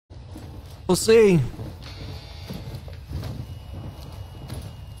We'll see.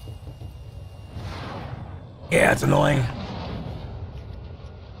 Yeah, it's annoying.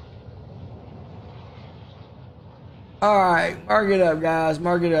 All right, mark it up, guys.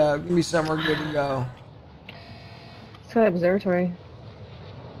 Mark it up. Give me somewhere good to go. It's got observatory.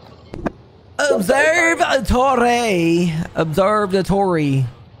 Observatory. Observatory.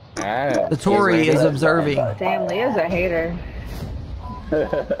 The Tory is observing. Damn, Leo's a hater.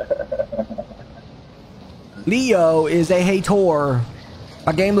 Leo is a hater.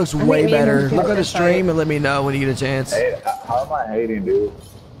 My game looks way better. Look at the stream and let me know when you get a chance. Hey, how am I hating, dude?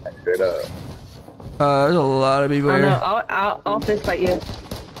 Straight up. There's a lot of people Oh, here. no, I'll fist fight you.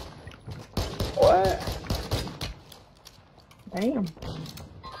 What? Damn.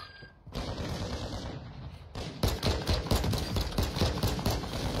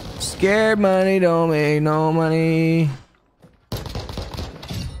 Scared money don't make no money.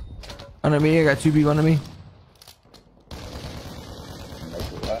 Under me, I got 2 people under me.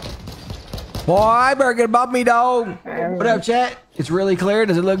 Boy, better get above me, dog. What up, chat? It's really clear.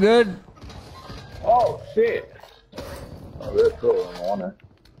 Does it look good? Oh, shit. Oh, that's cool. I'm on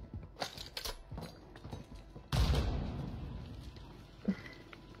it.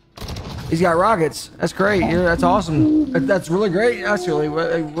 He's got rockets. That's great. That's awesome. That's really great. That's really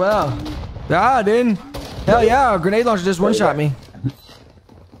wow. Yeah, dude. Hell yeah! A grenade launcher just one-shot me.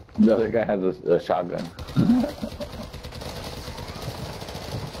 The other guy has a shotgun.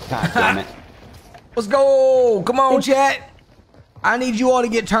 God damn it. Let's go. Come on, chat. I need you all to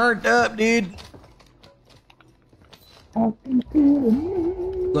get turned up, dude.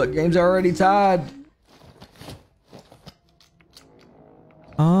 Look, game's already tied.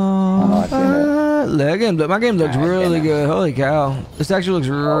 Look, my game looks really good. Holy cow. This actually looks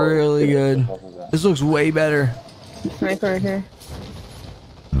really good. This looks way better. Sniper right here.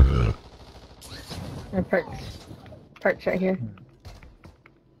 Or perch right here.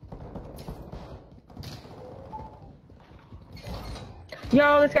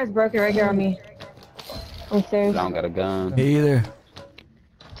 Yo, this guy's broken right here on me. I'm serious. I don't got a gun. Me either.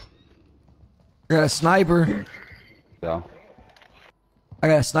 I got a sniper. So. I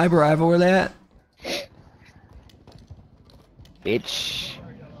got a sniper rifle. Where they at? Bitch.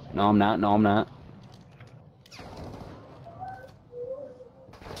 No, I'm not. No, I'm not.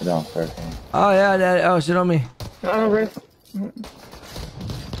 No, person. Oh yeah, that. Oh shit on me. Oh, roof.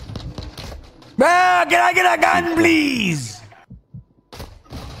 Ah, can I get a gun, please?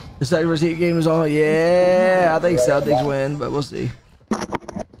 The second receipt game is on. Yeah, I think Celtics win, but we'll see.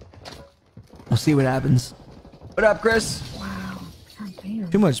 We'll see what happens. What up, Chris? Wow. God damn.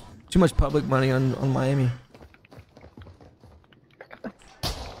 Too much public money on Miami.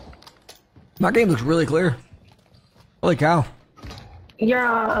 My game looks really clear. Holy cow.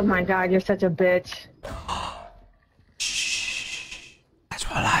 Yeah, oh my god, you're such a bitch. Shh. That's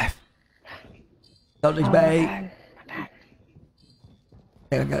real life. Celtics Oh, bait. my bad.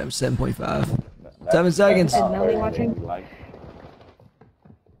 I got him 7.5. 7 seconds. Is Melly watching?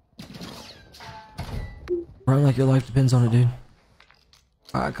 Run like your life depends on it, dude.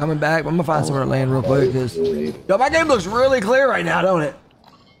 Alright, coming back. I'm gonna find somewhere to land real quick because yo, my game looks really clear right now, don't it?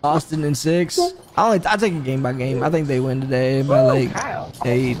 Austin in 6. I take it game by game. I think they win today by like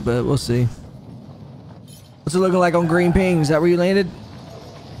 8, but we'll see. What's it looking like on Green Ping? Is that where you landed?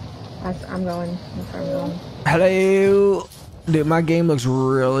 I'm going. That's where I'm going. Hello, dude. My game looks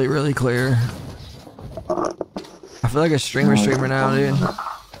really, really clear. I feel like a streamer now, dude.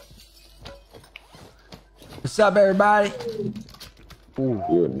 What's up, everybody?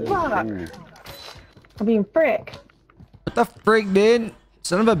 Fuck. I mean, frick. What the frick, dude?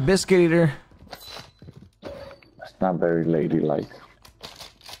 Son of a biscuit eater. That's not very ladylike.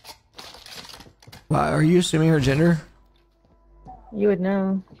 Why, are you assuming her gender? You would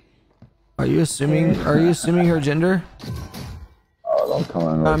know. Are you assuming her gender? Oh, don't come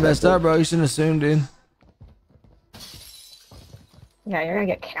on. I messed up, bro. You shouldn't assume, dude. Yeah, you're gonna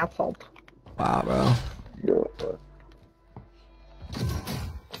get canceled. Wow, bro.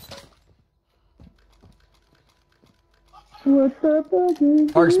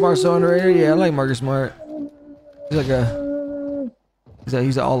 Marcus Smart's so underrated. Yeah, I like Marcus Smart. He's like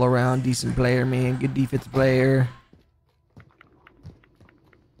he's an all-around decent player, man. Good defensive player.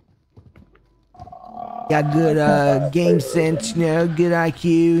 Got good game sense, you know. Good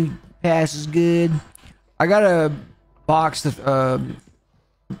IQ. Pass is good. I got a box,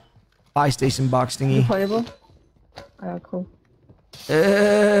 buy station box thingy. Playable? Oh, cool.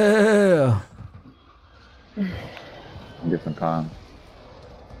 Different kind.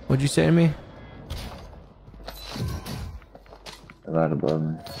 What'd you say to me? Right above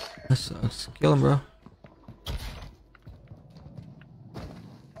me. That sucks. Kill him, bro.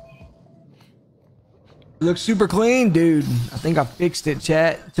 Looks super clean, dude. I think I fixed it,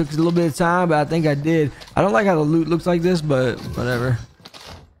 chat. Took a little bit of time, but I think I did. I don't like how the loot looks like this, but whatever.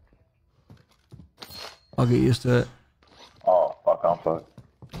 I'll get used to it. Oh, fuck, I'm fucked.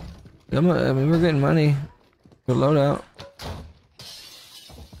 I mean, we're getting money. Good loadout.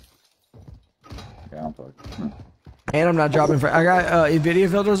 Yeah, I'm fucked. And I'm not dropping. I got NVIDIA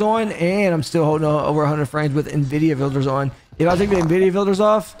filters on, and I'm still holding over 100 frames with NVIDIA filters on. If I take the NVIDIA filters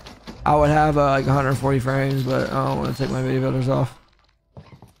off, I would have like 140 frames, but I don't want to take my NVIDIA filters off.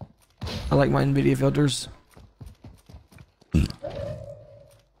 I like my NVIDIA filters.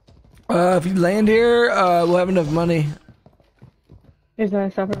 If you land here, we'll have enough money. Is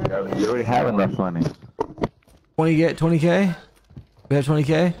that stuff? You already have enough money. 20k? We have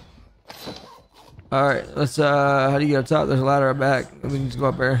 20k? Alright, let's how do you get up top? There's a ladder up back. We can just go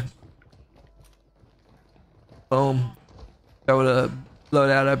up there. Boom. Go to load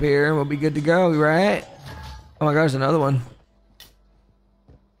out up here and we'll be good to go, right? Oh my gosh, another one.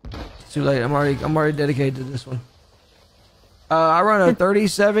 It's too late. I'm already dedicated to this one. I run a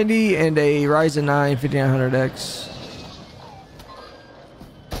 3070 and a Ryzen 9 5900X.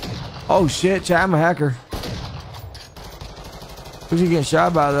 Oh shit, chat, I'm a hacker. Who's he getting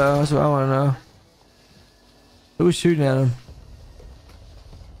shot by though? That's what I want to know. Who was shooting at him?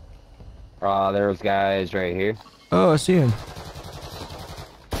 There's guys right here. Oh, I see him.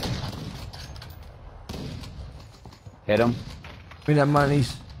 Hit him. We got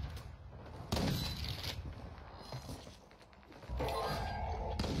monies.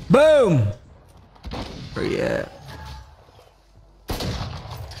 Boom! Where you at?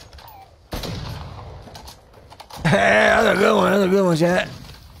 Hey, that's a good one. That's a good one, chat.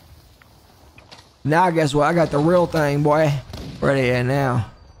 Now, guess what? I got the real thing, boy. Where they at now?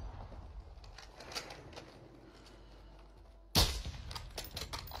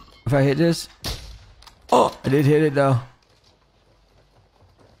 If I hit this. Oh, I did hit it, though.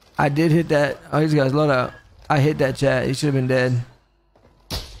 I did hit that. Oh, these guys load out. I hit that, chat. He should have been dead.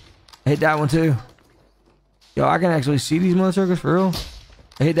 I hit that one, too. Yo, I can actually see these motherfuckers for real.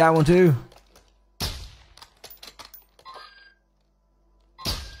 I hit that one, too.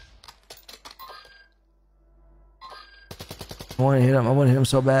 I want to hit him. I want to hit him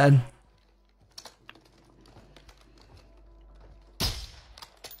so bad.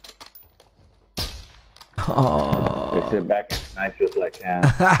 Oh. Sit back and snipe just like can.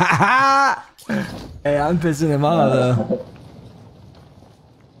 Hey, I'm pissing him off though.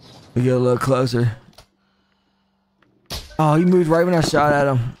 We get a little closer. Oh, he moved right when I shot at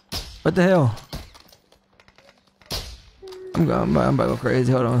him. What the hell? I'm about to go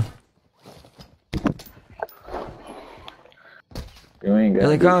crazy. Hold on. You ain't got Here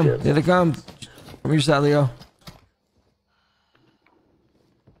they come. Here they come. From your side, Leo.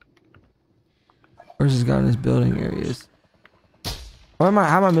 Where's this guy in this building? Here he is. How am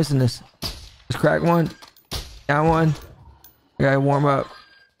I missing this? Just crack one. Down one. I gotta warm up.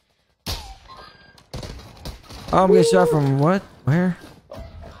 Oh, I'm getting shot from what? Where?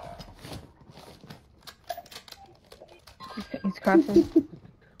 He's crossing.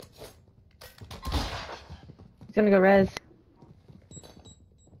 He's gonna go res.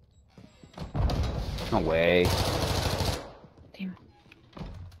 No way. Damn.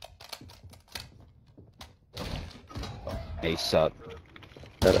 They suck.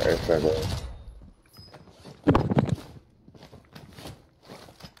 Got an air struggle.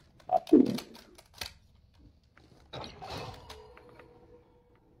 I see you.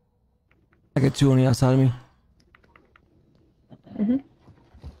 I got two on the outside of me. Mm-hmm.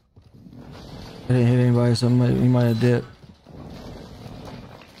 I didn't hit anybody, so he might have dipped.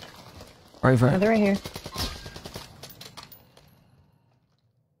 Right in Oh, front. they're right here.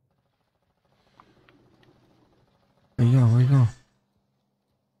 Where you going? Where you going?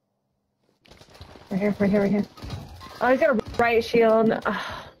 Right here, right here, right here. Oh, he's got a right shield.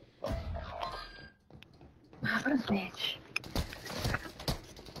 Oh. What a bitch.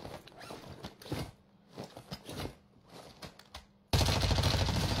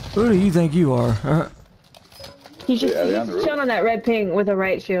 Who do you think you are? He's just, Yeah, he's they're on the just chilling on that red ping with a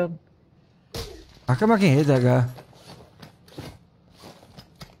right shield. How come I can't hit that guy?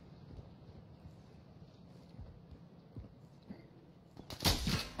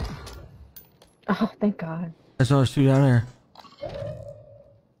 Oh, thank God. That's another two down there.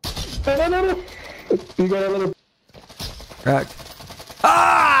 You got a little. Cracked.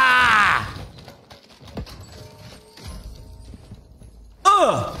 Ah!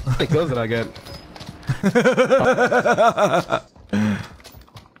 Ugh! How many kills did I get?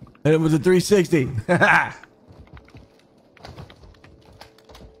 And it was a 360.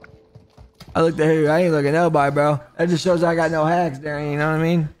 I looked at here. I ain't looking at nobody, bro. That just shows I got no hacks there. You know what I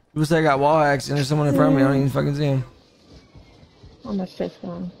mean? People say I got wall hacks and there's someone in front of me. I don't even fucking see him. Oh, my shit's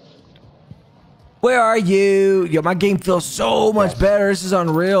gone. Where are you? Yo, my game feels so much better. This is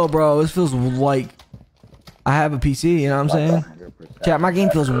unreal, bro. This feels like I have a PC. You know what I'm saying? Chat, my game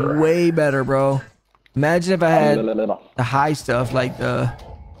feels way better, bro. Imagine if I had the high stuff like the.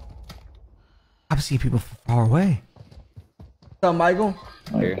 I'm seeing people from far away. What's up, Michael?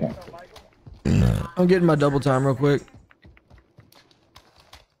 Okay. I'm getting my double time real quick.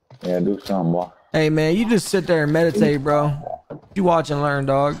 Yeah, do something, boy. Hey, man, you just sit there and meditate, bro. You watch and learn,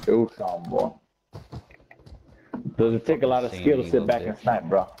 dog. Do something, boy. Does it take a lot of skill to sit back and snipe,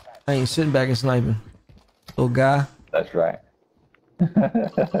 bro? I ain't sitting back and sniping. Little guy. That's right.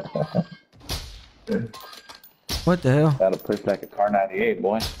 What the hell? Gotta push like a car 98,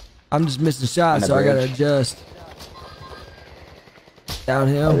 boy. I'm just missing shots, so I gotta adjust.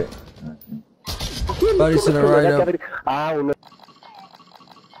 Downhill. Buddy's to the right up. I remember.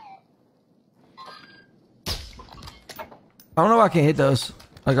 I don't know why I can't hit those.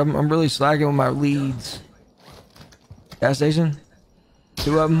 Like, I'm really slacking with my leads. Gas station?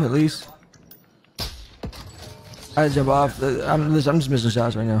 2 of them, at least. I had to jump off. I'm just missing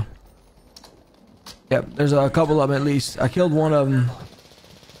shots right now. Yep, there's a couple of them at least. I killed one of them.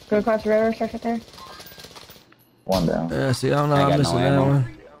 Go across the river, start right there. One down. Yeah, see, I don't know how I I'm got missing no that ammo.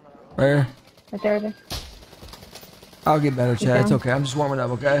 one. Where? Right there, right there. I'll get better, Chad. It's down? okay. I'm just warming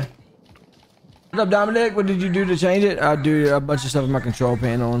up, okay? What up, Dominic? What did you do to change it? I do a bunch of stuff in my control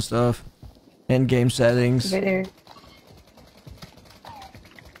panel and stuff. And game settings. Right there.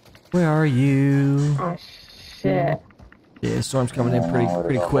 Where are you? Oh, shit. Yeah, storm's coming in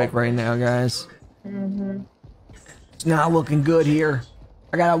pretty quick right now, guys. Mm-hmm. It's not looking good here.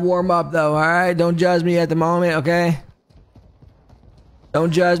 I gotta warm up though, alright? Don't judge me at the moment, okay? Don't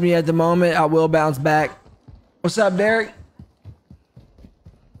judge me at the moment. I will bounce back. What's up, Derek?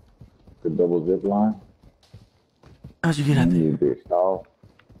 The double zip line. How'd you get up there? You bitch, dog.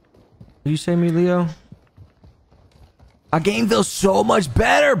 Did you say me, Leo? My game feels so much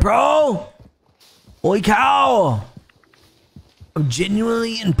better, bro! Holy cow! I'm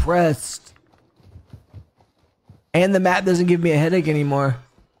genuinely impressed. And the map doesn't give me a headache anymore.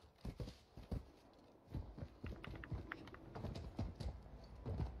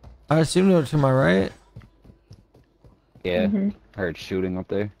 I assume they're to my right. Yeah, heard shooting up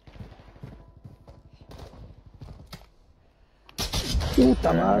there.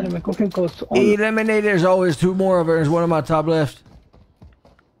 Puta madre, me cogen cosas. Eliminated. There's always 2 more of it. There's one on my top left.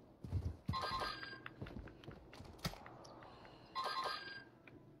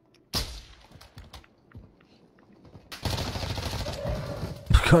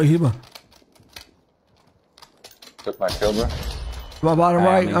 Kohima. Took my kill, bro. My bottom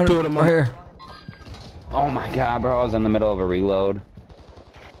right, mean, under, right here. Oh my god, bro, I was in the middle of a reload.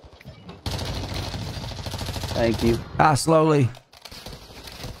 Thank you. Ah, slowly.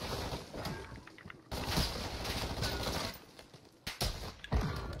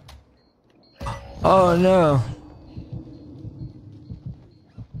 Oh no.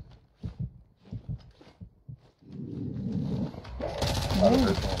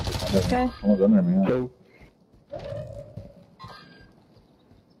 Okay. Someone's under me, huh?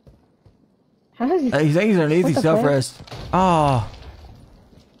 How does he... Hey, things are an easy What the self fuck? rest. Oh.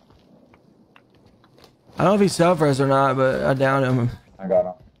 I don't know if he's self rest or not, but I downed him. I got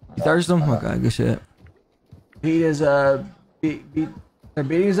him. You thirst him? Okay, good shit. He is they're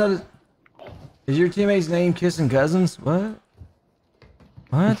beating his other. Is your teammate's name Kissing Cousins? What?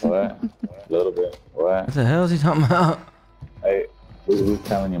 What? What? A little bit. What? What the hell is he talking about? Hey, who's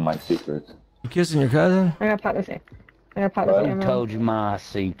telling you my secrets? You kissing your cousin? I gotta pop this in. I gotta pop this What? in. Told you my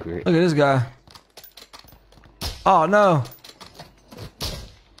secret. Look at this guy. Oh no.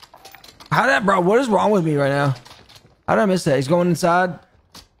 How that, bro? What is wrong with me right now? How did I miss that? He's going inside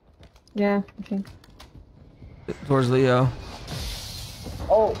Yeah, okay. towards Leo.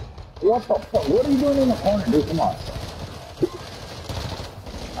 Oh, what the fuck? What are you doing in the corner, dude? Come on.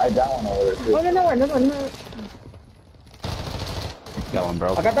 I got one over there, too. Oh, no. Got one,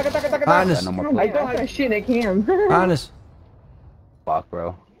 bro. Honest. No more Oh my god, I'm shooting at Cam. Honest. fuck,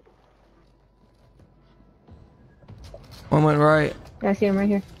 bro. One went right. I see him right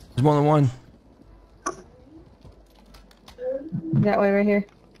here. There's more than one. That way, right here.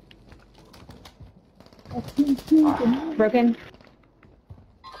 Broken.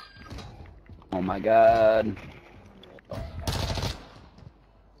 Oh my god.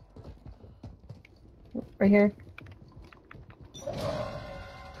 Right here.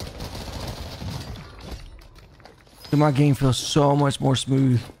 Dude, my game feels so much more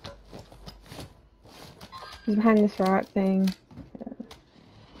smooth. He's behind this rock thing.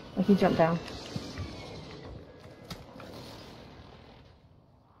 Like he jumped down.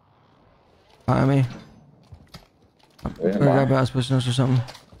 Behind me. Yeah, I got past pushing us or something.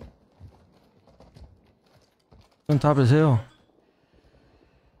 On top of this hill.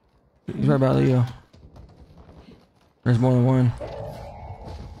 He's right by Leo. There's more than one.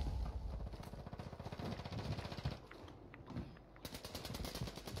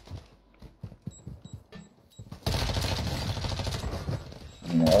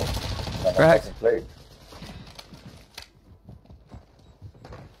 No. Cracks. Plate.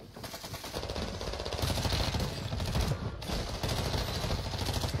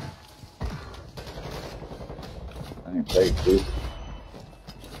 I ain't played, dude.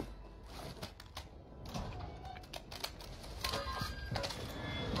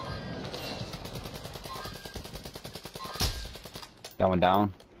 That one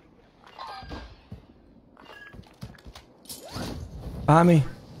down. Behind me.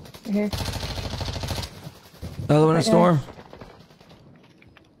 Right here. The other one in Right storm.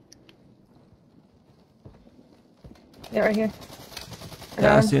 Yeah, right here.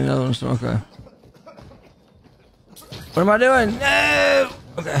 Yeah, I see another one in storm. Okay. What am I doing? No!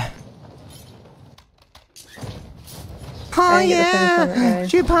 Okay. Oh I didn't get the finish on that guy.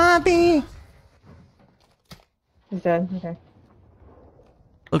 Shoot Poppy! He's dead. Okay.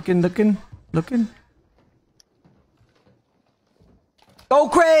 Looking. Go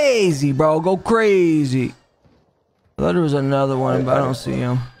crazy, bro. Go crazy. I thought there was another one, but I don't see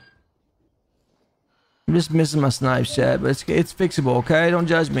him. I'm just missing my snipe chat, but it's fixable, okay? Don't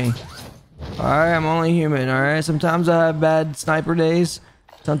judge me. Alright, I'm only human, alright? Sometimes I have bad sniper days.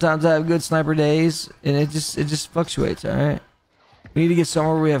 Sometimes I have good sniper days. And it just fluctuates, alright? We need to get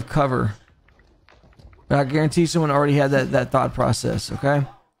somewhere where we have cover. But I guarantee someone already had that thought process, okay?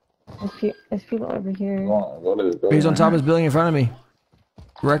 There's people over here. Go to this building. He's on top of this building in front of me.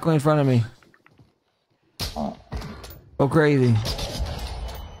 Directly in front of me. Go crazy.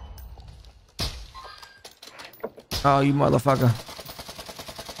 Oh, you motherfucker.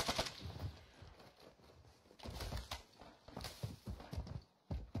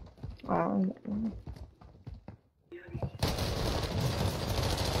 Wow.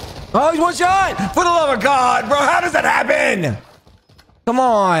 Oh, he's one shot! For the love of God, bro, how does that happen? Come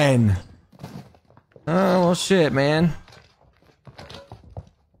on. Oh, well, shit, man.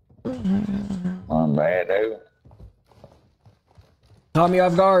 I'm bad, dude. Caught me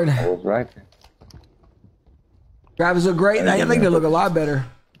off guard. I was right there. Grabs look great. I think they look a lot better.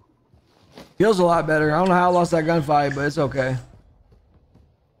 Feels a lot better. I don't know how I lost that gunfight, but it's okay.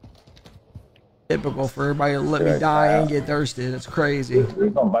 Typical for everybody to let me die and get thirsted. It's crazy.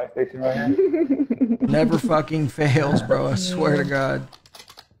 There's no bike station right here. Never fucking fails, bro. I swear to God.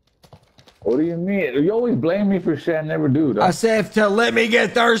 What do you mean? You always blame me for shit I never do, though. I said to let me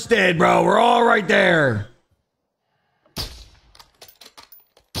get thirsted, bro. We're all right there.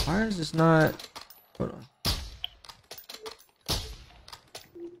 Why is this not... Hold on.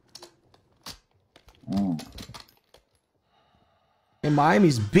 And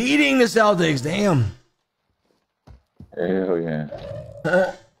Miami's beating the Celtics. Damn. Hell yeah.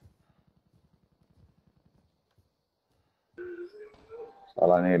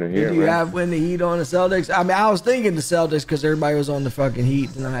 All I need to hear. Did you right? have win the Heat on the Celtics? I mean, I was thinking the Celtics because everybody was on the fucking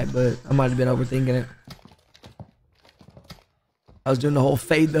Heat tonight, but I might have been overthinking it. I was doing the whole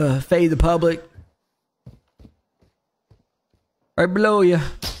fade the public. Right below you.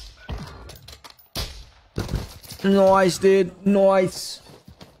 Nice, dude. Nice.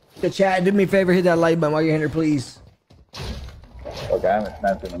 The chat, do me a favor, hit that like button while you're in here, please. Okay, I haven't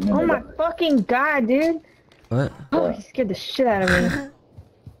snapped in a minute. Oh my fucking god, dude. What? Oh, he scared the shit out of me.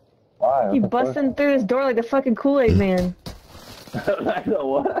 Why? He What the fuck? busting through this door like the fucking Kool-Aid man. Like the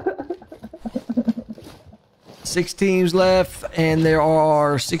what? 6 teams left, and there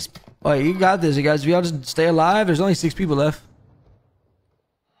are 6. Oh, you got this, you guys. If y'all just stay alive, there's only 6 people left.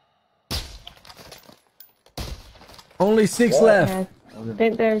 Only 6 left. I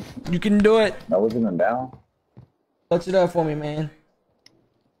think there's... You can do it. I wasn't down. Touch it up for me, man.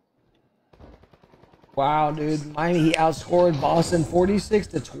 Wow, dude. Miami, he outscored Boston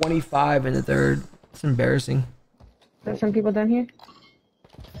 46-25 in the third. It's embarrassing. There's some people down here.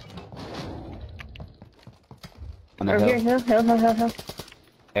 On the Over here, hill. hill.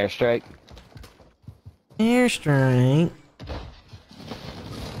 Airstrike. Airstrike.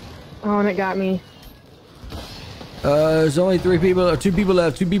 Oh, and it got me. There's only 3 people, or 2 people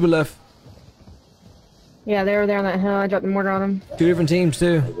left. 2 people left. Yeah, they were there on that hill. I dropped the mortar on them. 2 different teams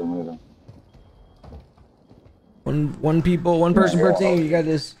too. One One person per team. You got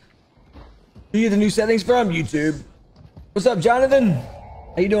this. Who you get the new settings from? YouTube. What's up, Jonathan?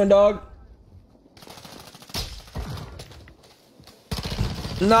 How you doing, dog?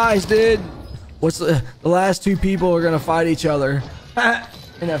 Nice, dude. What's the last two people are gonna fight each other?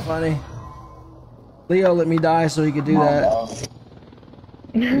 Isn't that funny? Leo let me die so he could do that.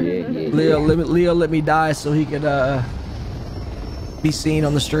 Leo let me die so he could be seen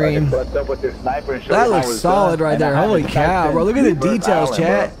on the stream. That looks solid right there. Holy cow, bro! Look at the details,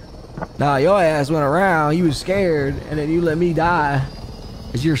 chat. Nah, your ass went around. You was scared, and then you let me die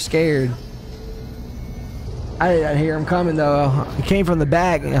because you're scared. I didn't hear him coming though. He came from the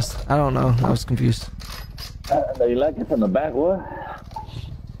back. I don't know. I was confused. You like it from the back? What?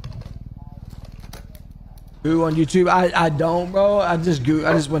 Who on YouTube? I don't, bro. I just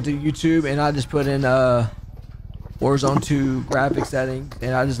went to YouTube and I just put in Warzone 2 graphic settings,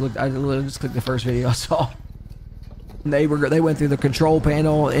 and I literally just clicked the first video I saw. And they went through the control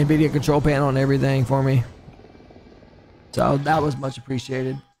panel, NVIDIA control panel, and everything for me. So that was much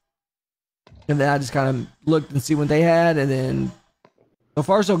appreciated. And then I just kind of looked and see what they had, and then so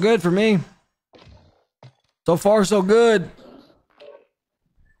far so good for me. So far so good.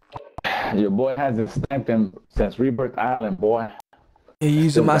 Your boy hasn't sniped him since Rebirth Island, boy. You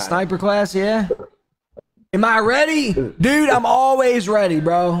using my sniper class, yeah? Am I ready? Dude, I'm always ready,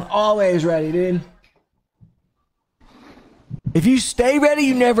 bro. Always ready, dude. If you stay ready,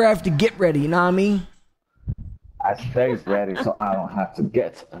 you never have to get ready, you know what I mean? I stay ready so I don't have to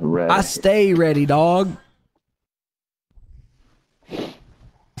get ready. I stay ready, dog.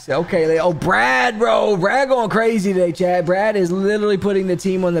 Say, okay, oh, Brad, bro. Brad going crazy today, Chad. Brad is literally putting the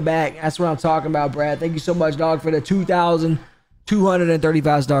team on the back. That's what I'm talking about, Brad. Thank you so much, dog, for the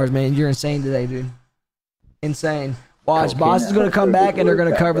 2,235 stars, man. You're insane today, dude. Insane. Watch, Boss is going to come back and they're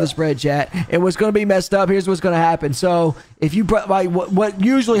going to cover the spread, chat. And what's going to be messed up, here's what's going to happen. So, if you, like, what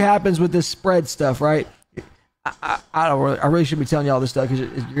usually happens with this spread stuff, right? I really should be telling you all this stuff because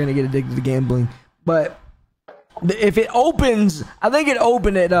you're going to get addicted to gambling. But if it opens, I think it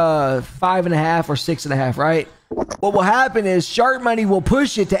opened at 5.5 or 6.5, right? What will happen is Shark Money will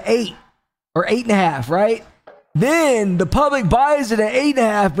push it to 8 or 8.5, right? Then the public buys it at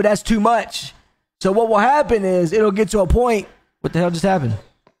 8.5, but that's too much. So what will happen is it'll get to a point. What the hell just happened?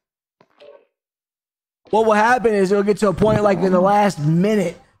 What will happen is it'll get to a point like in the last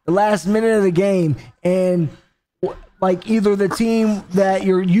minute of the game, and like either the team that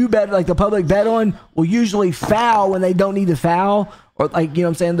you bet, like the public bet on, will usually foul when they don't need to foul, or like, you know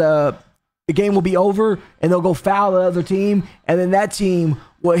what I'm saying, the game will be over and they'll go foul the other team, and then that team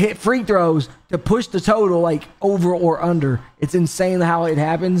will hit free throws to push the total like over or under. It's insane how it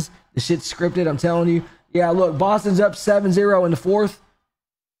happens. The shit's scripted, I'm telling you. Yeah, look, Boston's up 7-0 in the fourth.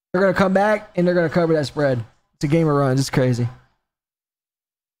 They're going to come back and they're going to cover that spread. It's a game of runs. It's crazy.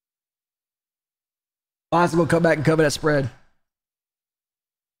 Boston will come back and cover that spread.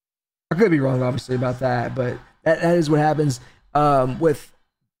 I could be wrong, obviously, about that, but that is what happens with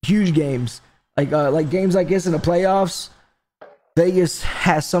huge games. Like games like this in the playoffs, Vegas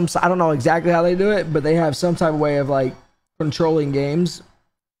has some, I don't know exactly how they do it, but they have some type of way of like controlling games.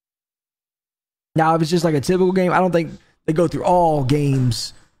 Now, if it's just like a typical game, I don't think they go through all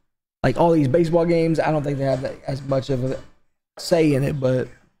games. Like all these baseball games, I don't think they have as much of a say in it, but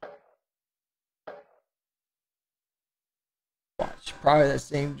watch. Probably that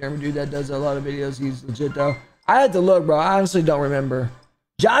same German dude that does a lot of videos. He's legit though. I had to look, bro. I honestly don't remember.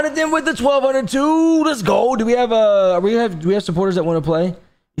 Jonathan with the 1202. Let's go. Do we have do we have supporters that want to play?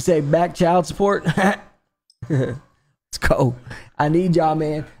 You say back child support? Let's go. I need y'all,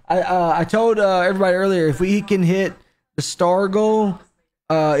 man. I told everybody earlier, if we can hit the star goal,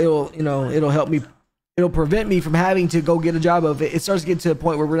 it'll help me. It'll prevent me from having to go get a job. If it starts to get to the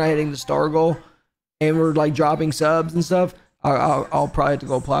point where we're not hitting the star goal and we're like dropping subs and stuff, I'll probably have to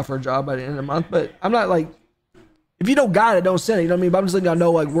go apply for a job by the end of the month. But I'm not like, if you don't got it, don't send it. You know what I mean? But I'm just letting y'all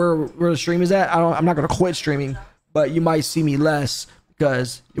know like where the stream is at. I'm not gonna quit streaming, but you might see me less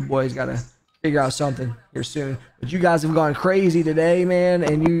because your boy's gotta figure out something here soon. But you guys have gone crazy today, man,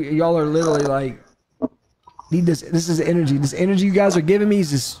 and y'all are literally like need this. This is energy. This energy you guys are giving me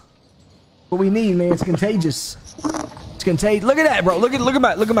is just what we need, man. It's contagious. It's contagious. Look at that, bro. Look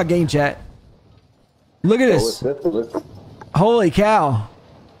at my game chat. Look at this. Holy cow!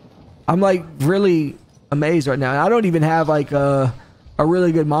 I'm like really amazed right now. I don't even have like a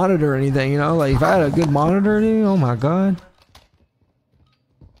really good monitor or anything. You know, like if I had a good monitor, dude, oh my god.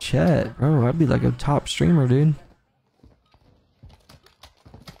 Chat, bro, I'd be like a top streamer, dude.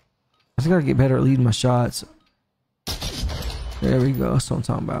 I just gotta get better at leading my shots. There we go. That's what I'm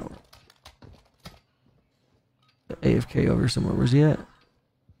talking about. AFK over somewhere. Where's he at?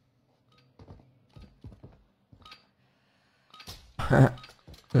 Look at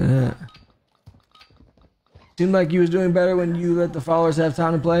that. Seemed like you was doing better when you let the followers have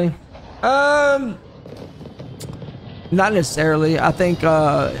time to play. Not necessarily. I think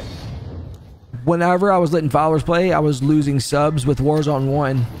whenever I was letting followers play, I was losing subs with Warzone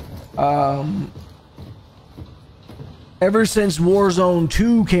 1. Ever since Warzone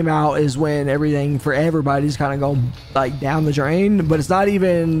 2 came out is when everything for everybody's kind of going like down the drain. But it's not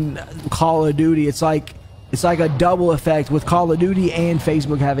even Call of Duty. It's like a double effect with Call of Duty and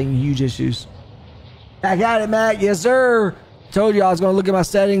Facebook having huge issues. Back at it, Mac. Yes, sir. Told you I was going to look at my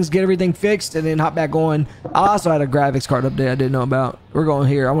settings, get everything fixed, and then hop back on. I also had a graphics card update I didn't know about. We're going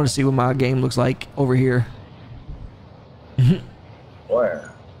here. I want to see what my game looks like over here.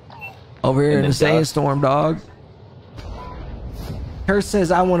 Where? Over here in the sandstorm, dog. Kurt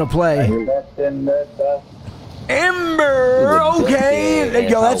says I want to play. Ember, okay.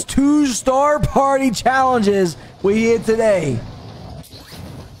 Yo, that's 2-star party challenges we hit today.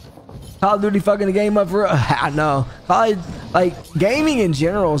 Call of Duty fucking the game up for I know. Like gaming in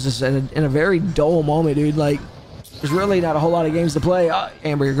general is just in a very dull moment, dude. Like there's really not a whole lot of games to play.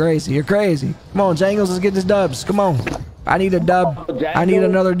 Amber, you're crazy. You're crazy. Come on, Jangles, let's get this dubs. Come on. I need a dub. I need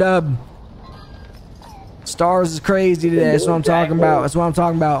another dub. Stars is crazy today. That's what I'm talking about. That's what I'm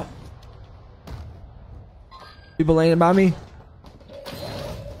talking about. People landing by me.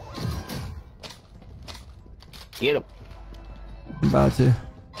 Get him. I'm about to.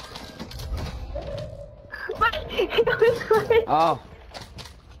 Oh.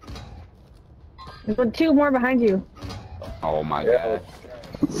 There's 2 more behind you. Oh my god.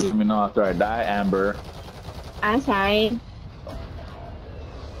 Let me know after I die, Amber. I'm sorry.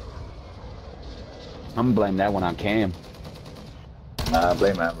 I'm gonna blame that one on Cam. Nah,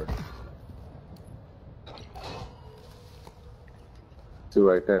 blame Amber. 2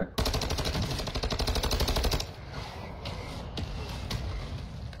 right there.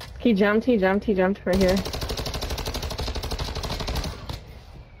 He jumped right here.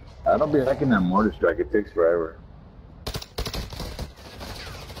 I don't be liking that mortar strike. It takes forever.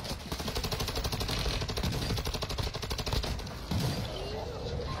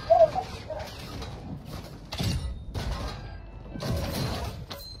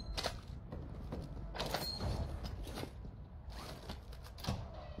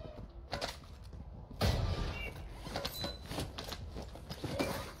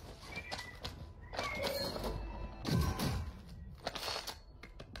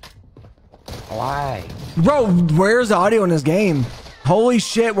 Why? Bro, where's the audio in this game? Holy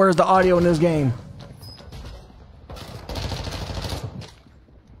shit, where's the audio in this game?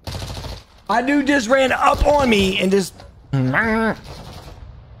 My dude just ran up on me and just... That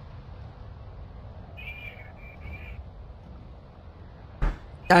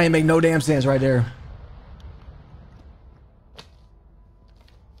ain't make no damn sense right there.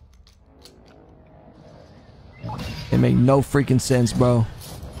 It make no freaking sense, bro.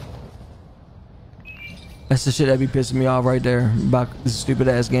 That's the shit that be pissing me off right there about this stupid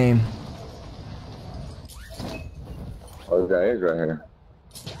ass game. Oh, this guy is right here.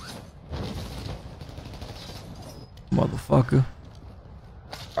 Motherfucker.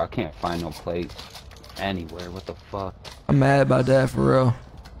 I can't find no plate anywhere. What the fuck? I'm mad about that for real.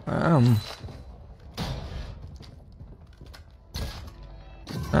 I'm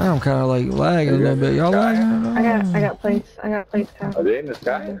kind of like lagging a little bit. Y'all lagging? I got plates. Pal. Are they in the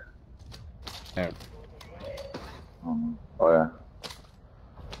sky? Yeah. Oh yeah.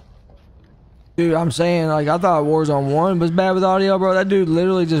 Dude, I'm saying, like, I thought Warzone 1 was bad with audio, bro. That dude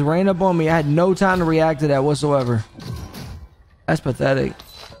literally just ran up on me. I had no time to react to that whatsoever. That's pathetic.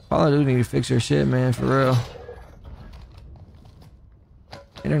 All I do need to fix their shit, man, for real.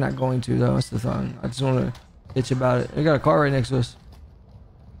 And they're not going to, though. That's the thing. I just want to bitch about it. They got a car right next to us.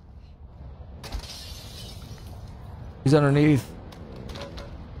 He's underneath.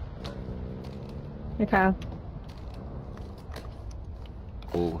 Hey, Kyle.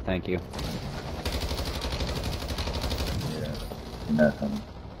 Oh, thank you. Yeah. Nothing.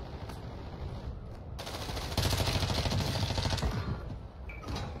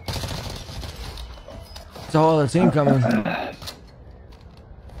 It's a whole other team coming.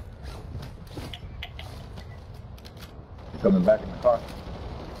 Coming back in the car.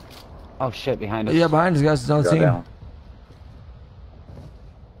 Oh shit, behind us. Yeah, behind us, guys, it's on the Go team. down.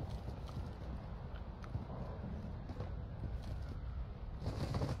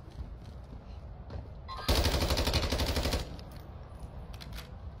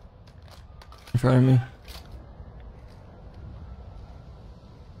 In front of me.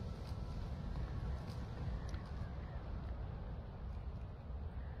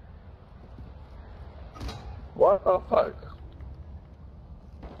 What the fuck?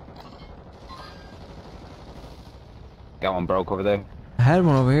 Got one broke over there. I had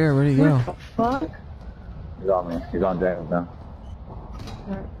one over here. Where'd he go? What the fuck? He's on me. He's on James now.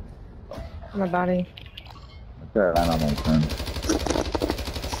 My body. Okay, I know my friend.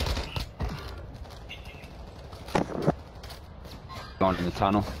 Going in the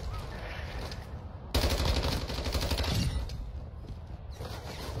tunnel.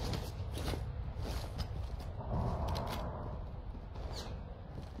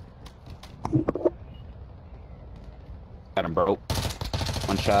 Got him broke.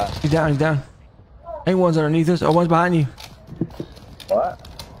 One shot. He's down. He's down. Ain't one's underneath us. Oh, one's behind you. What?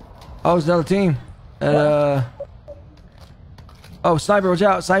 Oh, it's another team. At, oh, sniper, watch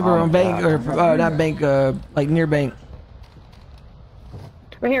out. Sniper on bank, or not bank, like near bank.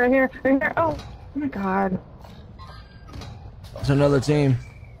 Right here, right here, right here. Oh my god. It's another team.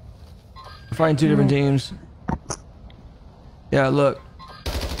 We're fighting two different teams. Yeah, look.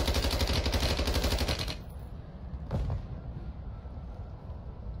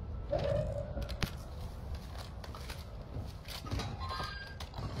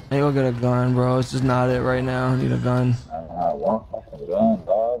 I ain't gonna get a gun, bro. It's just not it right now. I need a gun. I don't have one fucking gun,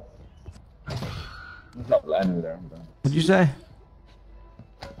 dog. Stop landing there, bro. What'd you say?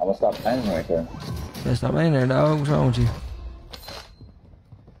 I'm gonna stop landing right there. Yeah, stop laying there, dog. What's wrong with you?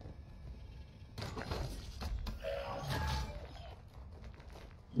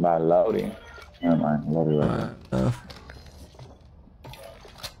 By loading. Never mind. Loading right Alright, enough.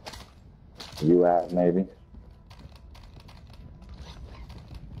 there. You have maybe.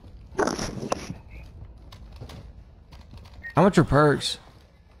 How much are perks?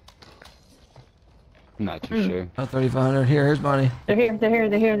 I'm not too sure. Oh, 3,500. Here's money. They're here, they're here,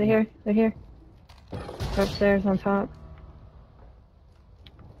 they're here, they're here, they're here. They're upstairs on top.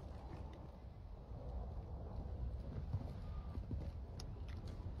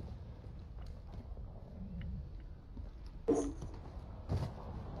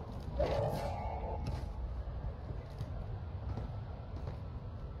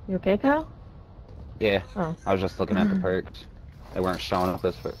 You okay, Kyle? Yeah. Oh. I was just looking at the perks. They weren't showing up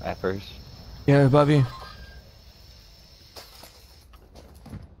at first. Yeah, above you.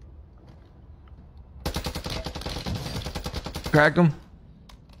 Cracked him.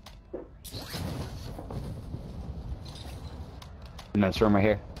 In this room right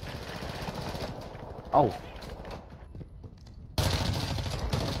here. Oh.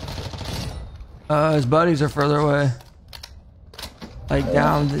 His buddies are further away. Like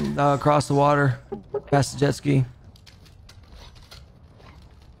down across the water, past the jet ski.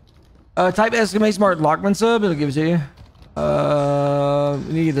 Type exclamation mark Lockman sub. It'll give it to you.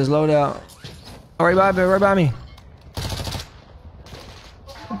 We need to get this loadout. Oh, right by me.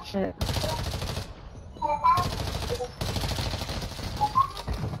 Oh, shit.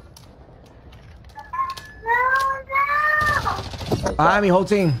 Behind me, whole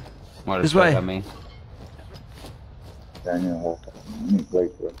team. What This is way. I mean? Daniel, let me play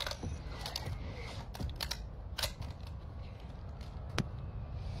for it.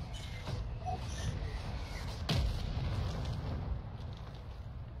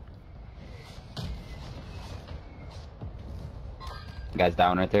 Guys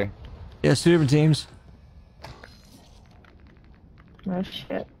down right there. Yeah, it's two different teams. Oh,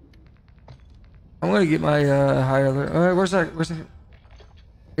 shit. I'm gonna get my higher alert. Where's that?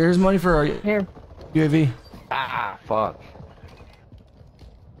 Here's money for our Here. UAV. Ah, fuck.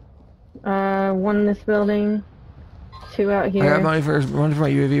 One in this building. Two out I here. got money for my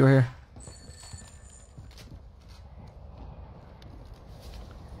UAV right here.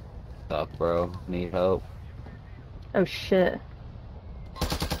 Suck, bro. Need help. Oh, shit.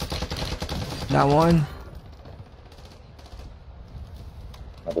 Not one.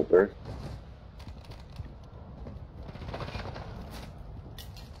 Another third.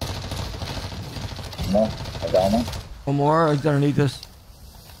 No, I got one. One more. It's underneath us.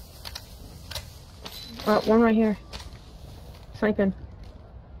 Oh, one right here. Sniping.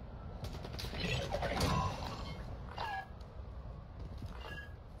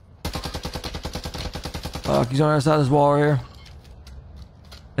 Fuck, he's on the other side of this wall right here.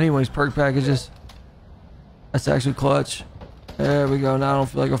 Anyways, perk packages. That's actually clutch. There we go. Now I don't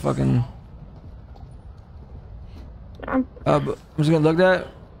feel like a fucking. I'm I'm just gonna look at. Is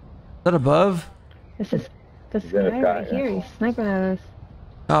that above? This is this He's guy in the sky, right yeah. here. He's sniping at us.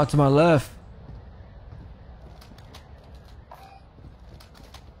 Oh, to my left.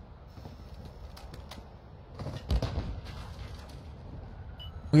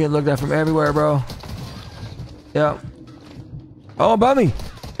 We get looked at from everywhere, bro. Yep. Oh, above me.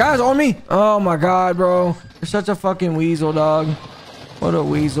 Guys, on me. Oh my god, bro. You're such a fucking weasel, dog. What a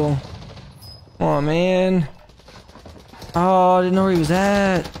weasel. Come on, man. Oh, I didn't know where he was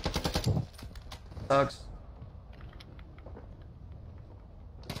at. Sucks.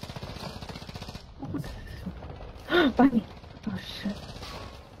 Bunny. Oh shit.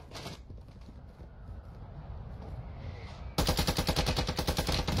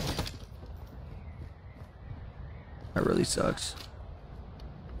 That really sucks.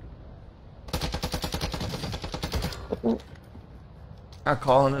 Not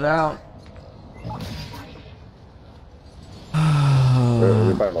calling it out.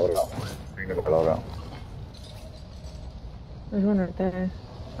 We're about to load it out. We're gonna load it out. There's one right there.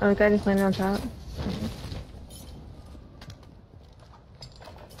 Oh, the guy just landed on top.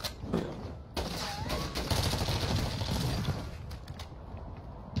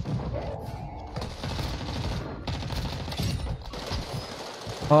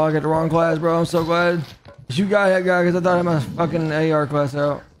 Oh, I got the wrong class, bro. I'm so glad. You got that guy because I thought I had my fucking AR class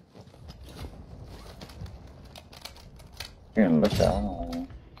out. You're gonna look down.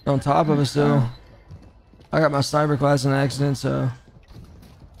 On top of it still. I got my sniper class in an accident, so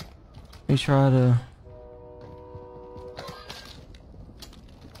let me try to.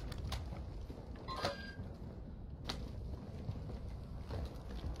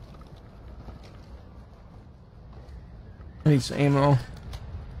 I need some ammo.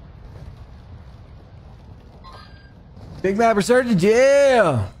 Big map resurgence,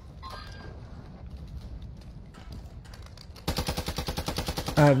 yeah!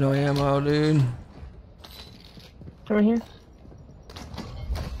 I have no ammo, dude. Over here.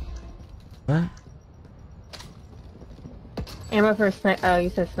 What? Ammo for a sniper. Oh, you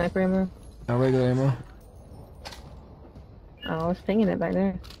said sniper ammo? No regular ammo. Oh, I was thinking it back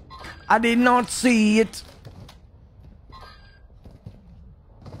there. I did not see it.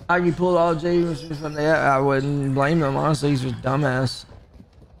 I can pull all James from there. I wouldn't blame them, honestly. He's just dumbass.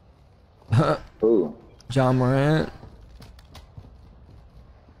 Who? John Morant.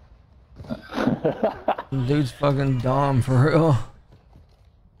 Dude's fucking dumb for real.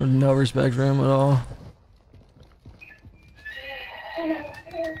 With no respect for him at all.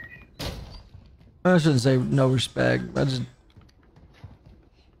 I shouldn't say no respect. I just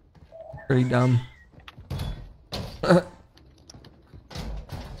pretty dumb.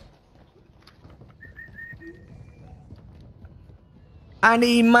 I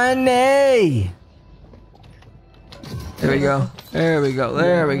need money. There we go. There we go.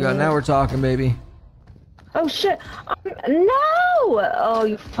 There we go. Now we're talking, baby. Oh shit! No! Oh,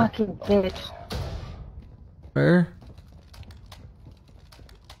 you fucking bitch. Where?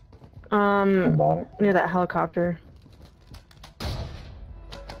 Near that helicopter.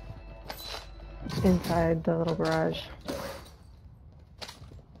 Inside the little garage.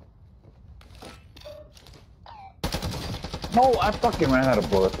 No, I fucking ran out of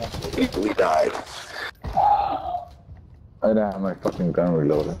bullets. I easily died. I didn't have my fucking gun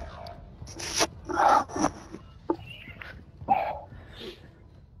reloaded.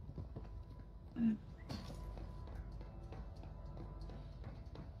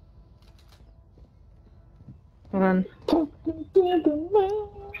 Hold on.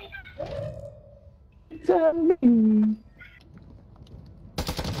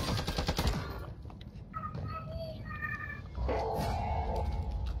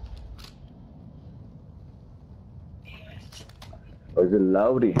 Or is it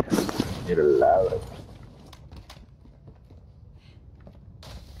loudy? Need a loud.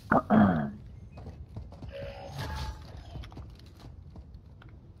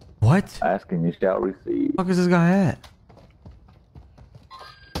 What? Asking you shall receive. Fuck is this guy at?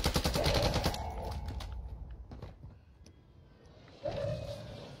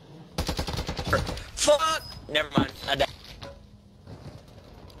 Fuck! Never mind. I died.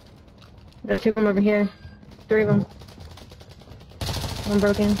 There's two of them over here. Three of them. One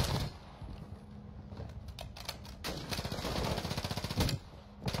broken.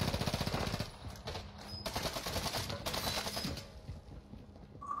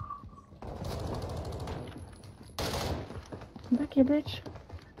 Come back here, bitch.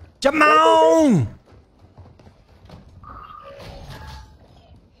 Jamon!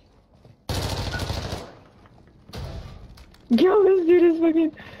 Yo, this dude is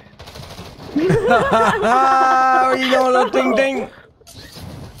fucking. Where you going, little ding ding?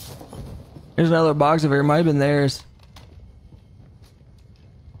 There's another box over here. Might have been theirs.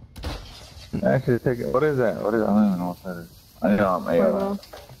 Actually, take it. What is that? What is? I don't even know what that is. I know I'm AR.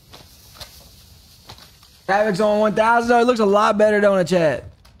 Havoc's on 1000. It looks a lot better, don't it, chat?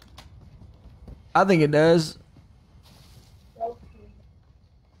 I think it does.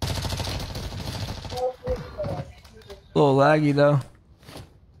 A little laggy though.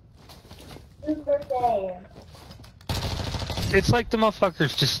 It's like the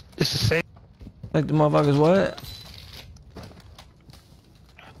motherfuckers just, it's the same. Like the motherfuckers what?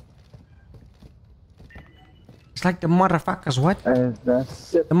 It's like the motherfuckers what? The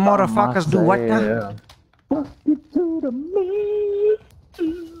The motherfuckers do what now? Fuck you to the meat.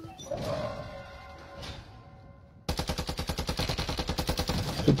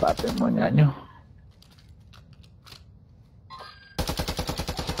 Chupate moñaño.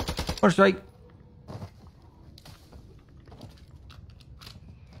 First strike.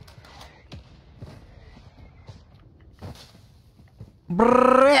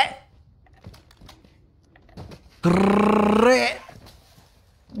 Brrrr. Grrrr.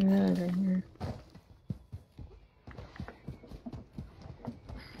 Yeah, right here.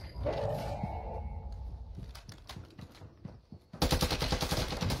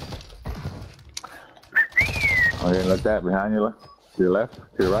 Okay, look that behind you. Look to your left,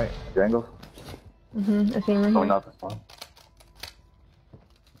 to your right, Jangles. I see him right Oh, here. nothing.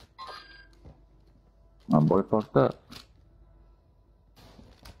 My boy fucked up.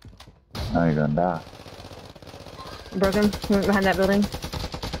 Now you're gonna die. Broke him. He went behind that building.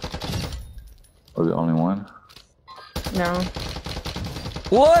 Was the only one? No.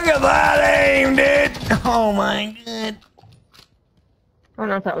 Look at that aim, dude! Oh my god. I don't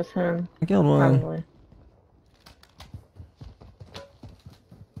know if that was him. I killed one. Probably.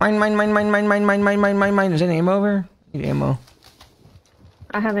 Mine. Is any ammo over? Need ammo.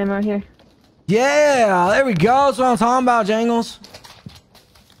 I have ammo here. Yeah, there we go. That's what I'm talking about, Jangles.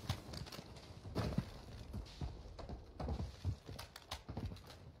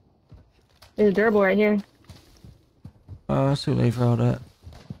 There's a durable right here. It's too late for all that.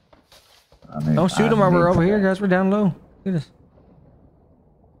 I mean, Don't shoot them while we're over here, guys. We're down low. Look at this.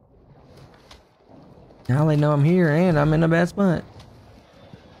 Now they know I'm here and I'm in a bad spot.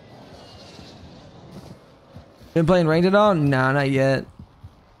 Been playing ranked at all? Nah, not yet.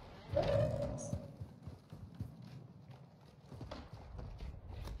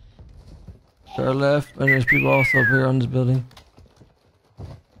 To our left, and there's people also up here on this building.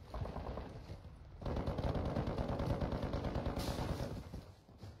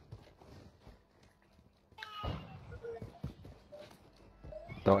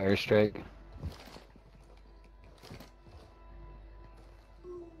 Throw airstrike.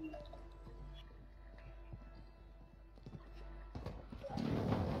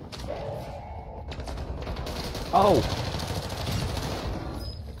 Oh!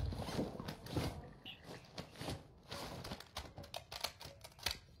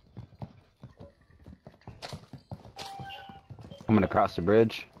 I'm gonna cross the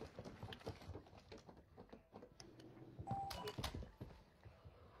bridge.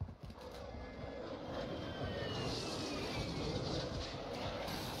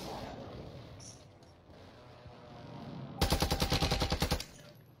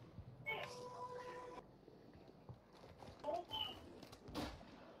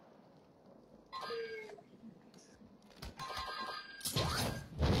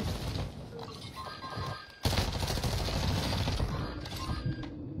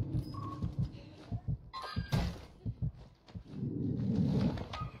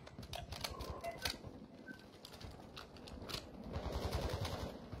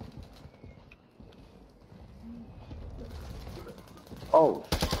 Oh,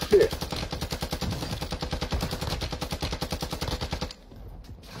 shit.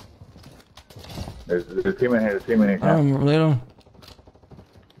 There's a team in here, there's a team in here. Little.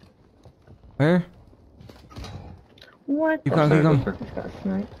 Where? What? Keep going, keep going. Just got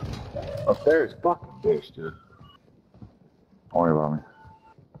sniped. Upstairs, fucking bitch, dude. Don't worry about me.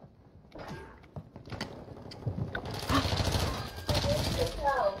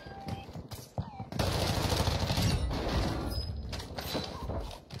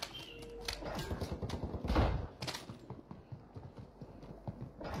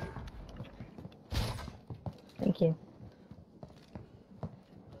 Thank you.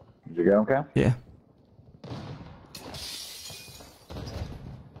 Did you get him, Cam? Yeah.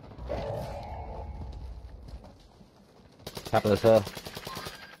 Top of this hill.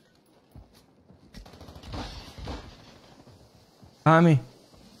 Behind me.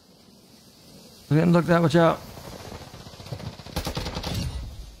 We're getting looked at, watch out.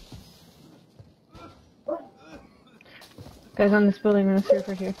 Guys on this building on the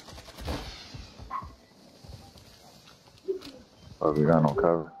surfer here. Oh, we got no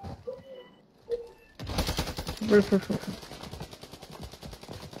cover. Roof.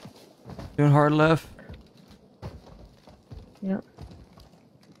 Doing hard left. Yep.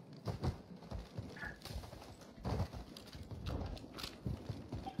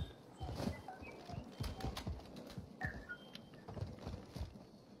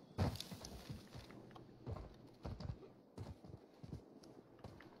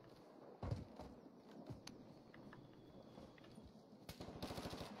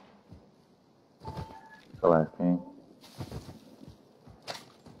 the last game.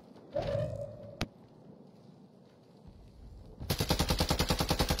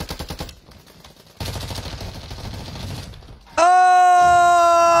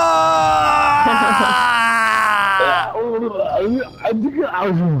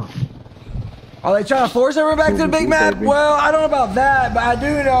 Are they trying to force everyone back to the big map? Well, I don't know about that, but I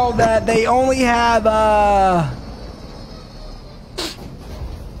do know that they only have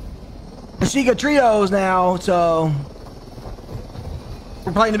Chica Trios now, so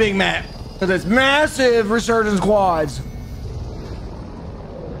we're playing the big map because it's massive resurgence quads.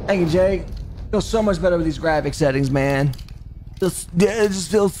 Thank you, Jake. Feels so much better with these graphic settings, man. It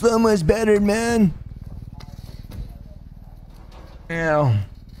just feels so much better, man. Yeah.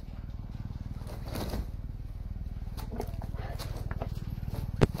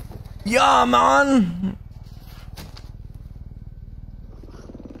 Yeah, man.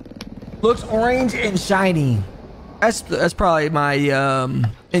 Looks orange and shiny. That's probably my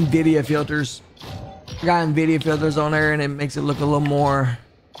NVIDIA filters. I got NVIDIA filters on there, and it makes it look a little more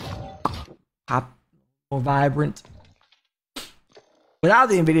pop, more vibrant. Without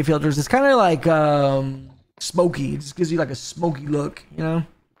the NVIDIA filters, it's kind of like smoky. It just gives you like a smoky look, you know.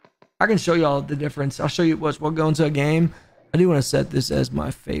 I can show y'all the difference. I'll show you we'll go into a game. I do want to set this as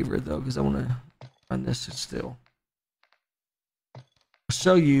my favorite though, because I want to run this still. I'll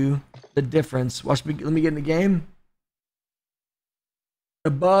show you the difference. Watch me. Let me get in the game.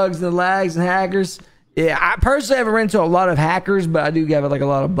 The bugs and the lags and hackers. Yeah, I personally haven't run into a lot of hackers, but I do have like a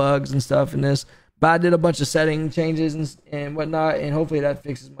lot of bugs and stuff in this. But I did a bunch of setting changes and whatnot, and hopefully that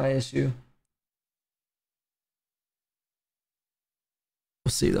fixes my issue.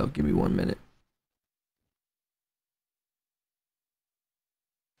 We'll see though. Give me 1 minute.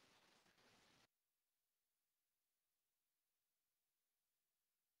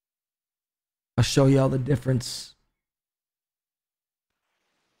 I'll show y'all the difference.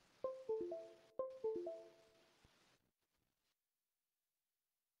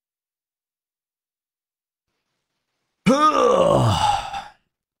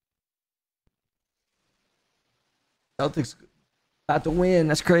 Celtics about to win.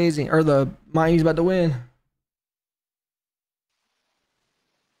 That's crazy. Or the Miami's about to win.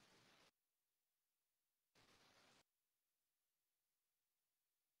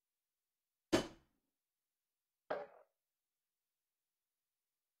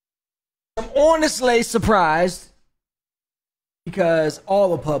 I'm honestly surprised because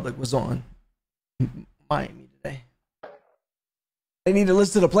all the public was on Miami today. They need to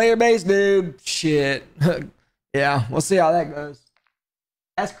listen to the player base, dude. Shit. Yeah, we'll see how that goes.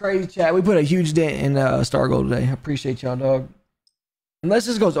 That's crazy, chat. We put a huge dent in Star Gold today. I appreciate y'all, dog. Unless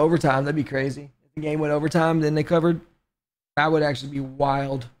this goes overtime, that'd be crazy. If the game went overtime, then they covered. That would actually be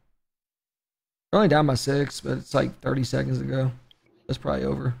wild. They're only down by 6, but it's like 30 seconds to go. That's probably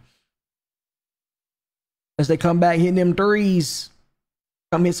over. As they come back hitting them threes.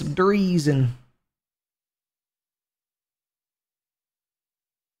 Come hit some threes and...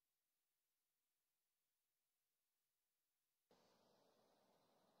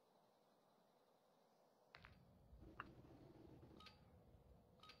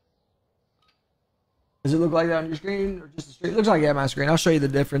 Does it look like that on your screen or just the screen? It looks like it on my screen. I'll show you the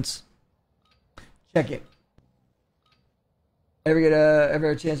difference. Check it. Ever get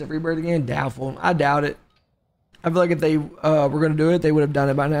a chance at Rebirth again? Doubtful. I doubt it. I feel like if they were gonna do it, they would have done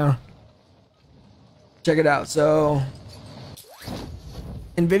it by now. Check it out. So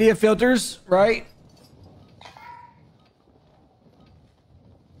NVIDIA filters, right?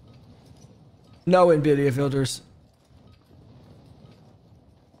 No NVIDIA filters.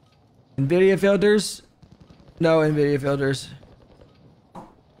 NVIDIA filters. No NVIDIA filters.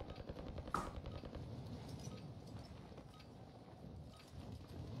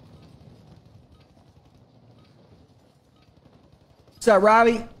 What's up,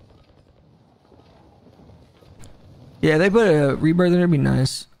 Robbie? Yeah, they put a Rebirth in there, it'd be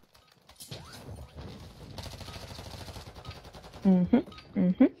nice.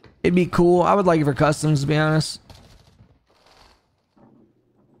 It'd be cool. I would like it for customs, to be honest.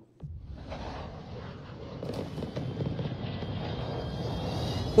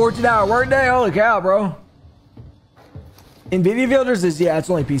 $14 work day? Holy cow, bro. NVIDIA filters is, yeah, it's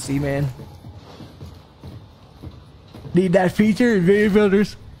only PC, man. Need that feature, NVIDIA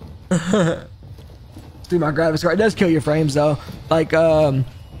filters. Through my graphics card. It does kill your frames, though. Like,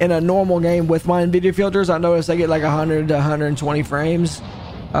 in a normal game with my NVIDIA filters, I noticed I get like 100 to 120 frames.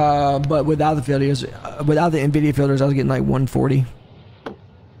 But without the filters, without the NVIDIA filters, I was getting like 140.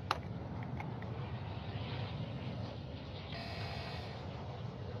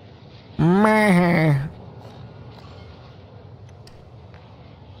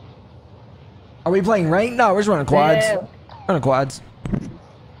 Are we playing ranked? No, we're just running quads. Yeah. Running quads.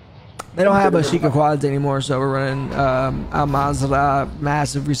 They don't have Ashika quads anymore, so we're running Al Mazrah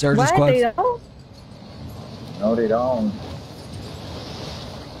massive resurgence What? quads. They don't? No, they don't.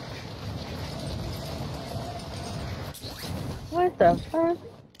 What the fuck?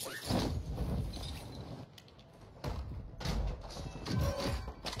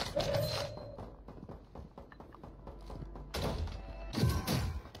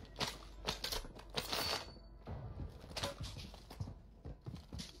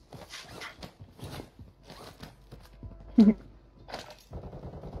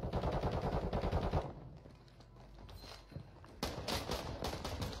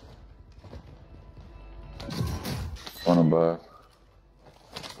 On a bus.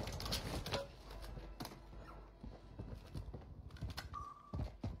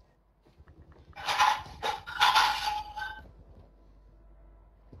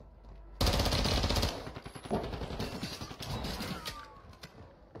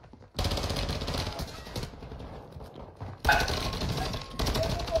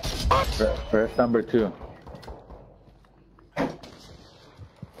 Press number 2.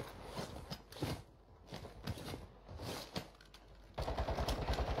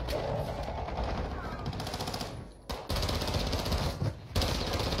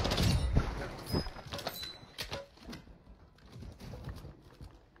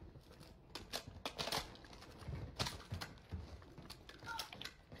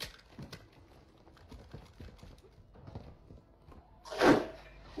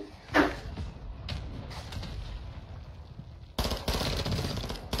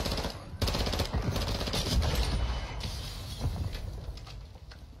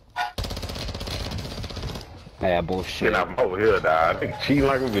 Yeah, bullshit. And I'm over here, dog. I think cheating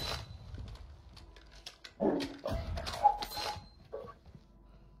like a bitch.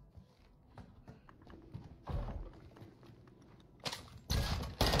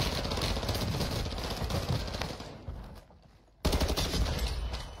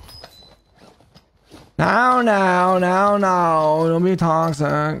 No. Don't be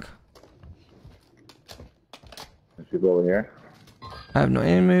toxic. Should go over here. I have no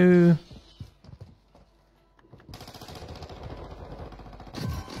ammo.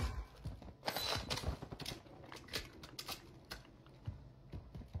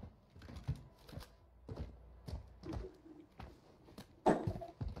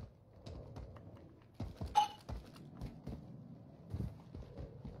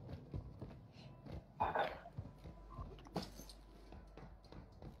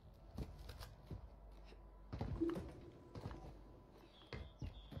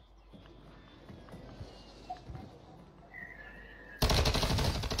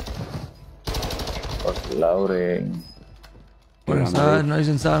 Loading. We're inside. No, he's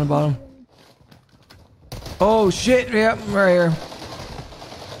inside on the bottom. Oh shit! Yep, right here.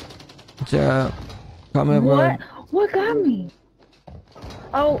 Watch out. Come up, What? What got me?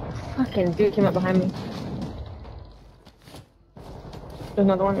 Oh, fucking dude came up behind me. There's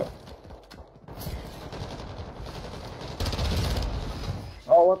another one.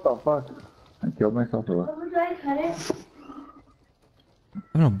 Oh, what the fuck? I killed myself or what? I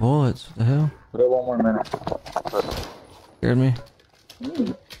have no bullets. What the hell? Put it 1 more minute. Scared me.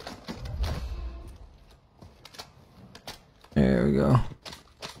 There we go.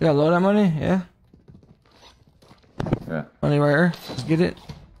 You got load that money? Yeah. Yeah. Money right here. Let's get it.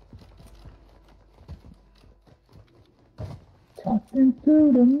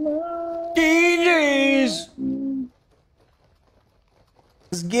 GG's.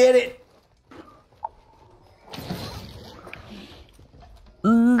 Let's get it.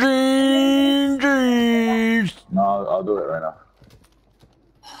 GG's. No, I'll do it right now.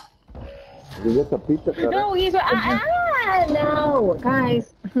 You get the pizza cutter? No, he's no,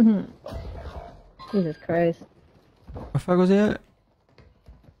 guys. Jesus Christ. Where the fuck was he at?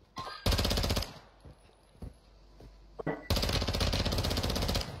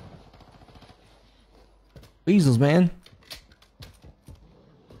 Weasels, man.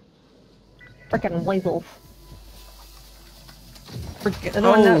 Freaking weasels. Freaking. There's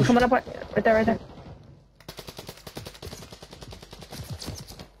one coming up right there, right there.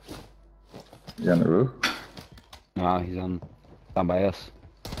 He's on the roof? No, he's on down by us.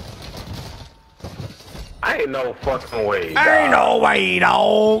 Ain't no fucking way. Ain't no way,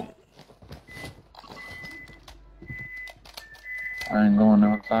 dog. I ain't going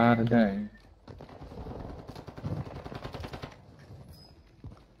outside today.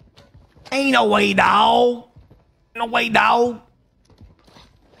 Ain't no way, dog. No way, dog.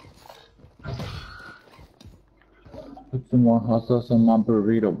 Put some more hot sauce on my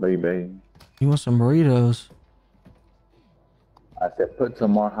burrito, baby. You want some burritos? I said, put some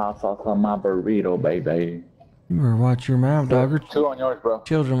more hot sauce on my burrito, baby. You better watch your mouth, dogger. 2 on yours, bro.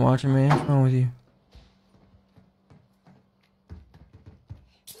 Children watching, man. What's wrong with you?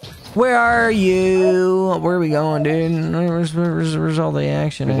 Where are you? Where are we going, dude? Where's all the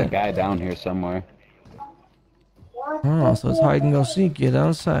action There's a at? guy down here somewhere. Oh, so it's hide and go seek, you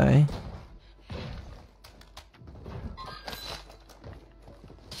don't say.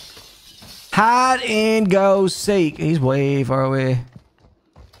 Hide and go seek. He's way far away.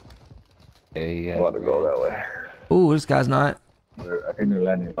 Yeah, I'm about to go that way. Ooh, this guy's not. I think they're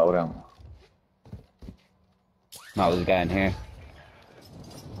landing low down. No, there's a guy in here.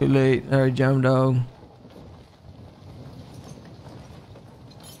 Too late. Alright, jump dog.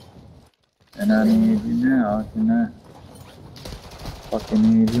 And I need you now, tonight. Fucking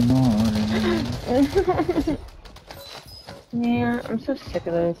need you more. Yeah, I'm so sick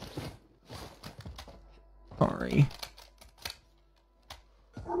of this. Sorry.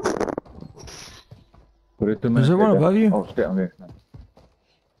 Put it to Is there one above you? Oh shit, I'm getting sniped.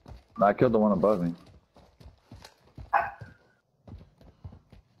 No, I killed the one above me.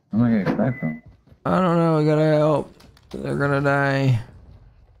 I'm not getting sniped from. I don't know. We gotta help. They're gonna die.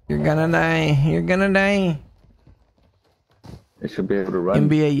 You're gonna die. You're gonna die. They should be able to run.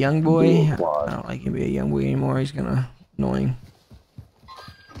 NBA Youngboy. Dual quad. I don't like NBA Youngboy anymore. He's kinda annoying.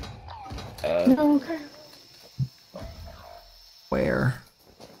 No, okay. Where?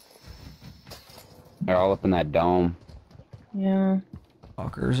 They're all up in that dome. Yeah.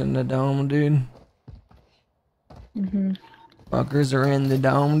 Fuckers in the dome, dude. Mhm. Fuckers are in the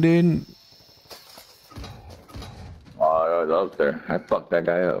dome, dude. Oh, I was up there. I fucked that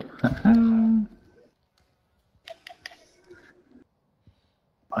guy up.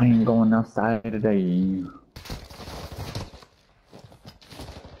 I ain't going outside today.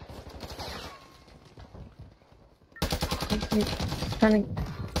 Trying to.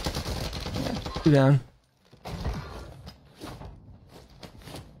 Two down.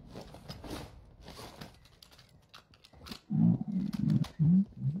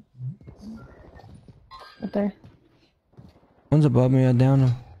 Up there. One's above me. I downed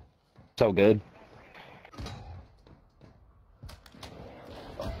him. So good.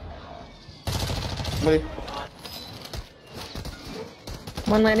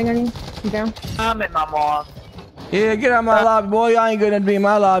 One landing on you. You down? I'm in my mom. Yeah, get out of my lobby, boy. I ain't good enough to be in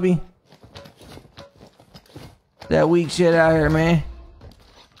my lobby. That weak shit out here, man.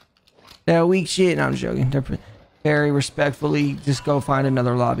 That weak shit. No, I'm joking. Very respectfully, just go find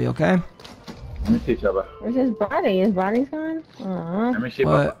another lobby, okay? Let me see, Chubba. Where's his body? His body's gone? Aww. Let me see,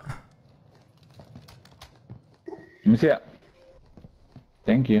 What? Bubba. Let me see it.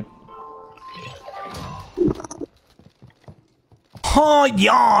 Thank you. Oh,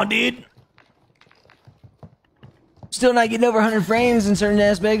 yeah, dude. Still not getting over 100 frames in certain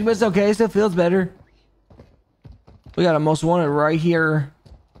aspects, but it's okay. Still feels better. We got a most wanted right here.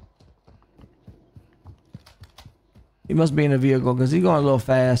 He must be in a vehicle because he's going a little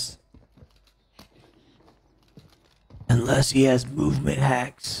fast. Unless he has movement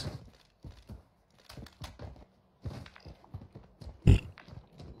hacks.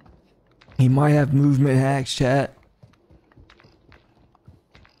 He might have movement hacks, chat.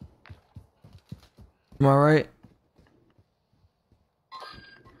 Am I right?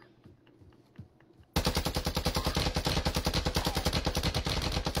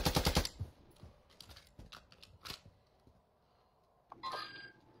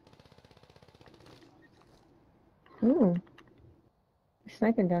 Ooh.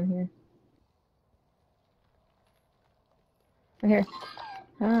 Sniping down here. Right here.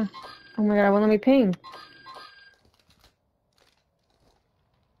 Ah. Oh my god, it won't let me ping.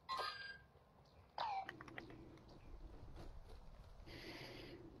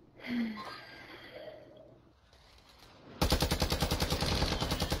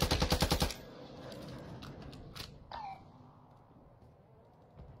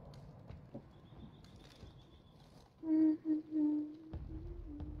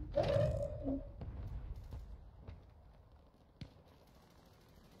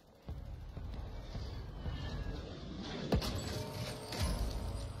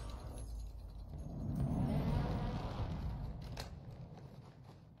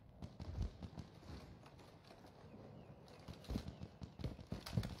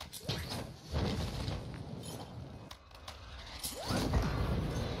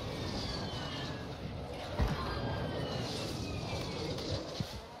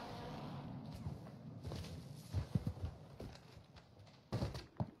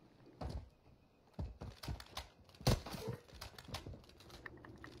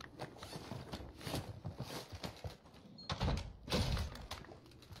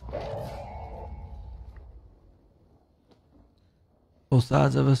 both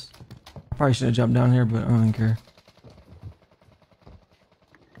sides of us. I probably should have jumped down here, but I don't care.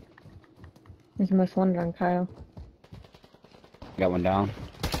 There's the most one on Kyle. Got one down.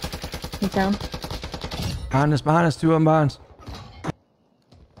 He's down. Behind us, 2 of them behind us.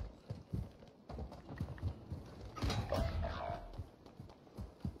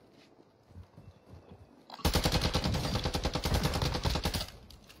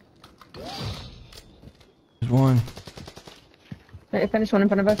 There's one. I finished one in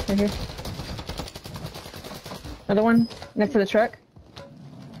front of us right here. Another one next to the truck.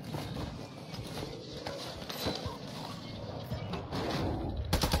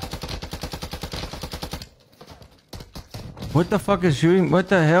 What the fuck is shooting? What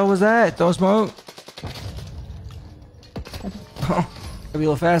the hell was that? Throw smoke. Gotta be a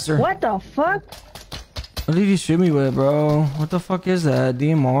little faster. What the fuck? What did you shoot me with, bro? What the fuck is that?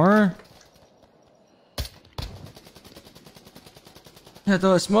 DMR? Have to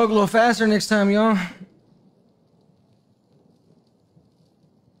throw smoke a little faster next time, y'all.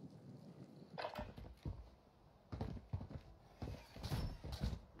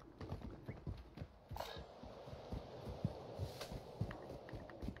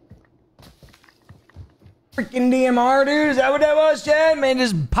 Freaking DMR, dude. Is that what that was, Chad? Man,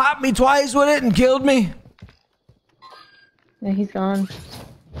 just popped me twice with it and killed me. Yeah, he's gone.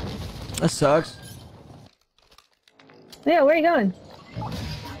 That sucks. Yeah, where are you going?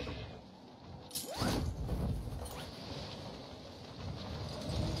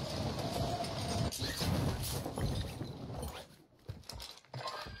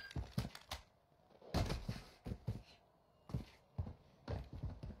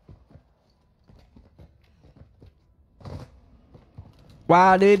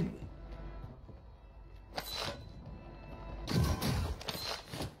 Wow, dude.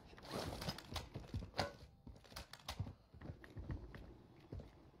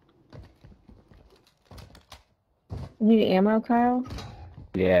 You need ammo, Kyle?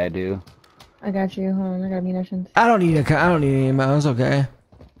 Yeah, I do. I got you. Hold on, I got munitions. I don't need any ammo. It's okay.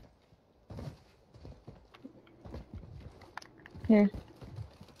 Here.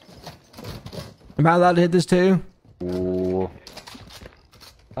 Am I allowed to hit this too? Ooh.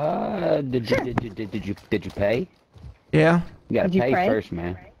 Did you pay? Yeah. You gotta Did you pay pray? first,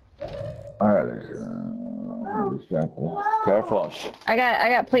 man. Alright, careful. I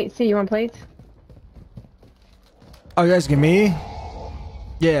got plates too. You want plates? Oh, you asking me?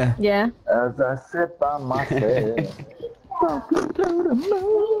 Yeah. Yeah. As I sit by myself.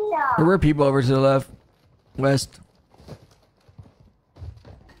 There were people over to the left, west.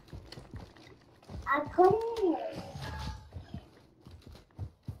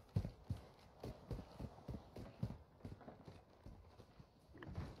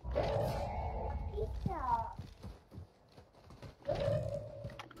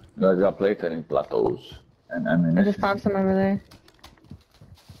 Guys got plates and plateaus and I ammunition. just popped some over there.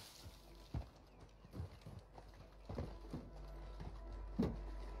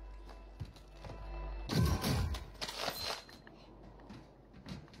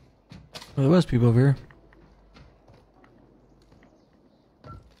 Well, there was people over here.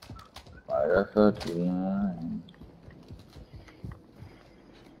 Fire 39.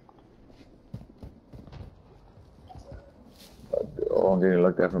 Oh, I'm getting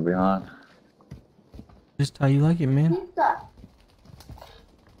looked at from behind. Just how you like it, man.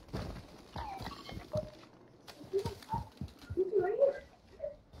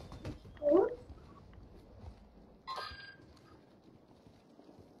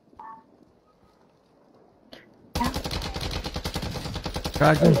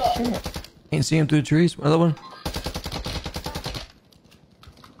 Cracked him. Shit. Can't see him through the trees. Another one.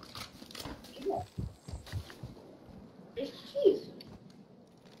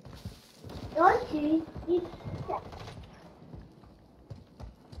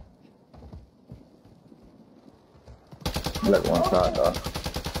 Like one shot, though.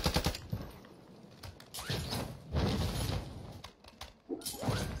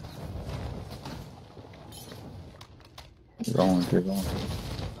 Keep going, keep going.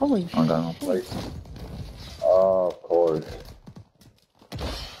 Holy I don't got no plate. Oh, of course.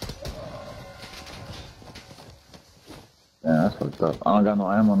 Yeah, that's fucked up. I don't got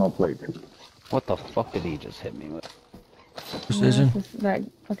no ammo, no plate. What the fuck did he just hit me with? Precision. That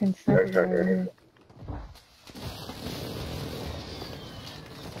fucking sniper guy over here.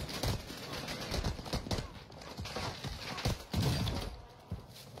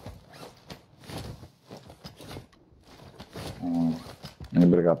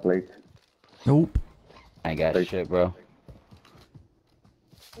 Anybody got plates? Nope. I got Hey. shit, bro.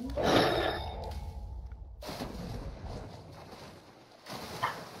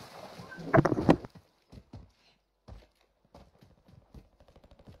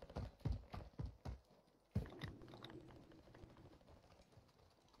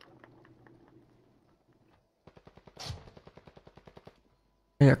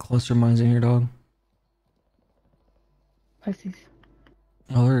 They got cluster mines in here, dog. Pussies.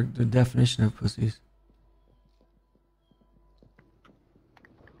 Oh, they're the definition of pussies.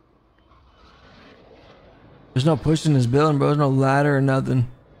 There's no pushing this building, bro. There's no ladder or nothing.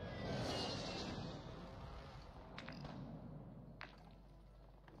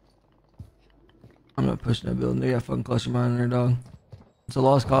 I'm not pushing that building. They got fucking cluster mine in there, dog. It's a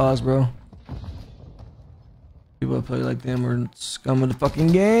lost cause, bro. People that play like them are scum of the fucking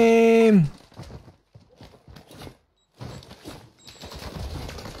game.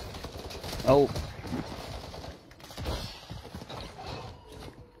 Oh.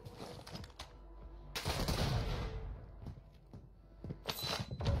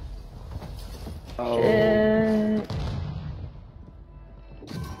 Oh.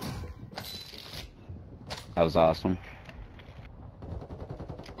 That was awesome.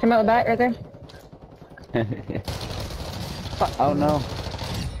 Come out the back right there. Oh no.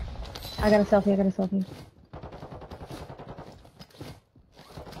 I got a selfie. I got a selfie.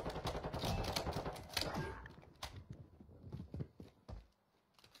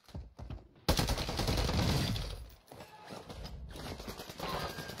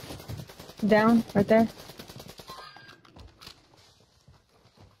 Down, right there.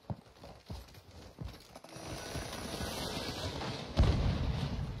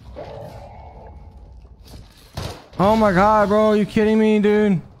 Oh my god, bro. Are you kidding me,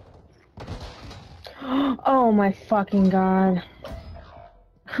 dude? Oh my fucking god.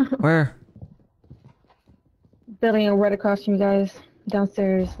 Where? Building right across from you guys.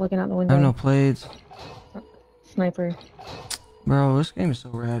 Downstairs, looking out the I window. have no plates. Sniper. Bro, this game is so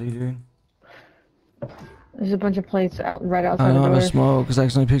ratty, dude. There's a bunch of plates right I outside the don't have door. a smoke because I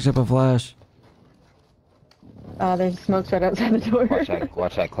accidentally picked up a flash. There's smokes right outside the door.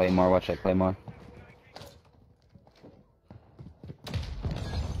 Watch that Claymore, watch that Claymore.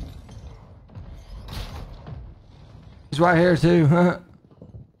 He's right here too.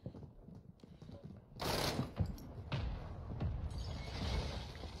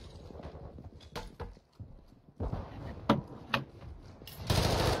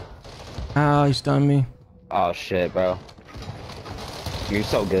 Oh, he stunned me. Oh shit, bro. You're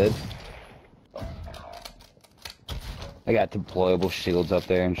so good. I got deployable shields up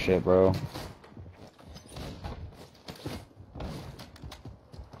there and shit, bro.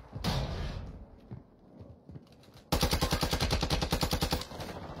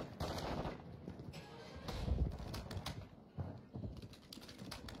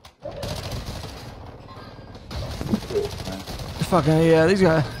 Fucking yeah, these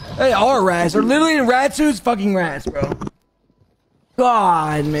guys. They are rats. They're literally in rat suits. Fucking rats, bro.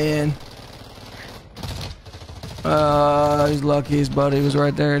 God, man. He's lucky his buddy was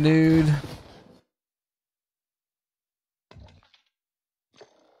right there, dude.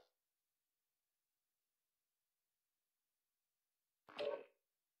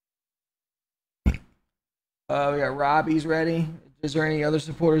 We got Robbie's ready. Is there any other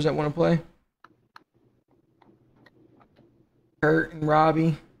supporters that want to play? Kurt and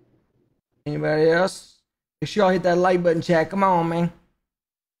Robbie. Anybody else? Make sure y'all hit that like button, chat. Come on, man.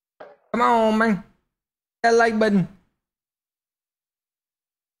 Come on, man. That like button.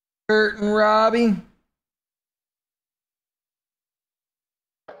 Kurt and Robbie.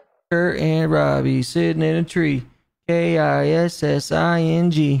 Kurt and Robbie sitting in a tree. Kissing. I'm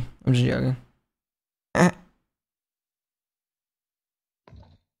just joking.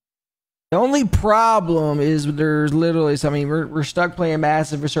 The only problem is there's literally, I mean, we're stuck playing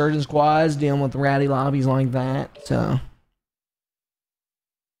massive resurgence squads, dealing with ratty lobbies like that, so.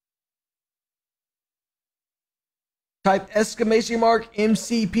 Type exclamation mark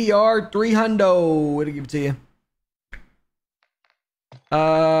MCPR 300. What to give it to you?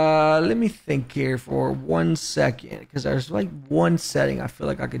 Let me think here for 1 second, because there's like one setting I feel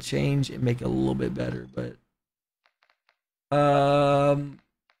like I could change and make it a little bit better, but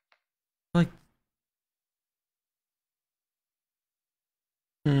like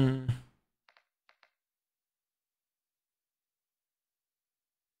Hmm.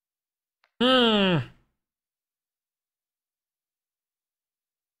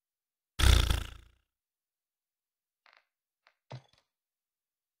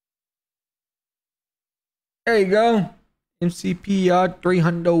 There you go. MCPR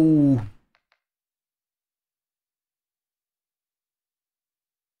 300.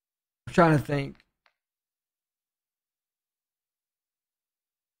 I'm trying to think.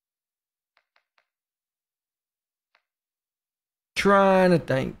 Trying to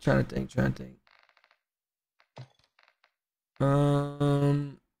think.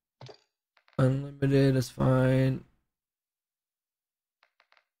 Unlimited is fine.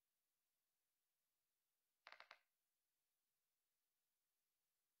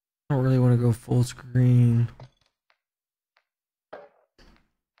 I don't really want to go full screen.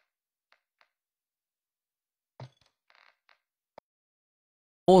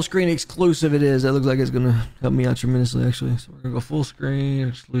 Full screen exclusive it is. That looks like it's gonna help me out tremendously actually. So we're gonna go full screen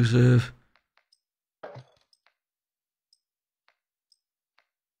exclusive.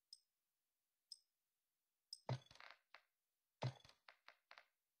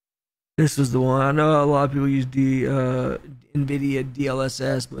 This is the one. I know a lot of people use NVIDIA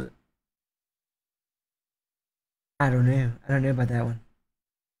DLSS, but I don't know. I don't know about that one.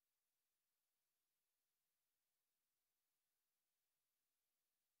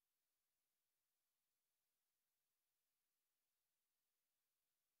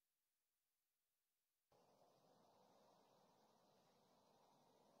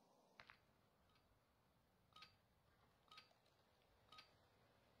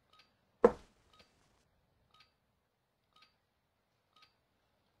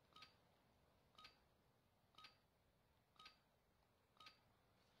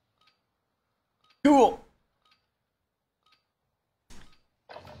 Cool.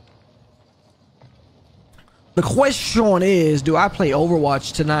 The question is, do I play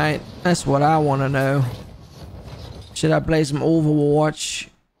Overwatch tonight? That's what I want to know. Should I play some Overwatch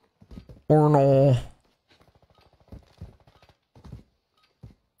or no?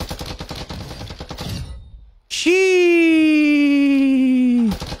 She.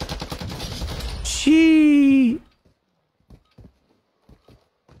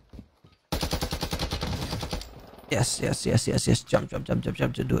 Yes. Jump.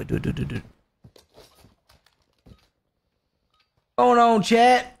 Do it. Going on,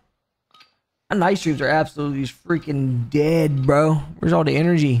 chat. My night streams are absolutely freaking dead, bro. Where's all the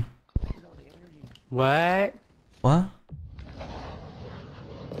energy? What? What?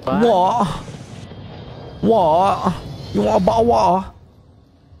 What? You want about what?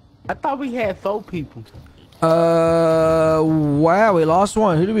 I thought we had 4 people. Wow, we lost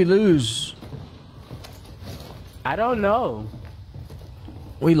one. Who did we lose? I don't know.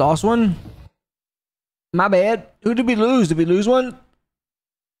 We lost one? My bad. Who did we lose? Did we lose one?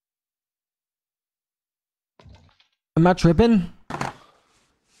 Am I tripping?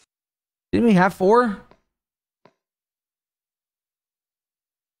 Didn't we have 4?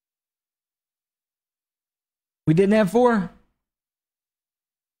 We didn't have 4?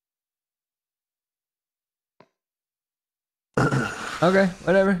 Okay,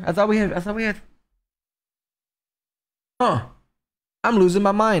 whatever. I thought we had. Huh. I'm losing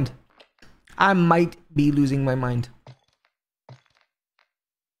my mind. I might be losing my mind.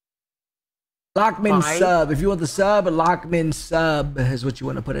 Lockman sub. If you want the sub, Lockman sub is what you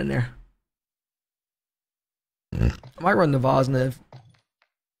want to put in there. I might run the Vosnev.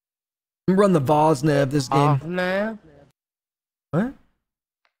 I'm run the Vosnev this game. Nah. What?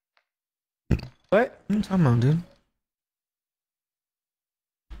 What? What are you talking about, dude?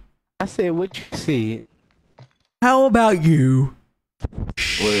 I said what you said. How about you?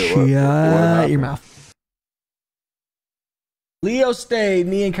 Wait, what Shut your mouth. Leo stayed.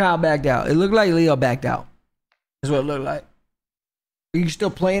 Me and Kyle backed out. It looked like Leo backed out. That's what it looked like. Are you still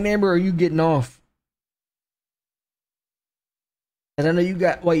playing, Amber, or are you getting off? And I know you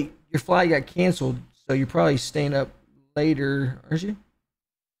got, wait, your flight got canceled, so you're probably staying up later, aren't you?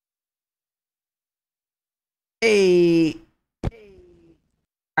 Hey.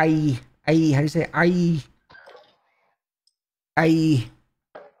 How do you say it? Hey.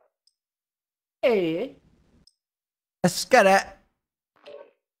 Escada.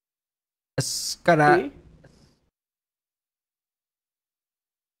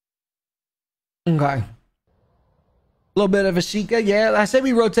 Okay. A little bit of Ashika, yeah. I said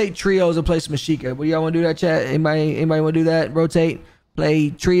we rotate trios and play some Ashika. What do y'all want to do that, chat? Anybody want to do that? Rotate, play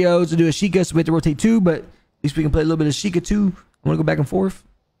trios and do Ashika. So we have to rotate 2, but at least we can play a little bit of Ashika too. I want to go back and forth.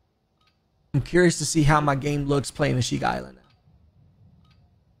 I'm curious to see how my game looks playing Ashika Island now.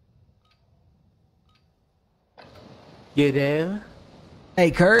 You there?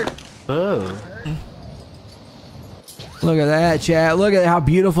 Hey, Kurt. Oh. Look at that, chat. Look at how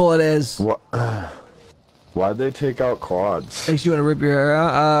beautiful it is. What? Why'd they take out quads? Makes you want to rip your hair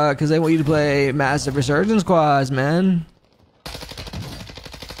out? Because they want you to play Massive Resurgence quads, man. I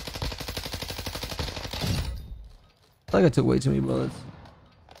feel like I took way too many bullets.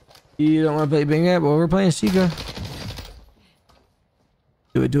 You don't want to play Bing Yet, but we're playing Sheikah.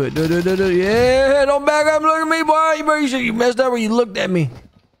 Do it. Yeah, don't back up. Look at me, boy. You messed up when you looked at me.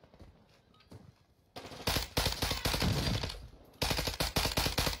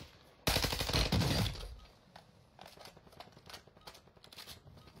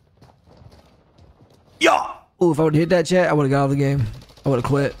 Yeah. Oh, if I would have hit that chat, I would have got out of the game. I would have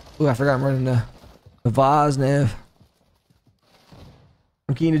quit. Ooh, I forgot I'm running the Vosnev.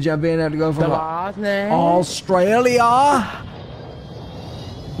 I'm keen to jump in. I have to go from Australia.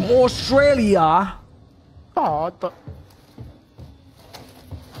 Australia. Oh,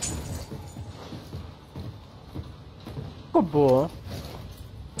 good boy.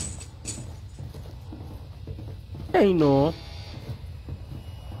 Ain't no.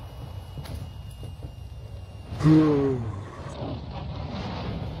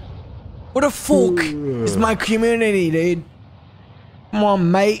 What a fuck is my community, dude? Come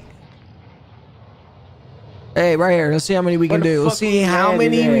on, mate. Hey, right here. Let's see how many we can do. Let's see how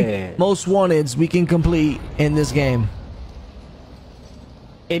many most wanteds we can complete in this game.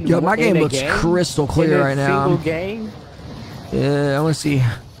 Yo, my game looks crystal clear right now. Single game? Yeah, I want to see.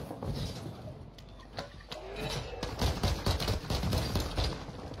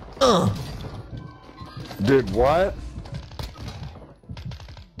 Did what?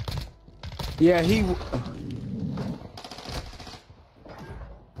 Yeah, he.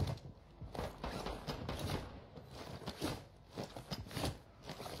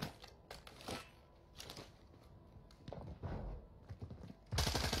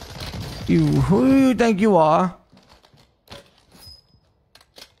 Who do you think you are?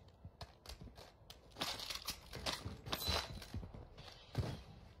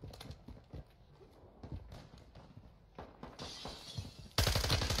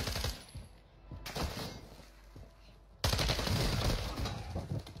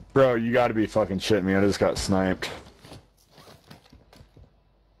 Bro, you gotta be fucking shitting me. I just got sniped.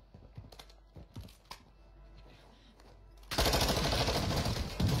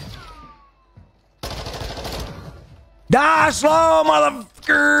 Die slow,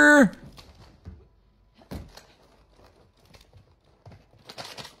 motherfucker!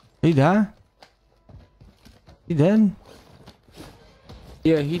 He died? He dead?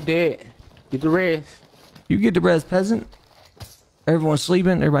 Yeah, he dead. Get the rest. You get the rest, peasant. Everyone's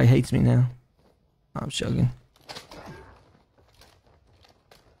sleeping. Everybody hates me now. I'm shugging.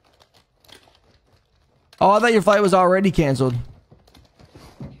 Oh, I thought your flight was already canceled.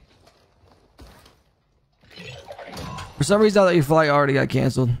 For some reason, I thought your flight already got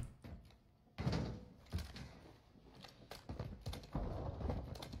canceled.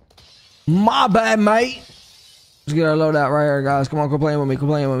 My bad, mate. Let's get our loadout right here, guys. Come on, quit playing with me. Quit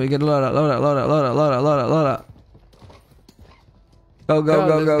playing with me. Get a loadout, loadout, loadout, loadout, loadout, loadout, loadout. Go, go,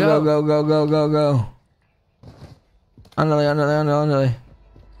 go, go, go, go, go, go, go, go. Underlay.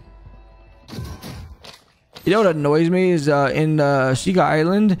 You know what annoys me is in Sheikah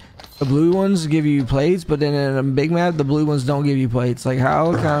Island, the blue ones give you plates, but then in a big map, the blue ones don't give you plates. Like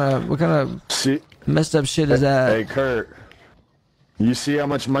how? What kind of messed up shit is that? Hey, Kurt. You see how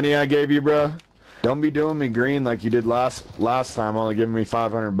much money I gave you, bro? Don't be doing me green like you did last time, only giving me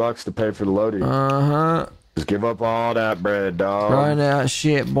 $500 to pay for the loading. Uh-huh. Just give up all that bread, dog. Run that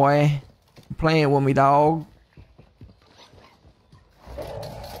shit, boy. Playing with me, dog.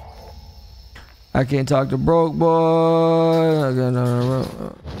 I can't talk to broke boy.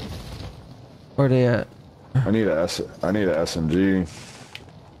 Where they at? I need a SMG.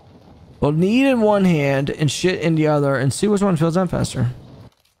 Well, need in one hand and shit in the other, and see which one fills up faster.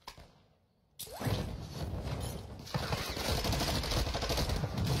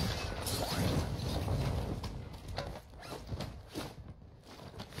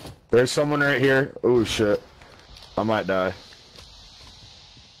 There's someone right here. Oh shit. I might die.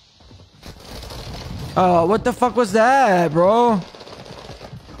 Oh, what the fuck was that, bro?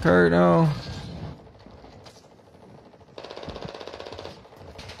 Kurt, no.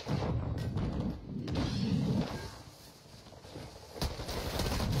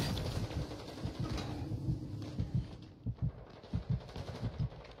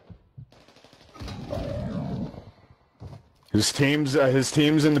 His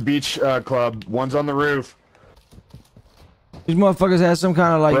team's in the beach club. One's on the roof. These motherfuckers have some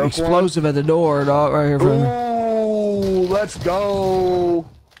kind of like explosive at the door, dog, right here from me. Ooh, let's go.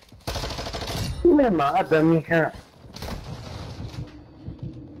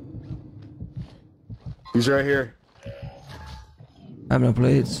 He's right here. I have no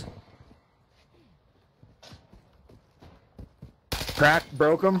plates. Crack,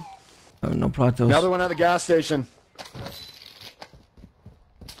 broke him. I have no platos. Another one at the gas station.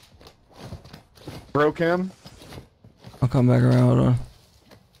 Broke him. I'll come back around. Hold on.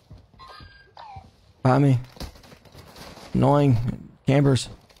 Behind me. Annoying campers.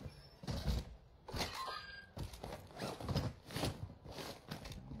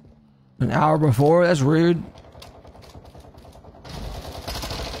 An hour before? That's rude.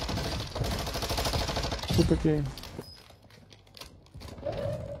 Super game.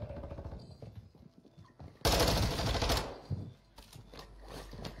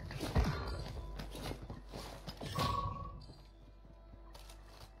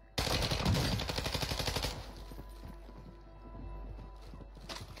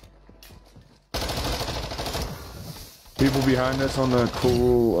 People behind us on the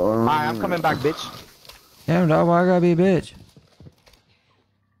cool. Alright, I'm coming back, bitch. Damn, dog, why I gotta be a bitch?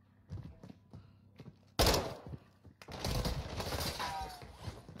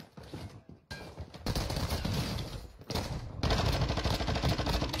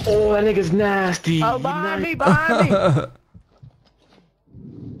 Oh, that nigga's nasty. Oh, behind me, behind me.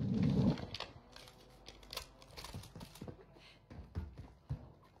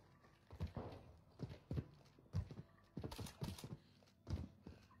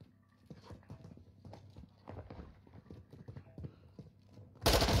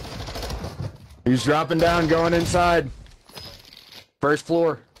 He's dropping down, going inside. First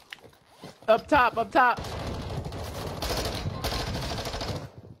floor. Up top, up top.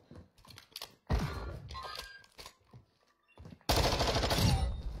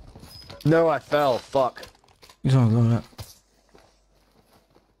 No, I fell. Fuck. He's not going up.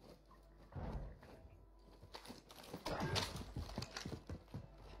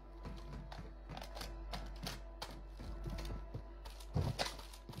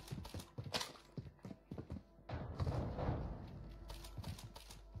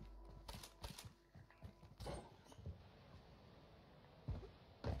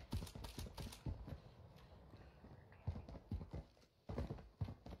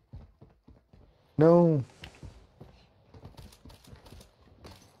 No.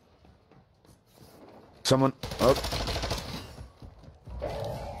 Someone up.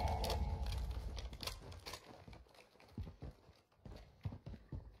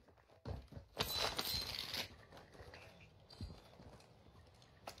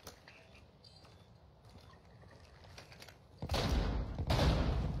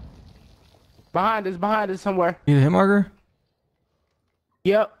 Behind us somewhere. Need a hit marker?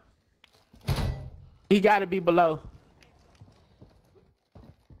 Yep. He gotta be below.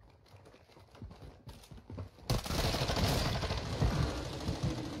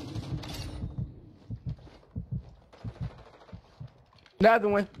 Another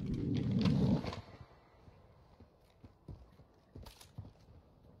one.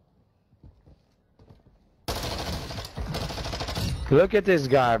 Look at this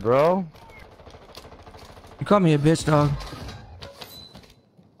guy, bro. You called me a bitch, dog.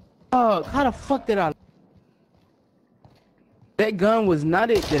 Oh, how the fuck did I? That gun was not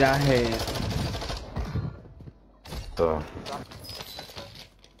it that I had. So.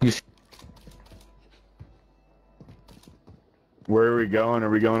 Where are we going? Are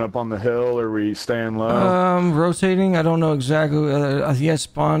we going up on the hill? Or are we staying low? Rotating. I don't know exactly. I think I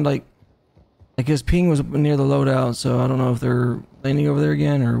spawned like his ping was near the loadout, so I don't know if they're landing over there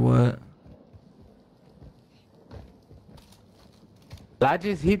again or what. I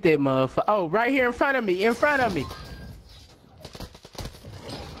just hit that motherfucker. Oh, right here in front of me. In front of me.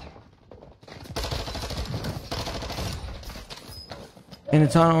 In the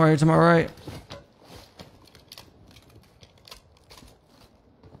tunnel right to my right.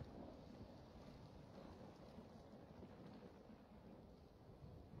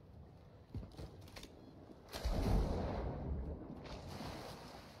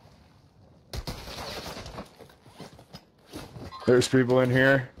 There's people in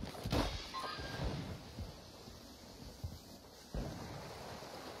here.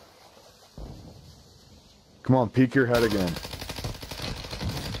 Come on, peek your head again.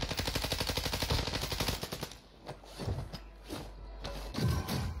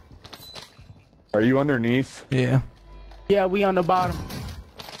 Are you underneath? Yeah. Yeah, we on the bottom.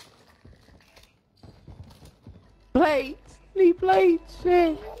 Plates. Need plates.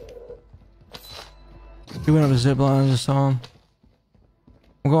 Shit. He went up the zip line. I just saw him.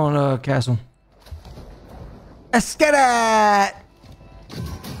 I'm going to castle. Let's get it!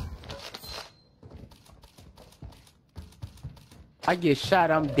 I get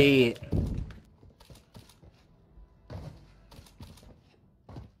shot, I'm dead.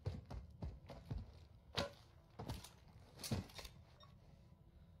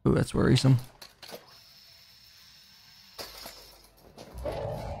 Ooh, that's worrisome.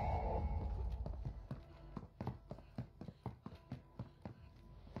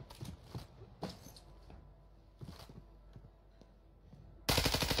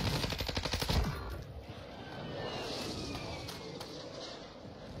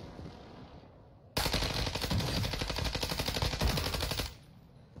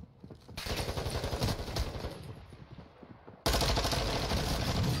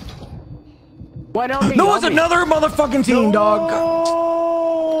 What on me? There was another motherfucking team, dog.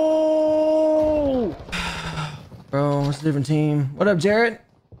 Bro, it's a different team. What up, Jared?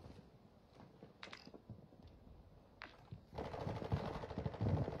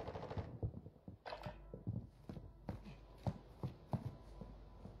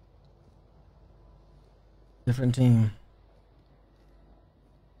 Different team.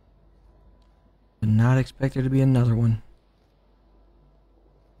 Did not expect there to be another one.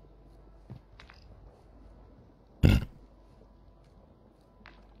 Got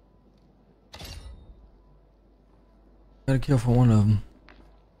a kill for one of them.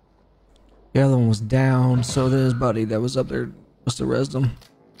 The other one was down, so did his buddy that was up there must have rezzed him.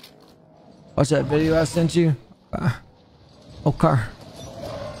 Watch that video I sent you. Oh, car.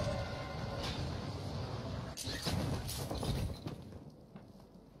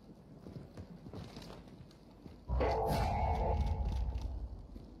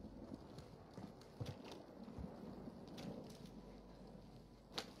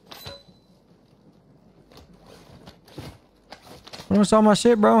 I saw my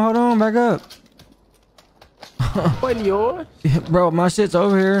shit, bro. Hold on, back up. What, yours? Bro, my shit's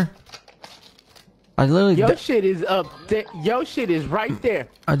over here. I literally. Your shit is up there. Your shit is right there.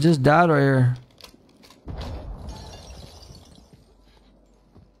 I just died right here.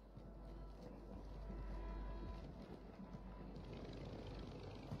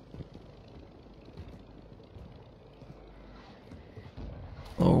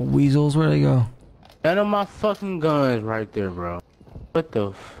 Oh, weasels, where'd they go? None of my fucking guns right there, bro. What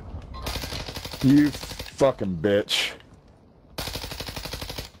the You fucking bitch.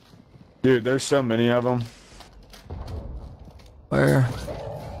 Dude, there's so many of them. Where?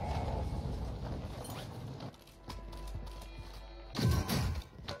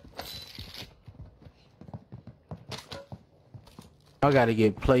 I gotta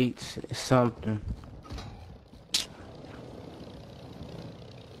get plates or something.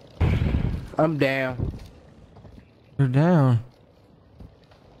 I'm down. You're down.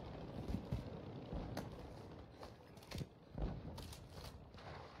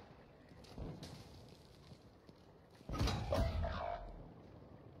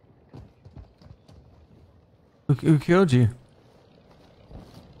 Who killed you?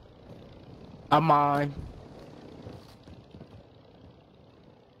 I'm on.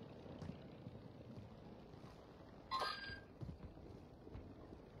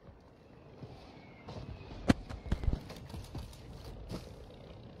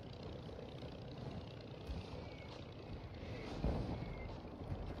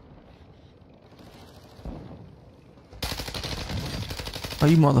 Oh,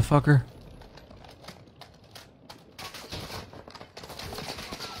 you motherfucker.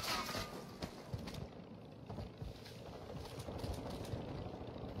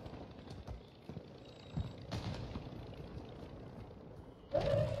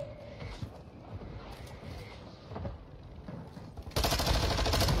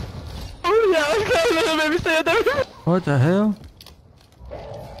 What the hell?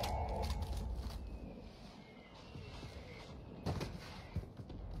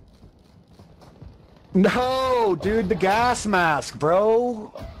 No, dude, the gas mask,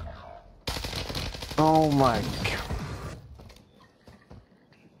 bro. Oh my god.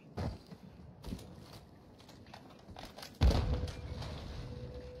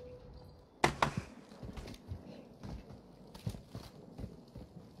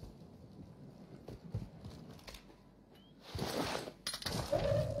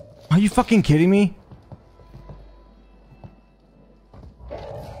 Are you fucking kidding me?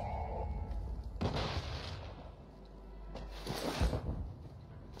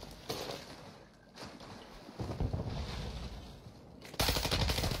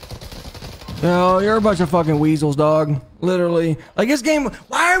 Yo, you're a bunch of fucking weasels, dog. Literally. Like, this game,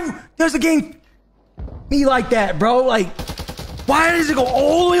 why does the game be like that, bro? Like, why does it go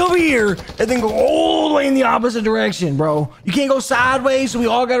all the way over here and then go all the way in the opposite direction, bro? You can't go sideways, so we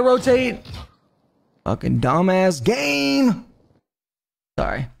all gotta rotate? Fucking dumbass game.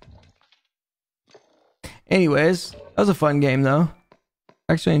 Sorry. Anyways, that was a fun game, though.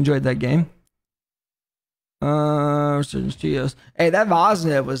 Actually enjoyed that game. Resurgence Studios. Hey, that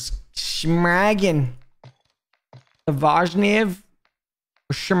Voznev was schmagging. The Voznev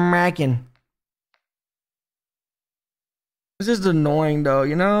was schmagging. This is annoying, though,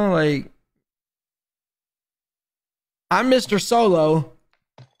 you know? Like, I'm Mr. Solo.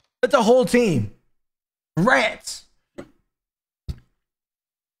 But the whole team. Rats.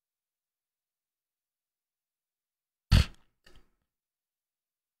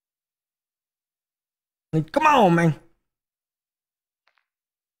 Like, come on, man.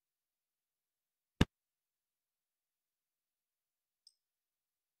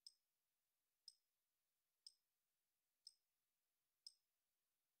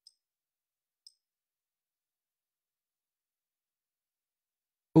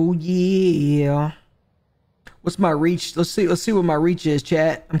 Oh yeah. What's my reach? Let's see what my reach is,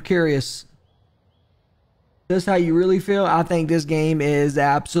 chat. I'm curious. just how you really feel, I think this game is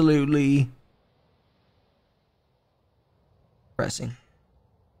absolutely depressing.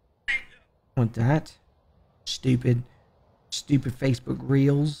 Want that? Stupid Facebook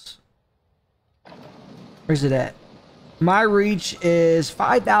Reels. Where's it at? My reach is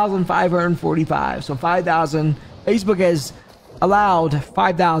 5,545. So 5,000. Facebook has allowed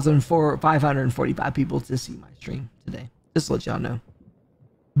 5,545 people to see my stream today. Just to let y'all know.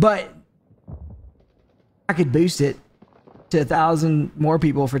 But I could boost it to 1,000 more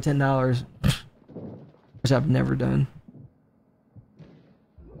people for $10, which I've never done.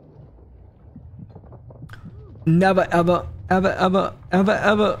 Never, ever, ever, ever, ever,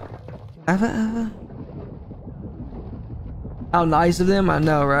 ever, ever, ever. How nice of them, I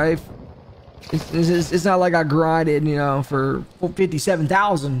know, right? It's not like I grinded, you know, for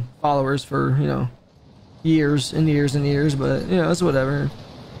 57,000 followers for, you know, years and years and years, but, you know, it's whatever.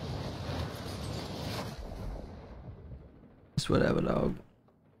 It's whatever, dog.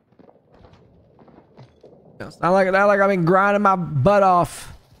 It's not like I've been grinding my butt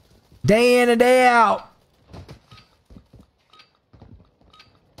off day in and day out.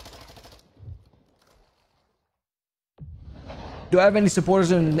 Do I have any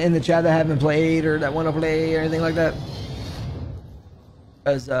supporters in the chat that haven't played or that want to play or anything like that?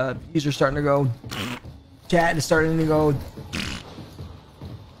 As users starting to go, chat is starting to go,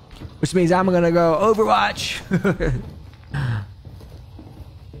 which means I'm gonna go Overwatch.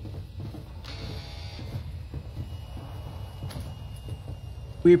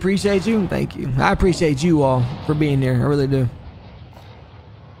 We appreciate you. Thank you. I appreciate you all for being here. I really do.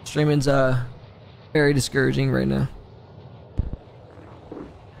 Streaming's very discouraging right now.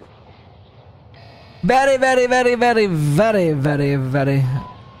 Very, very, very, very, very, very, very. Yeah,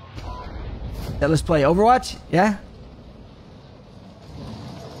 let's play Overwatch. Yeah.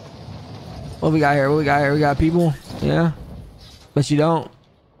 What we got here? What we got here? We got people. Yeah. But you don't.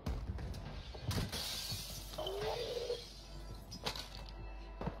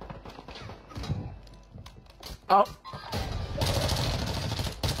 Oh.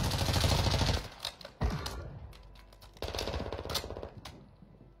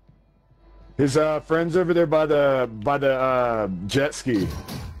 His friends over there by the jet ski.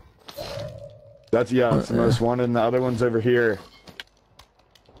 That's it's the most wanted, and the other one's over here.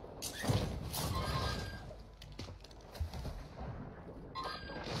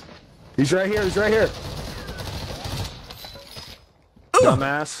 He's right here. He's right here.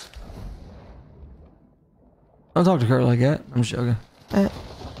 Dumbass. Don't talk to Kurt like that. I'm joking.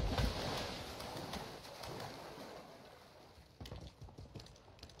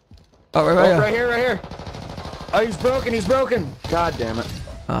 Oh, right here. Oh, he's broken. God damn it.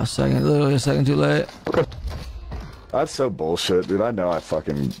 Oh, second, literally a second too late. That's so bullshit, dude. I know I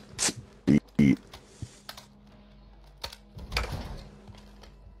fucking beat. He's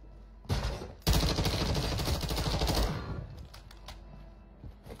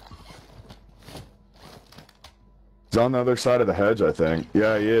on the other side of the hedge, I think.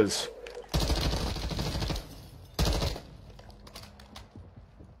 Yeah, he is.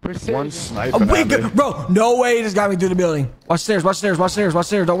 One sniping at me. Bro, no way he just got me through the building. Watch stairs, watch stairs, watch stairs, watch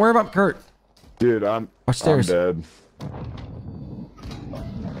stairs. Don't worry about Kurt. Dude, I'm dead.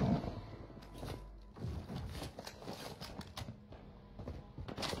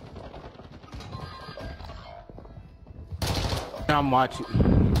 I'm watching.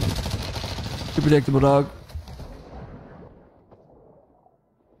 Too predictable, dog.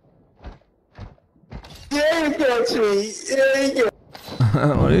 Yeah, you got me. Yeah, you got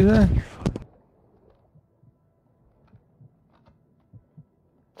What do you say?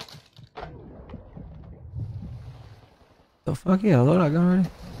 The fuck yeah, load out gun already.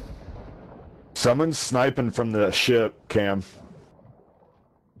 Someone's sniping from the ship, Cam.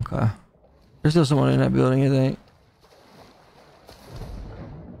 Okay. There's still someone in that building, I think.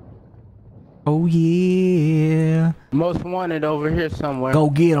 Oh yeah. Most wanted over here somewhere. Go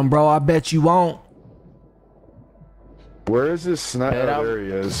get him, bro. I bet you won't. Where is this sniper? Oh, there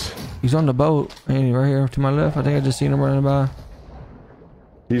he is. He's on the boat. Ain't he right here to my left? I think I just seen him running by.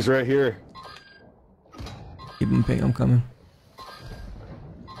 He's right here. Keep him ping. I'm coming.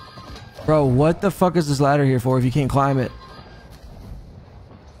 Bro, what the fuck is this ladder here for if you can't climb it?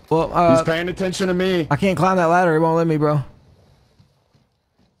 Well, he's paying attention to me. I can't climb that ladder. It won't let me, bro.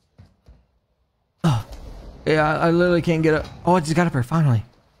 Yeah, I literally can't get up. Oh, I just got up here, finally.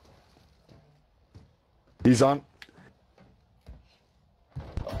 He's on.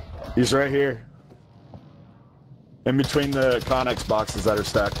 He's right here. In between the Connex boxes that are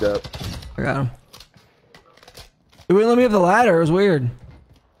stacked up. I got him. It wouldn't let me up the ladder. It was weird.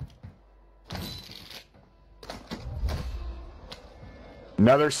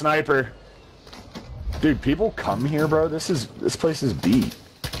 Another sniper. Dude, people come here, bro. This place is beat.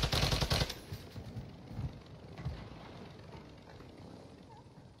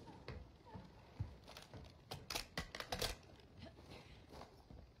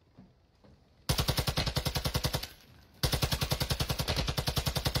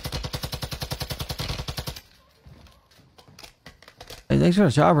 Hey, thanks for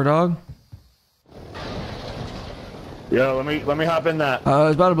the chopper, dog. Yo, let me hop in that.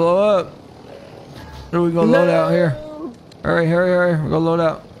 It's about to blow up. Where do we go load out here? Hurry, hurry, hurry. We're gonna load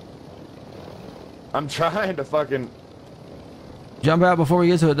out. I'm trying to fucking... Jump out before we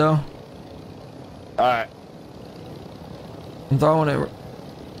get to it, though. Alright. I'm throwing it.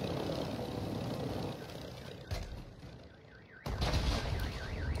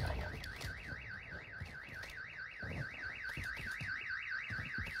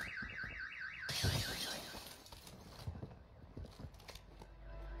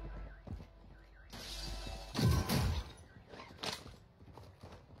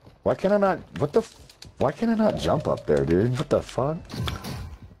 Why can I not... What the... Why can I not jump up there, dude? What the fuck?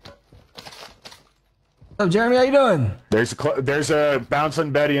 What's up, Jeremy? How you doing? There's a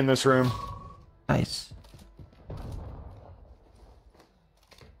bouncing Betty in this room. Nice.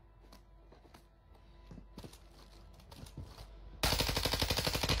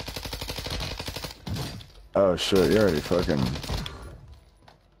 Oh shit, you already fucking...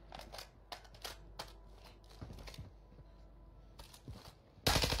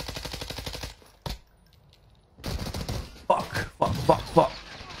 Fuck.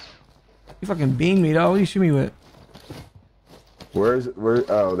 You fucking beamed me, dog. What do you shoot me with? Where?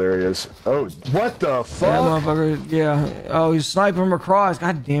 Oh, there he is. Oh, what the fuck? Yeah, motherfucker. Yeah. Oh, he's sniping from across.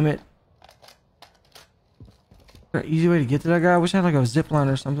 God damn it. Is there an easy way to get to that guy? I wish I had like a zip line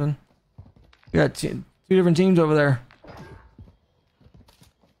or something. We got two different teams over there.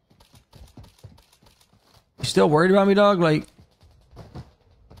 You still worried about me, dog? Like...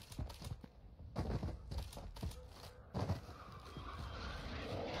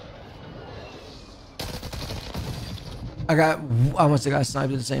 I must have got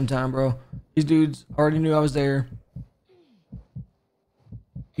sniped at the same time, bro. These dudes already knew I was there.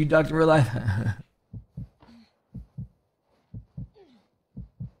 You ducked in real life?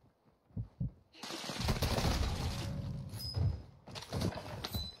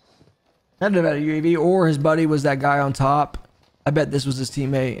 That did have a UAV, or his buddy was that guy on top. I bet this was his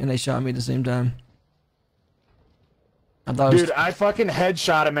teammate, and they shot me at the same time. I thought Dude, I fucking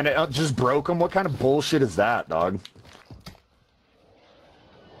headshot him and it just broke him. What kind of bullshit is that, dog?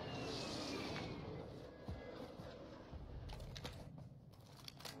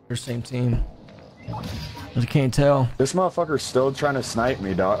 Same team. I can't tell. This motherfucker's still trying to snipe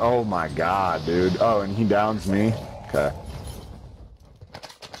me, dog. Oh my god, dude. Oh, and he downs me. Okay.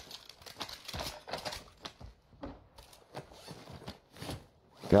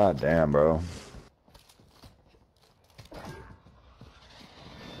 God damn, bro.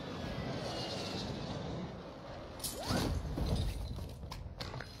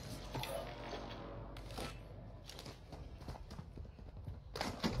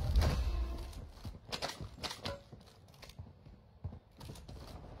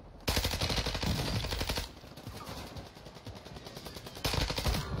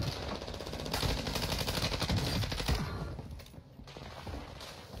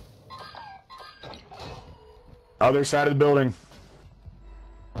 Other side of the building.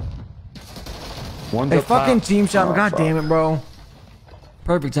 One's Hey, up fucking top. team shot me. Oh, God fuck. damn it, bro.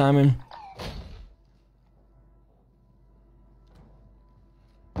 Perfect timing.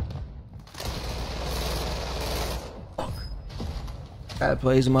 Bad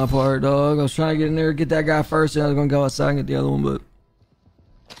plays on my part, dog. I was trying to get in there, get that guy first, and I was gonna go outside and get the other one, but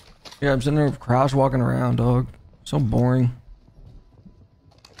yeah, I'm sitting there crouch walking around, dog. So boring.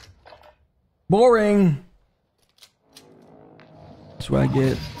 Boring. That's what I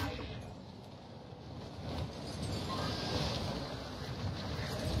get.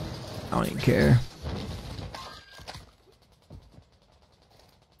 I don't even care.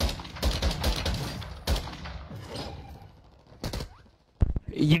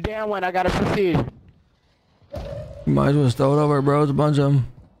 You down when I got a precision. You might as well just throw it over, bro. There's a bunch of them.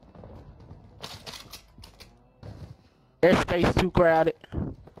 Airspace too crowded.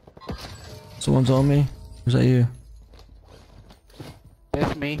 Someone's on me. Was that you?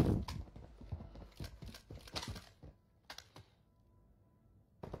 That's me.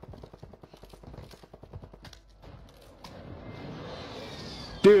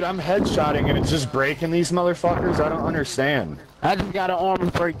 Dude, I'm headshotting and it's just breaking these motherfuckers. I don't understand. I just got an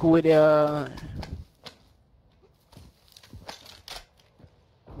armor break with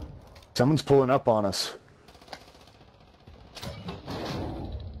Someone's pulling up on us.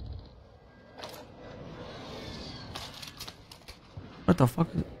 What the fuck?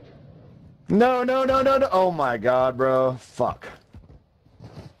 No. Oh my god, bro. Fuck.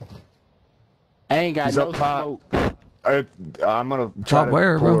 I ain't got He's no up top. smoke. I'm gonna try Top to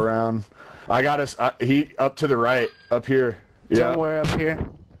where, pull bro? around. I got us. He up to the right, up here. Yeah. Somewhere up here.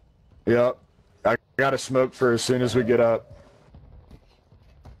 Yep. I got to smoke for as soon as we get up.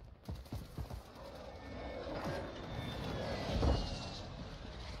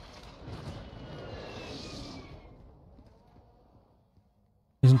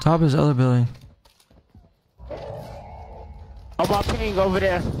 He's on top of his other building. Oh, my ping over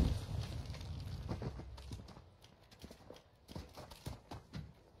there.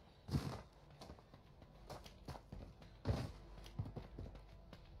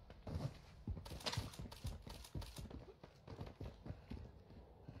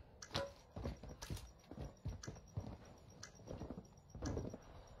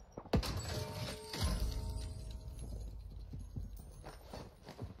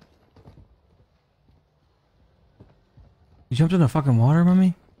 You jumped in the fucking water,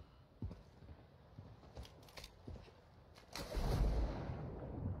 mummy?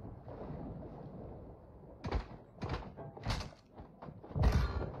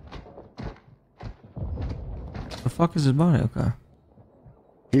 The fuck is his body? Okay.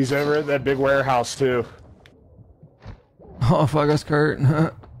 He's over at that big warehouse too. Oh fuck, that's Kurt.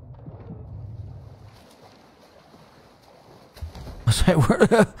 I was like,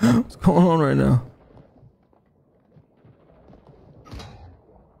 what's going on right now?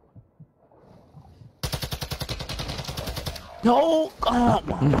 No!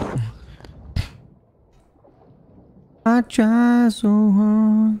 Oh, I try so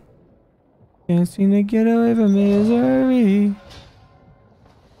hard. Can't seem to get away from misery.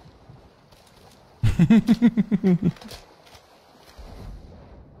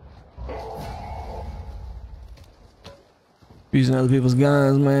 Using other people's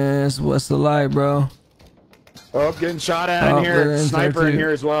guns, man. What's the light, bro? Oh, getting shot at in here. Sniper in here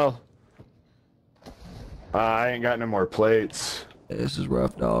as well. I ain't got no more plates. This is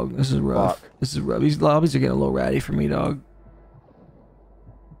rough, dog. This is rough. Fuck. This is rough. These lobbies are getting a little ratty for me, dog.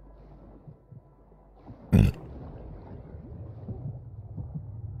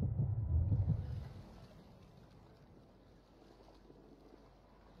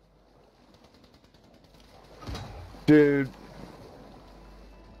 Dude.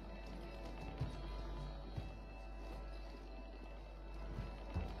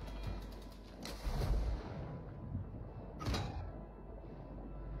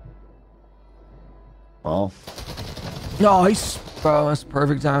 Well. Nice. Bro, that's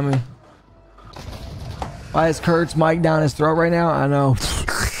perfect timing. Why is Kurt's mic down his throat right now? I know.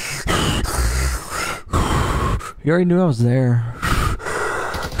 You already knew I was there.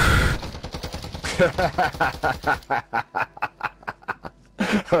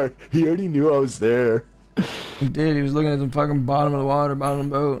 He already knew I was there. He did. He was looking at the fucking bottom of the water, bottom of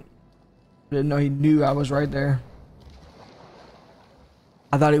the boat. Didn't know he knew I was right there.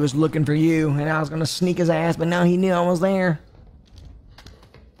 I thought he was looking for you, and I was gonna sneak his ass, but now he knew I was there.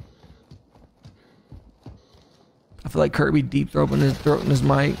 I feel like Kirby deep throating his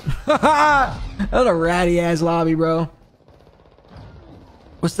mic. That was a ratty ass lobby, bro.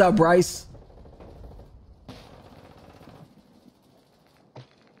 What's up, Bryce?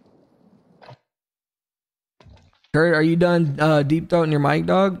 Kurt, are you done deep throating your mic,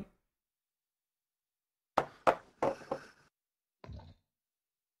 dog?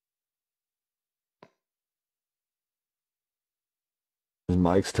 His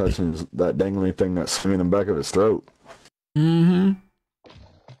mic's touching that dangly thing that's swinging in the back of his throat. Mm-hmm.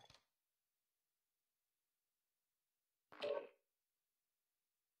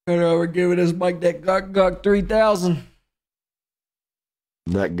 I know, we're giving this mic that Gok 3000.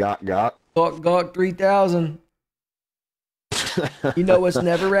 That Gok. Gok 3000. You know what's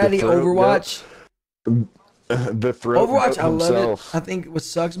never ratty? Overwatch. The throat. Overwatch, I love himself. it. I think what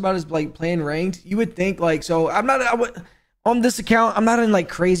sucks about it is like playing ranked. You would think like, so I'm not, on this account, I'm not in like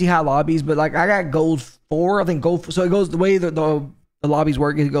crazy high lobbies, but like I got gold 4. I think gold, so it goes the way that the lobbies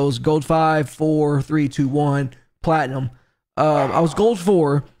work. It goes gold 5, 4, 3, 2, 1, platinum. I was gold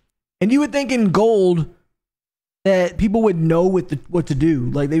 4, and you would think in gold that people would know what to do.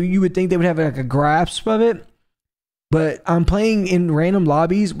 Like you would think they would have like a grasp of it. But I'm playing in random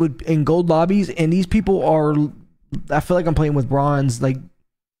lobbies in gold lobbies, and these people are. I feel like I'm playing with bronze. Like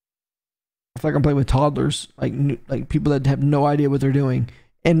I feel like I'm playing with toddlers, like people that have no idea what they're doing.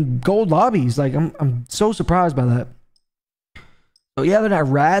 And gold lobbies, like I'm so surprised by that. So yeah, they're not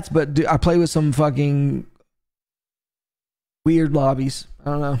rats, but I play with some fucking weird lobbies.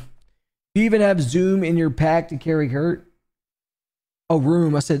 I don't know. Do you even have Zoom in your pack to carry Kurt? Oh,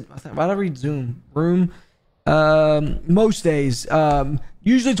 room. I thought, why did I read Zoom? Room. Most days.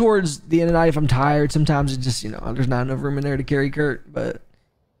 Usually towards the end of the night if I'm tired. Sometimes it's just, there's not enough room in there to carry Kurt. But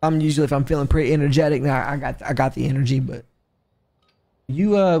if I'm feeling pretty energetic, now I got the energy. But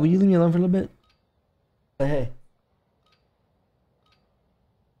will you leave me alone for a little bit? Hey.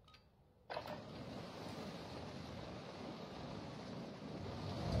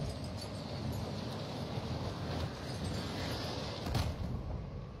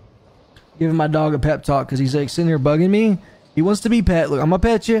 Giving my dog a pep talk because he's like sitting here bugging me. He wants to be pet. Look, I'm gonna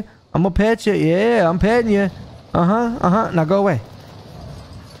pet you. I'm gonna pet you. Yeah, I'm petting you. Now go away.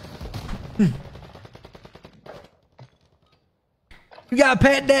 You gotta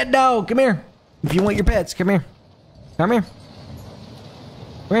pet that dog. Come here. If you want your pets, come here. Come here.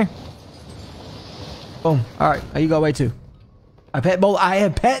 Come here. Boom. All right. Now you go away too. I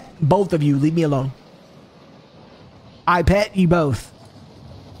have pet both of you. Leave me alone. I pet you both.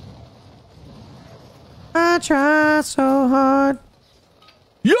 I try so hard.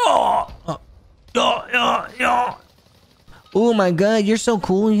 Yeah. Yeah. Oh my god, you're so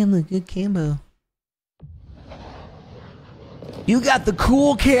cool. You have the good camo. You got the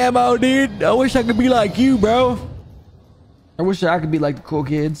cool camo, dude. I wish I could be like you, bro. I wish I could be like the cool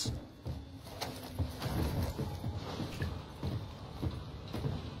kids.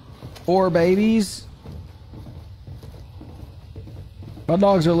 Four babies. My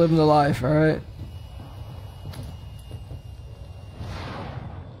dogs are living the life, alright?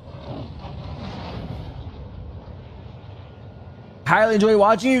 Highly enjoy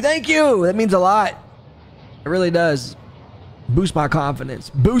watching you. Thank you. That means a lot. It really does. Boost my confidence.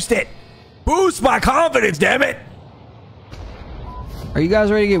 Boost it. Boost my confidence, damn it. Are you guys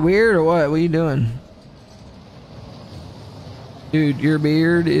ready to get weird or what? What are you doing? Dude, your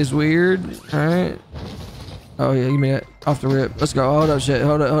beard is weird. Alright. Oh yeah, give me that. Off the rip. Let's go. Hold up, shit.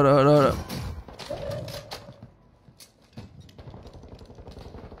 Hold up.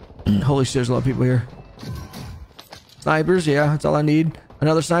 Holy shit, there's a lot of people here. Snipers, yeah, that's all I need.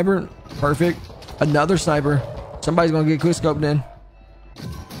 Another sniper, perfect. Another sniper. Somebody's gonna get quick scoped in.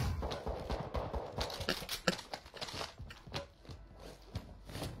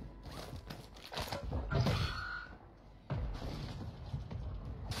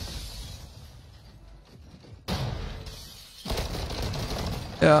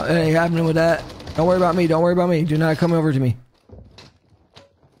 Yeah, it ain't happening with that. Don't worry about me. Don't worry about me. Do not come over to me.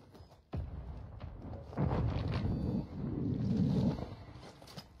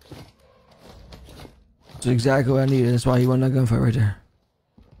 That's exactly what I needed. That's why he won that gunfight right there.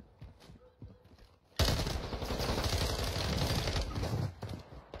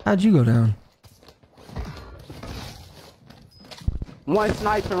 How'd you go down? One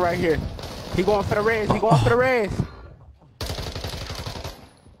sniper right here. He going for the res. He going for the res.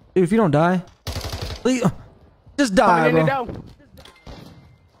 Dude, if you don't die, please, just die, bro.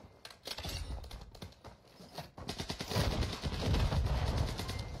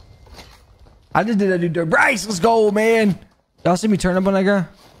 I just did that dude. Bryce, let's go, man. Y'all see me turn up on that guy?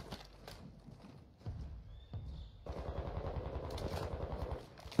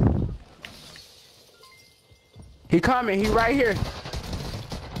 He coming. He right here.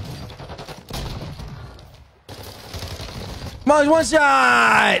 Come on, one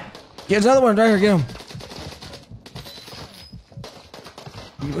shot. Get another one right here. Get him.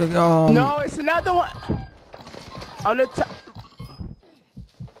 No, it's another one. On the top.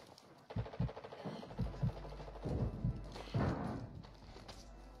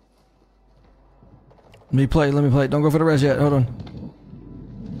 Let me play. Don't go for the res yet. Hold on.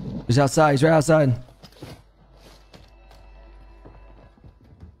 He's outside. He's right outside.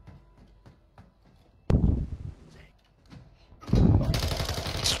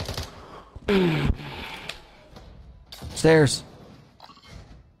 Stairs.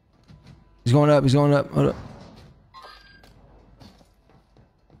 He's going up. Hold up.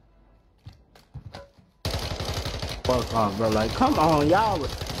 Fuck off, bro. Like, come on, y'all.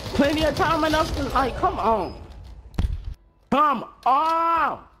 Plenty of time enough to, like, come on. Come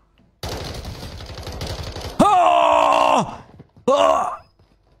on. Oh!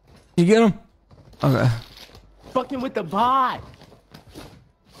 You get him? Okay. Fucking with the bot.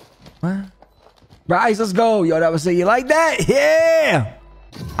 What? Bryce, let's go. Yo, that was it. You like that? Yeah!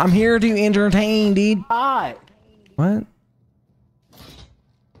 I'm here to entertain, dude. Bot. What?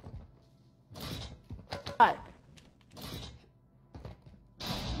 Bot.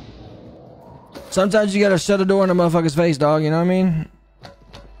 Sometimes you gotta shut the door in a motherfucker's face, dog. You know what I mean?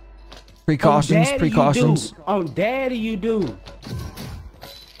 Precautions, precautions. On daddy, you do.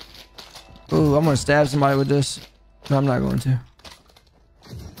 Ooh, I'm gonna stab somebody with this. No, I'm not going to.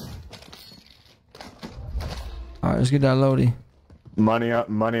 All right, let's get that loady. Money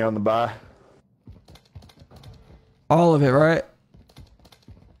on the buy. All of it, right?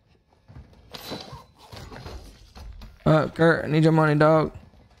 Kurt, I need your money, dog.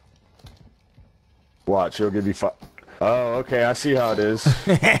 Watch, he'll give you five. Oh, okay, I see how it is.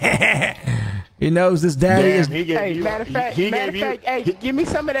 He knows this daddy is. Hey, matter of fact, hey, give me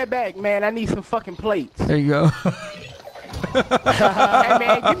some of that back, man. I need some fucking plates. There you go. Hey,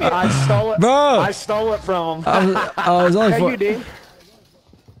 man, give me. I stole it. Bro, I stole it from him. I was only. No, you did.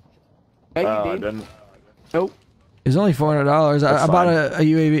 No, you did. Didn't. Nope. It's only $400. I bought a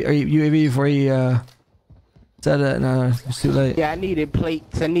UAV before he said it. No, it's too late. Yeah, I needed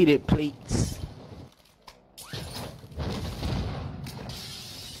plates. I needed plates.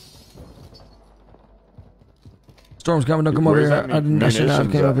 Storm's coming. Don't come over here. I should not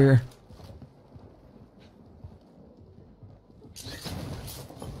have came over here.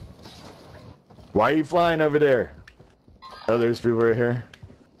 Why are you flying over there? Oh, there's people right here.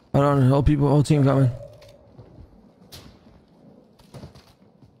 I don't know. Whole team coming.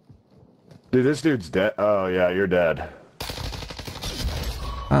 Dude, this dude's dead. Oh, yeah, you're dead.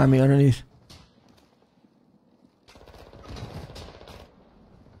 Me underneath.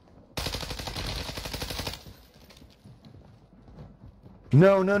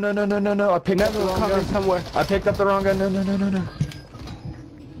 No. I picked up the wrong gun. Somewhere. I picked up the wrong gun. No.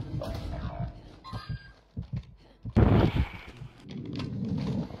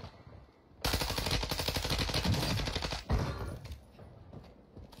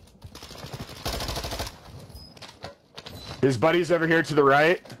 His buddy's over here to the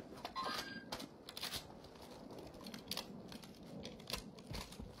right.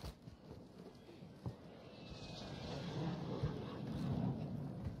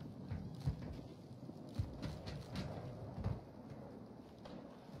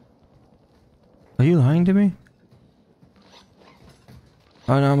 Are you lying to me?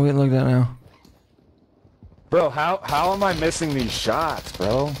 Oh no, I'm getting looked at now. Bro, how am I missing these shots,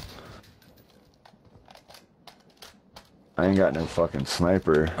 bro? I ain't got no fucking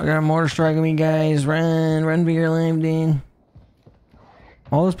sniper. I got a mortar striking me, guys. Run for your life, dude.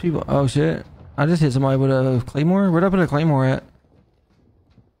 All those people. Oh shit! I just hit somebody with a claymore. Where'd I put a claymore at?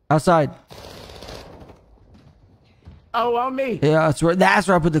 Outside. Oh, on me. Yeah, that's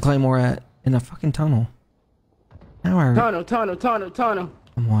where I put the claymore at. In the fucking tunnel. Tunnel.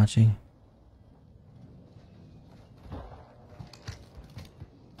 I'm watching.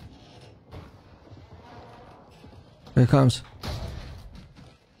 Here it comes.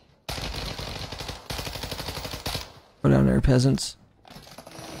 Go down there, peasants.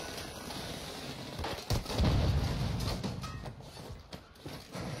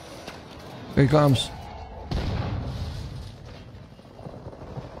 Here he comes.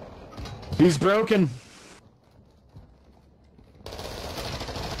 He's broken.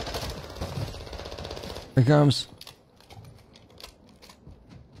 Here he comes.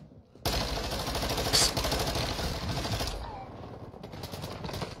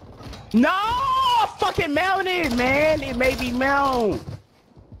 No! Fucking mounted, man! It may be mount.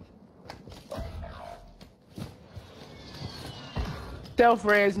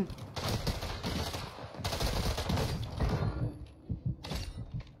 Self-res.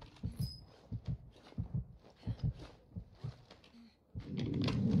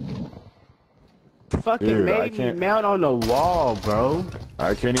 Fucking Dude, made me mount on the wall, bro.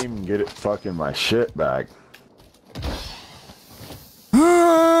 I can't even get it fucking my shit back.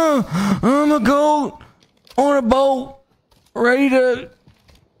 I'm a goat on a boat, ready to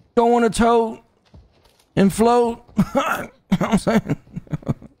go on a tote and float. You know what I'm saying?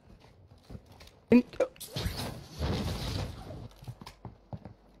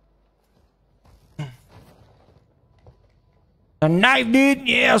 A knife, dude?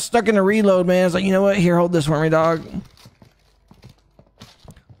 Yeah, stuck in the reload, man. It's like, you know what? Here, hold this for me, dog.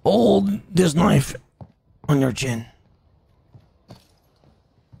 Hold this knife on your chin.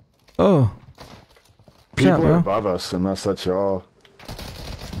 Oh. People are above us, unless that's y'all.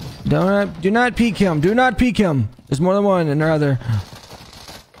 Do not peek him. Do not peek him. There's more than one, and they're other.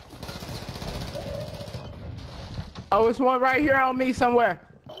 Oh, it's one right here on me somewhere.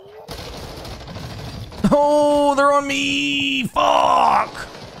 Oh, they're on me. Fuck.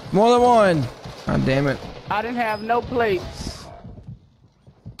 More than one. God damn it. I didn't have no plates.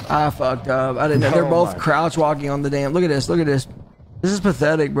 I fucked up. I didn't know. They're both crouch walking on the damn. Look at this. Look at this. This is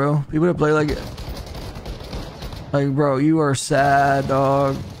pathetic, bro. People that play like it. Like, bro, you are sad,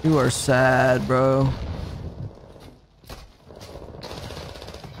 dog. You are sad, bro.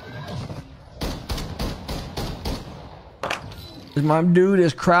 My dude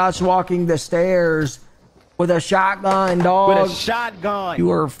is crouch walking the stairs with a shotgun, dog. With a shotgun. You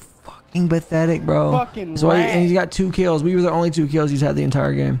are fucking pathetic, bro. Fucking so rat. and he's got 2 kills. We were the only 2 kills he's had the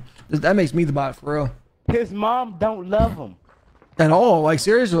entire game. That makes me the bot for real. His mom don't love him. At all. Like,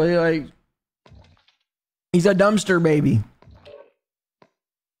 seriously, like, he's a dumpster baby.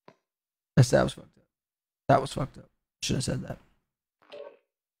 That was fucked up. That was fucked up. Should have said that.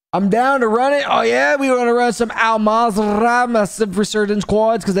 I'm down to run it. Oh, yeah, we were going to run some Al Mazrah Massive Resurgence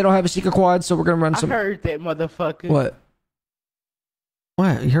quads because they don't have a Sheikah quad, so we're going to run some. I heard that, motherfucker. What?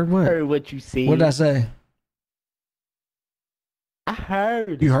 What? You heard what? I heard what you said. What did I say? I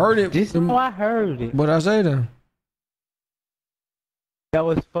heard. You heard it. Just know I heard it. What did I say then? That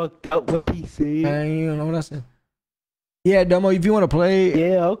was fucked up what he said. You don't know what I said. Yeah, Domo, if you want to play.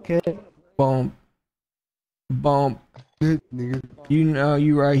 Yeah, okay. Bump. Bump. You know,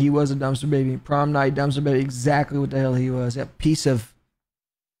 you right. He was a dumpster baby. Prom night dumpster baby. Exactly what the hell he was. That piece of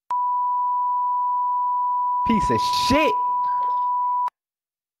shit.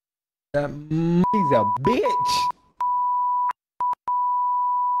 That he's a bitch.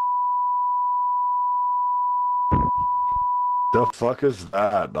 The fuck is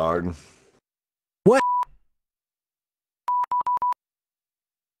that, dog? What?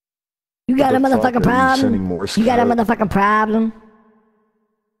 You got a motherfucking problem? You got a motherfucking problem?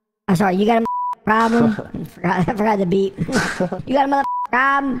 I'm sorry, you got a problem? I forgot the beat. You got a motherfucking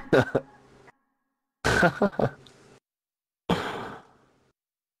problem?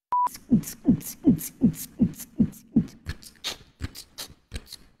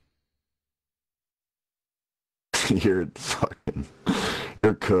 You're fucking...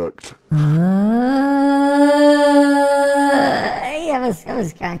 You're cooked. Hey, that was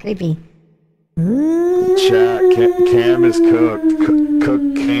kind of creepy. Chat, Cam is cooked.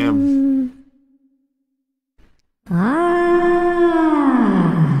 Cook Cam.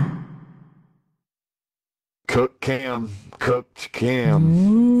 Cook Cam. Cooked Cam.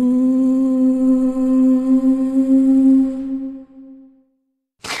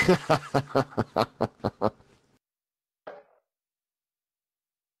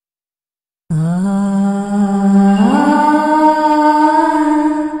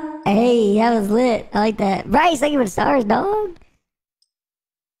 Hey, that was lit. I like that. Bryce, thank you for the stars, dog.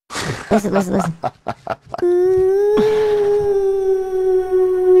 Listen.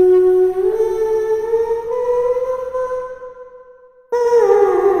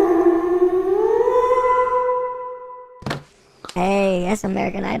 Hey, that's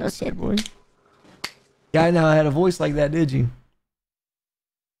American Idol shit, boy. Yeah, I know I had a voice like that, did you?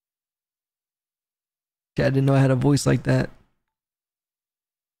 Yeah, I didn't know I had a voice like that.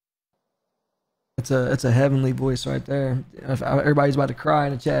 It's a heavenly voice right there. Everybody's about to cry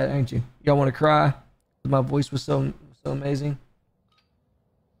in the chat, ain't you? Y'all want to cry? My voice was so amazing.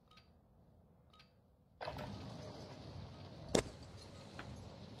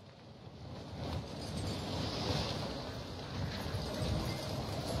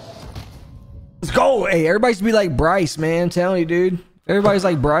 Let's go! Hey, everybody should be like Bryce, man. I'm telling you, dude. Everybody's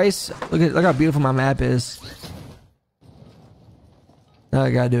like Bryce. Look how beautiful my map is. Now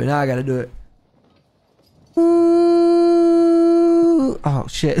I gotta do it. Now I gotta do it. Ooh. Oh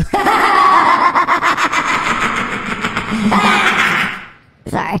shit.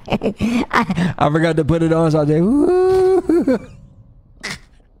 Sorry. I forgot to put it on, so I was like, ooh.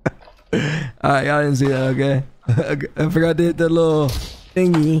 Alright, y'all didn't see that, okay? I forgot to hit the little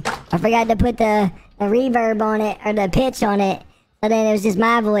thingy. I forgot to put the reverb on it, or the pitch on it. So then it was just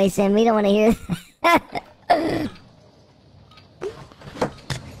my voice, and we don't want to hear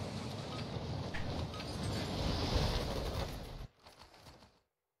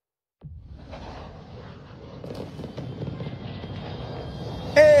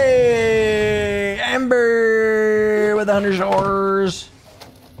Hey, Amber with 100 stars.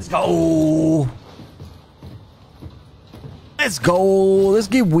 Let's go. Let's go. Let's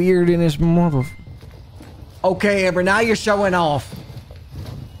get weird in this mother. Okay, Amber, now you're showing off.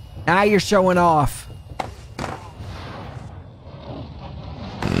 Now you're showing off.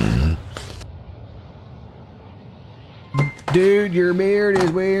 Dude, your beard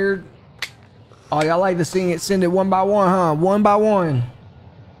is weird. Oh, y'all like to sing it, send it one by one, huh? One by one.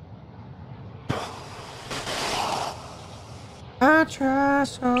 I try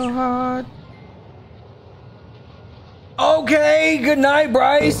so hard. Okay, good night,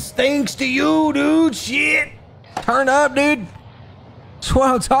 Bryce. Thanks to you, dude. Shit. Turn up, dude. That's what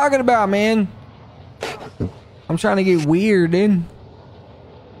I'm talking about, man. I'm trying to get weird, dude.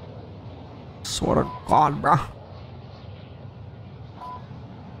 Swear to God, bro.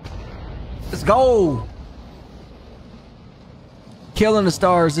 Let's go. Killing the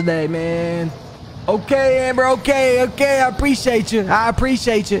stars today, man. Okay, Amber. Okay. I appreciate you. I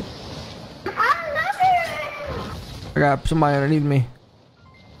got somebody underneath me.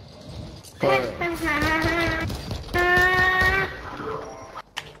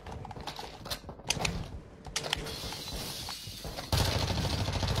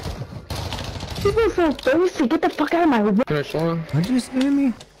 People are so thirsty. Get the fuck out of my room. Finish one. What'd you say to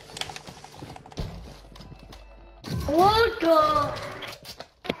me? What the?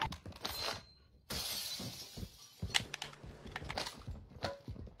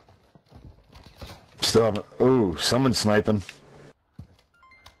 Still haven't. Ooh, someone's sniping.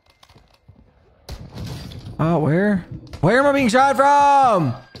 Oh, where? Where am I being shot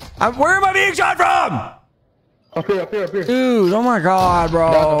from? Where am I being shot from? Up here. Dude, oh my God,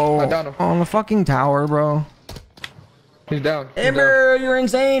 bro. I downed him. On the fucking tower, bro. He's down. Amber, you're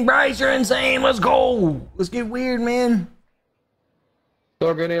insane. Bryce, you're insane. Let's go. Let's get weird, man.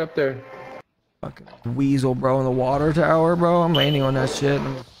 Throw a grenade up there. Fucking weasel, bro, in the water tower, bro. I'm landing on that shit.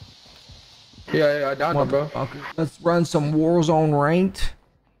 Yeah, I downed him, bro. Let's run some Warzone ranked.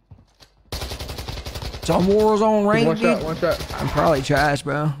 Some Warzone ranked. One shot. I'm probably trash,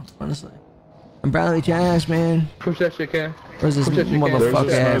 bro. Honestly. I'm probably trash, man. Push that shit, Ken. Where's this There's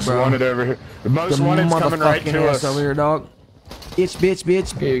motherfucker at, Most bro? wanted over here. The most wanted's coming right to us. Over here, dog. Bitch,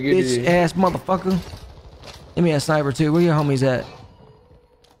 bitch ass motherfucker. Give me a sniper too. Where your homies at?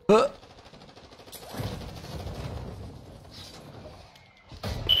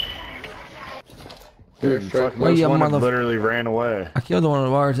 Dude, fuck, Where most your wanted mother- literally ran away. I killed the one on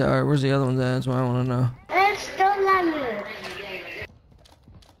the water tower. Where's the other ones at? That's what I want to know.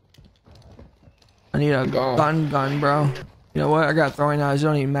 I need a gun, bro. You know what? I got throwing knives. It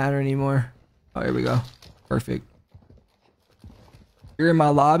don't even matter anymore. Oh, here we go. Perfect. You're in my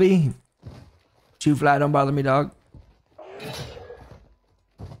lobby. Shoot fly, don't bother me, dog.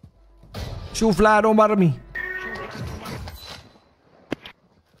 Shoot fly, don't bother me.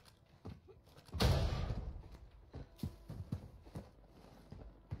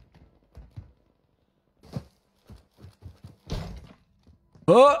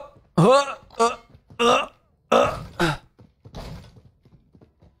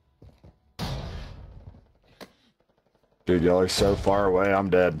 Dude, y'all are so far away, I'm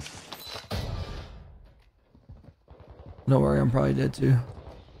dead. Don't worry, I'm probably dead too.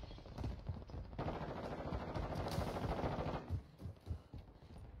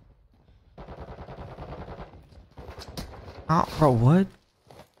 Oh, bro, what?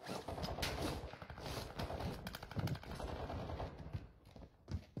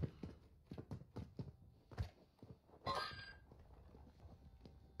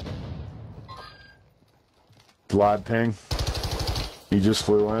 Live ping. He just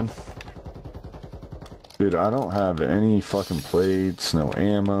flew in. Dude, I don't have any fucking plates, no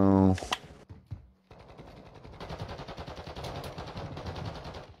ammo.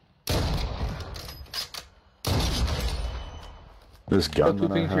 This gun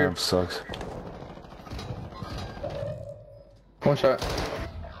that I have sucks. One shot.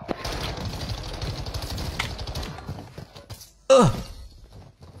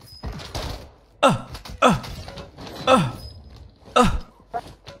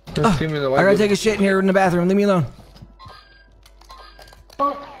 I gotta take a shit in here in the bathroom. Leave me alone.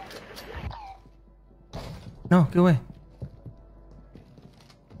 No, get away.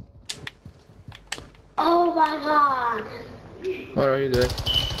 Oh my God. What are you doing?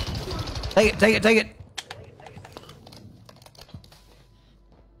 Take it.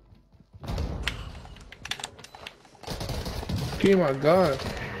 Oh my God.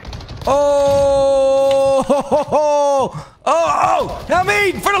 Oh! Help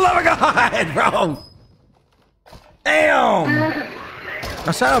me! For the love of God, bro! Damn! I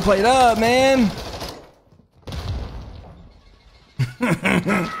was trying to play it up, man.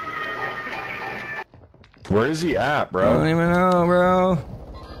 Where is he at, bro? I don't even know, bro.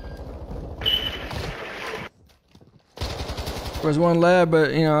 There was one lab,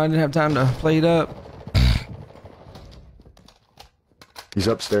 but, you know, I didn't have time to play it up. He's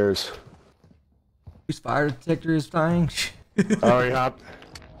upstairs. Whose fire detector is dying? Oh, he hopped.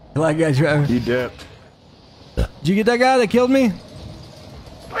 Like that, Trevor. He dipped. Did you get that guy that killed me?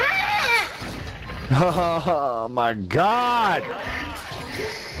 Oh my God!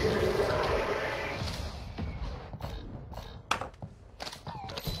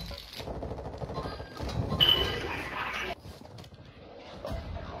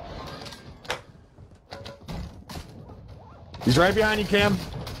 He's right behind you, Cam.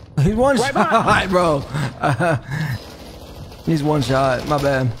 He's one shot, bro. He's one shot. My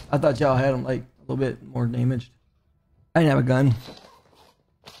bad. I thought y'all had him like a little bit more damaged. I didn't have a gun.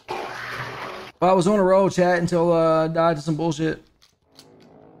 Well, I was on a roll, chat, until I died to some bullshit.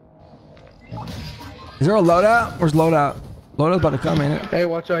 Is there a loadout? Where's loadout? Loadout's about to come, ain't it? Hey,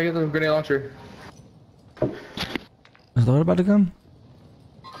 watch out! Here's a grenade launcher. Is loadout about to come?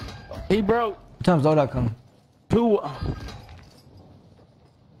 He broke. What time's loadout coming? 2.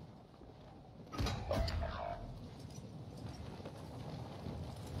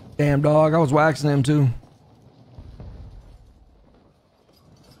 Damn, dog. I was waxing him, too.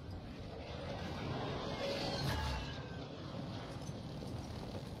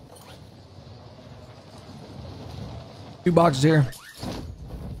 Two boxes here.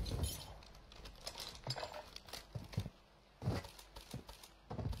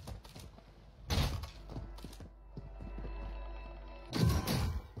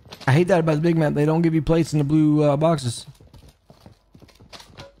 I hate that about the big map. They don't give you plates in the blue boxes.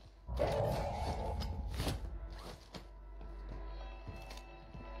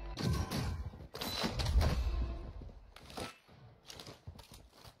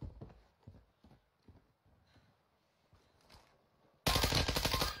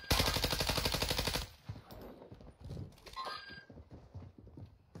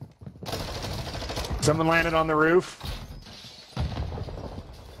 Someone landed on the roof.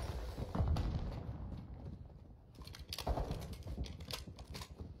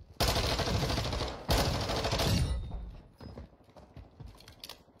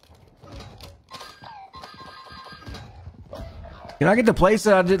 Can I get the place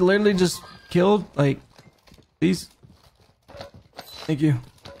that I did literally just killed? Like, please? Thank you.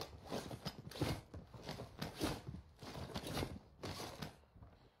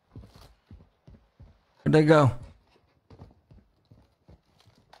 Where'd they go?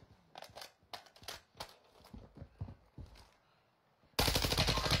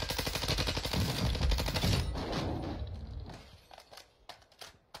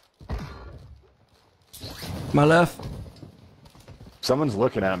 My left. Someone's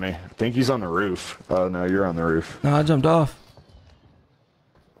looking at me. I think he's on the roof. Oh no, you're on the roof. No, I jumped off.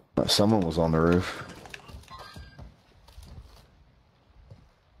 Someone was on the roof.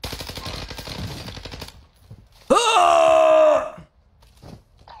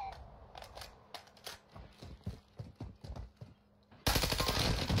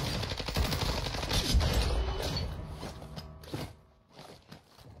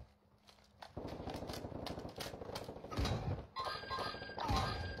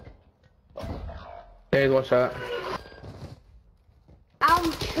 Hey, one shot.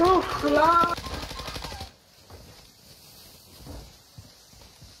 I'm too close.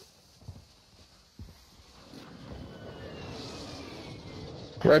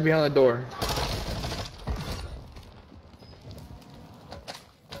 Right behind the door.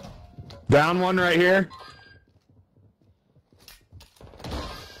 Down one right here.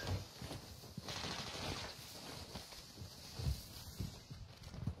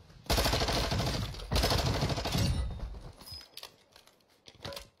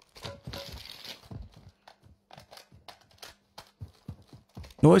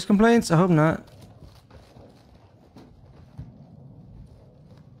 Noise complaints? I hope not.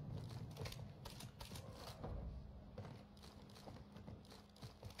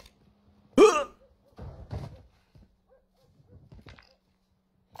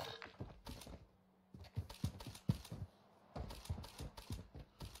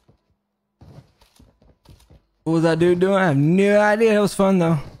 What was that dude doing? I have no idea. It was fun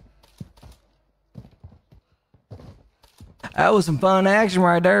though. That was some fun action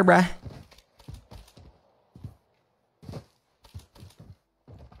right there, bruh.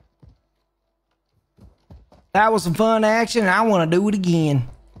 That was some fun action, and I want to do it again.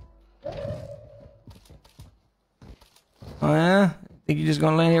 Oh yeah? Think you're just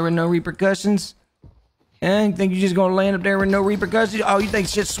gonna land here with no repercussions? Yeah, you think you're just gonna land up there with no repercussions? Oh, you think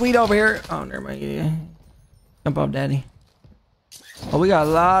shit's sweet over here? Oh, never mind. Yeah. Jump off, daddy. Oh, we got a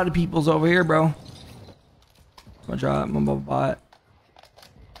lot of peoples over here, bro. I'm gonna drop my bot.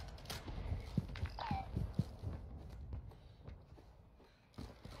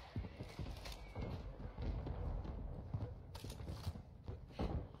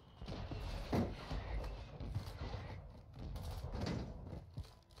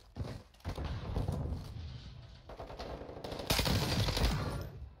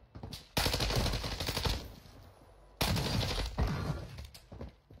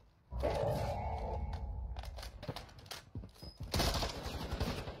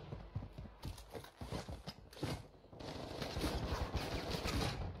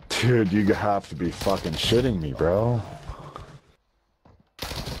 Dude, you have to be fucking shitting me, bro.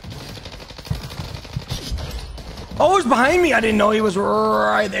 Oh, it's behind me. I didn't know he was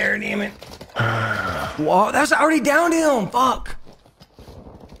right there. Damn it. Whoa, that's already downed him. Fuck.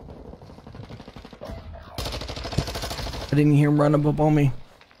 I didn't hear him run up on me.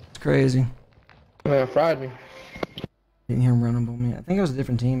 It's crazy. Fried me. Didn't hear him run up on me. I think it was a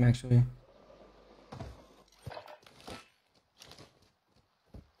different team, actually.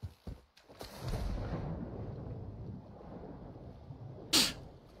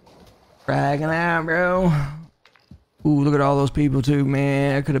 Fragging out, bro. Ooh, look at all those people, too,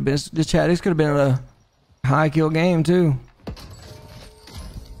 man. That could have been... This chat, this could have been a high kill game, too.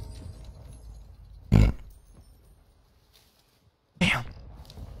 Damn.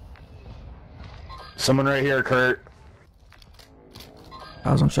 Someone right here, Kurt.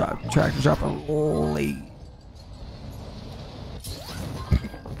 I was on track to drop a late.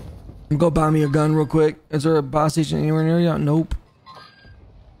 Go buy me a gun real quick. Is there a buy station anywhere near you? Nope.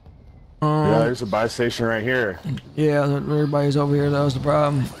 Yeah, there's a buy station right here. Yeah, everybody's over here. That was the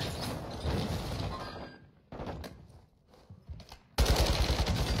problem.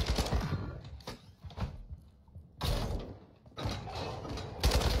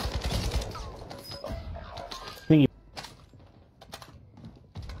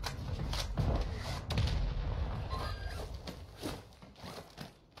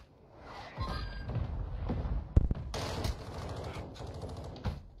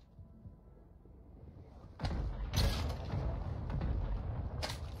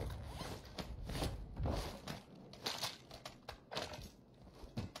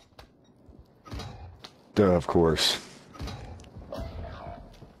 Duh, of course.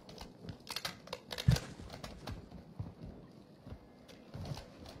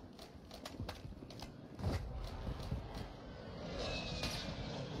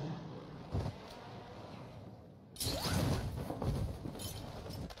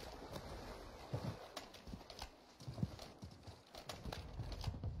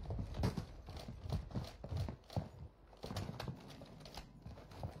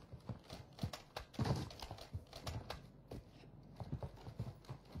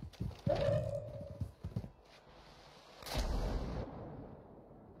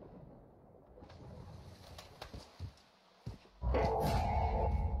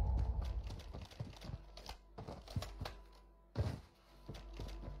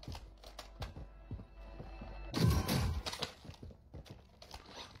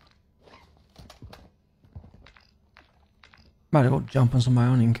 About to go jump on somebody. I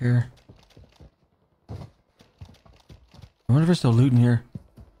don't even care. I wonder if there's still loot in here.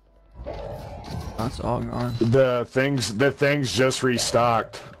 That's all gone. The things just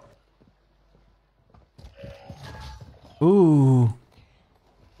restocked. Ooh.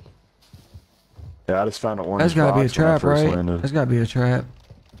 Yeah, I just found an orange That's gotta be a box when I trap, first right? landed. That's gotta be a trap.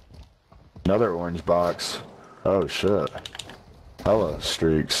 Another orange box. Oh shit. Hello,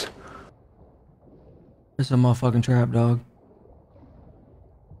 streaks. This is a motherfucking trap, dog.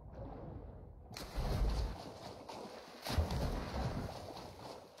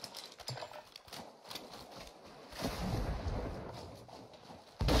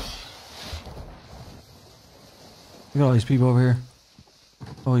 Look at all these people over here.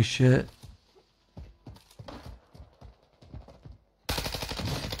 Holy shit.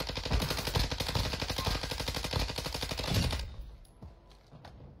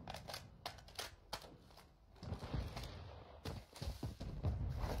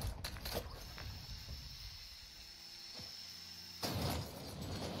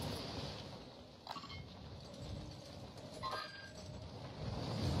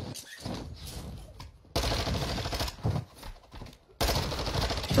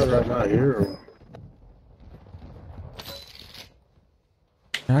 I'm not here.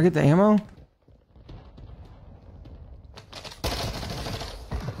 Can I get the ammo?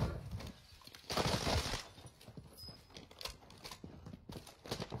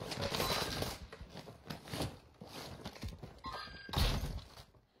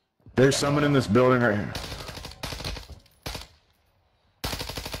 There's someone in this building right here.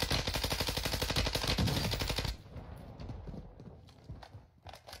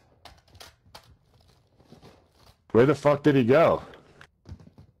 Where the fuck did he go?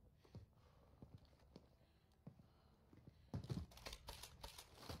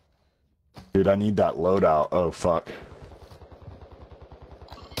 Dude, I need that loadout. Oh, fuck.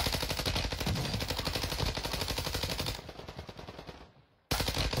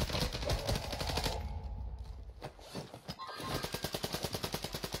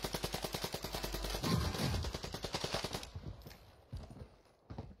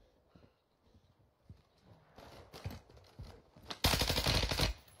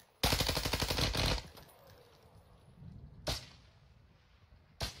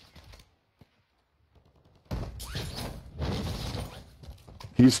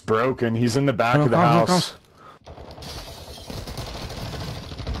 He's broken. He's in the back Oh, of the house.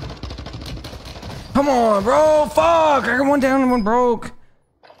 Come on, bro. Fuck. I got one down and one broke.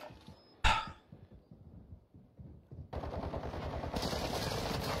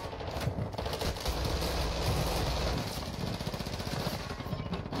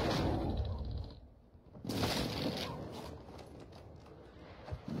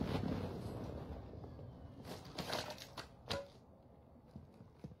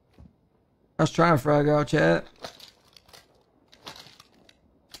 I was trying to frag out, chat.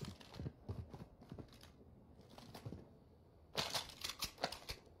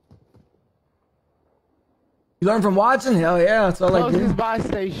 You learn from watching? Hell yeah. That's all I do. Closest buy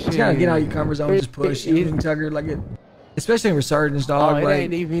station. Just gotta get out of your comfort zone, just push. Even Tucker, like it, especially in Resurgence, dog. Oh, it like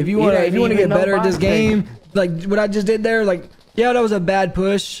ain't even- if you it want ain't to get even no better at this buy game, like what I just did there, like yeah, that was a bad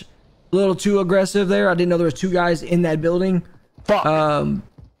push, a little too aggressive there. I didn't know there was 2 guys in that building. Fuck.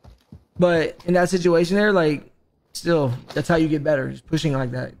 But in that situation there, like still, that's how you get better. Just pushing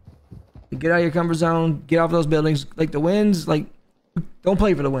like that. Get out of your comfort zone. Get off those buildings. Like the wins, like don't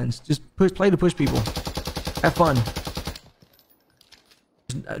play for the wins. Just play to push people. Have fun.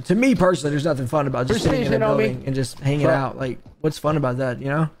 To me personally, there's nothing fun about just sitting in a Precision on me. building and just hanging out. Like, what's fun about that, you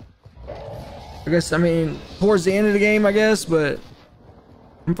know? I guess, I mean, towards the end of the game, I guess, but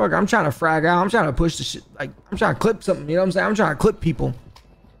I'm trying to frag out. I'm trying to push the shit. Like, I'm trying to clip something, you know what I'm saying? I'm trying to clip people.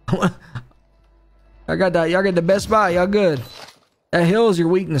 I got that. Y'all get the best spot. Y'all good. That hill is your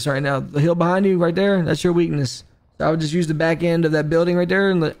weakness right now. The hill behind you right there, that's your weakness. So I would just use the back end of that building right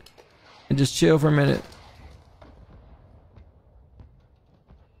there and just chill for a minute.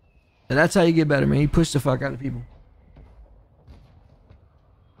 And that's how you get better, man. You push the fuck out of people.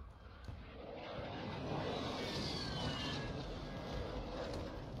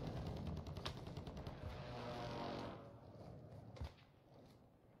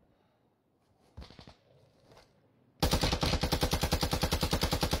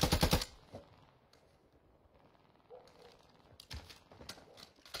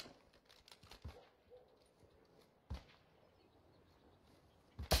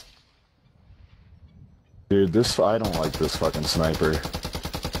 Dude, I don't like this fucking sniper.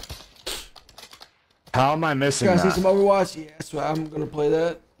 How am I missing You guys see that? some Overwatch? Yeah, that's why I'm gonna play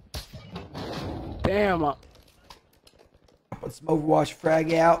that. Damn. Put some Overwatch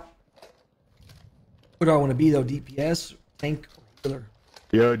frag out. What do I want to be though? DPS, tank, or healer?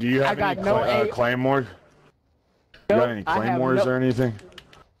 Yo, do you have got any no claymore? You Nope, got any I have claymores no- or anything?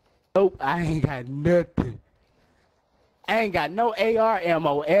 Nope, I ain't got nothing. I ain't got no AR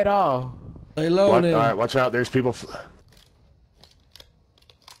ammo at all. Lay low on it. Alright, watch out. There's people.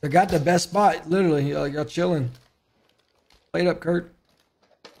 They got the best spot, literally. Y'all chilling. Play it up, Kurt.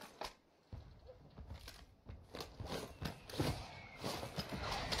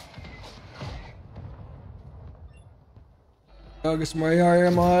 Y'all get some AR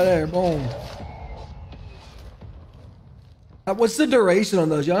ammo out of there. Boom. What's the duration on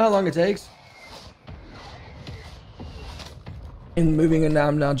those? Y'all know how long it takes? And moving in now,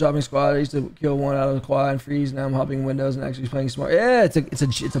 I'm now dropping squad. I used to kill one out of the quad and freeze. Now I'm hopping windows and actually playing smart. Yeah,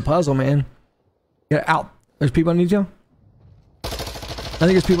 it's a puzzle, man. Get out. There's people underneath you. I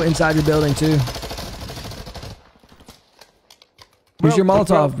think there's people inside your building too. Use your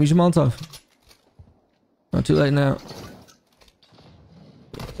Molotov. Use your Molotov. Not too late now.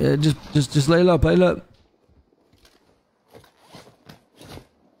 Yeah, just lay low. Play low.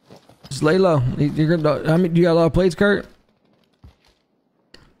 Just lay low. You're gonna. How many? Do you got a lot of plates, Kurt?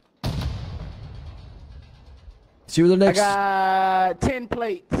 See where the next. I got 10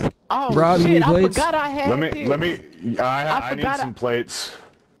 plates. Oh Rob, you shit! need I plates? forgot I had Let this. me. I need forgot some plates.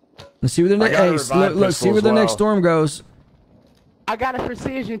 Let's see where the next. got a Hey, revive look. pistol See where as the next well. storm goes. I got a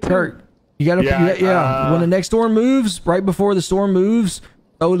precision too. Kurt, you gotta. Yeah. When the next storm moves, right before the storm moves,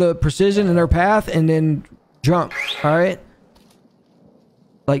 throw the precision in their path and then jump. All right.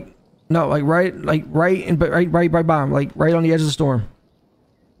 Like no, like right by them, like right on the edge of the storm.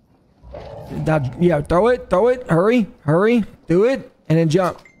 Now, yeah, throw it, hurry, do it, and then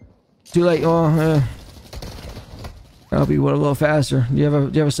jump. Too late. Oh, I'll be a little faster. Do you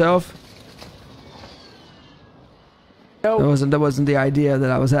have a self? Nope. That wasn't the idea that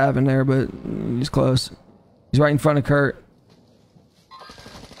I was having there, but he's close. He's right in front of Kurt.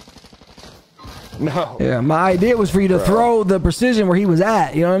 No. Yeah, my idea was for you to throw the precision where he was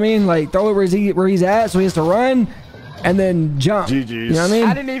at. You know what I mean? Like throw it where he's at, so he has to run, and then jump. GG's. You know what I mean?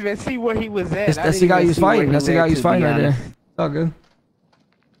 I didn't even see where he was at. That's the guy he was fighting. That's the guy he was fighting right there. It's all good.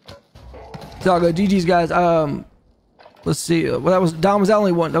 It's all good. GG's guys. Let's see. Well, Dom was the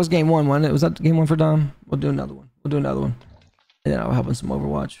only one. That was game one, wasn't it? Was that game one for Dom? We'll do another one. And then I'll help in some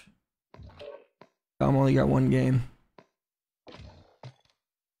Overwatch. I'm only got one game.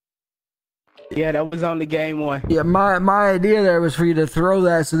 Yeah, that was on the game one. Yeah, my idea there was for you to throw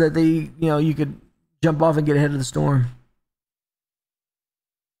that so that you could jump off and get ahead of the storm.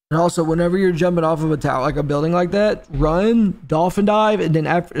 And also, whenever you're jumping off of a tower, like a building like that, run, dolphin dive, and then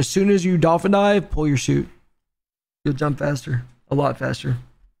as soon as you dolphin dive, pull your chute. You'll jump faster, a lot faster.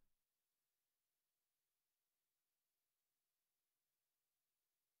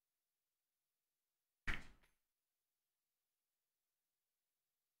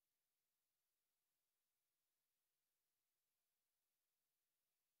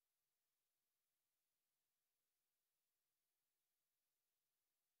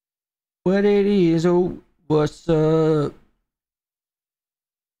 What it is, oh, what's up?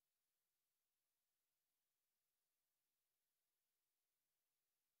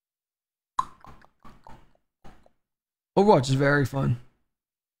 Overwatch is very fun.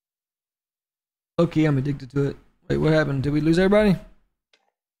 Okay, I'm addicted to it. Wait, what happened? Did we lose everybody? Is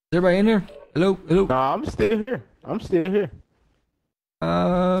everybody in here? Hello? Hello? No, I'm still here. I'm still here.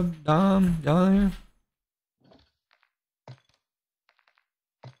 Dom, y'all here?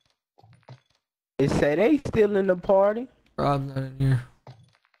 They say they still in the party. Rob's not in here.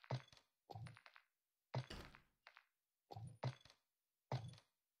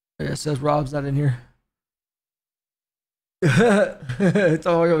 Yeah, it says Rob's not in here. It's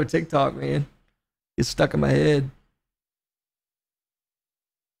all over TikTok, man. It's stuck in my head.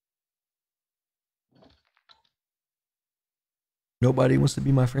 Nobody wants to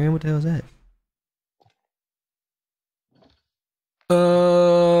be my friend. What the hell is that?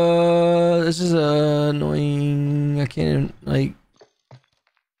 This is annoying. I can't, like,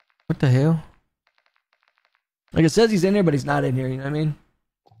 what the hell? Like, it says he's in here, but he's not in here, you know what I mean?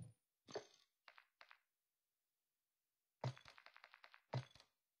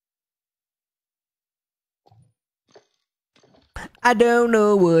 I don't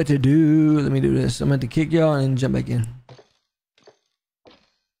know what to do. Let me do this. I'm going to kick y'all and jump back in. It's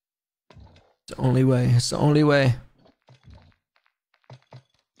the only way. It's the only way.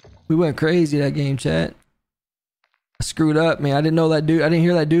 We went crazy that game, chat. I screwed up, man. I didn't know that dude. I didn't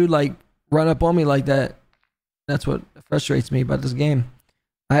hear that dude like run up on me like that. That's what frustrates me about this game.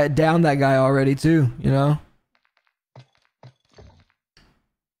 I had downed that guy already too, you know?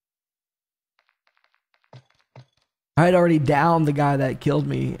 I had already downed the guy that killed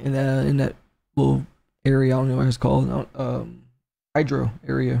me in that little area. I don't know what it's called. Hydro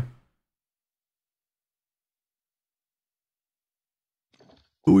area.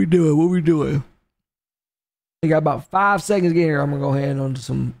 What we doing? What we doing? We got about 5 seconds to get here. I'm gonna go ahead on to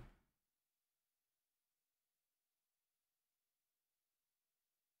some.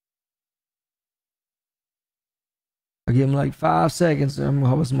 I give him like 5 seconds. And I'm gonna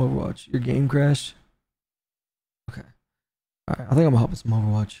hop with some Overwatch. Your game crashed. Okay. All right. I think I'm gonna hop with some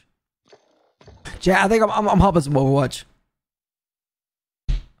Overwatch. Yeah, I think I'm hopping some Overwatch.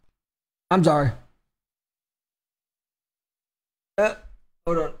 I'm sorry.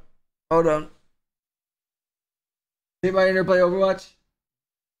 Hold on. Hold on. Anybody in here play Overwatch?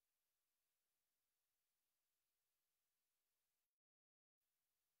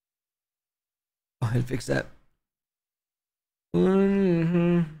 Go ahead and fix that.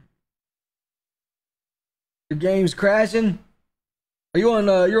 Your game's crashing. Are you on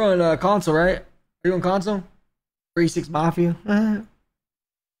you're on console, right? Are you on console? 36 Mafia.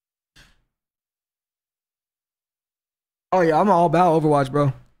 Oh yeah, I'm all about Overwatch,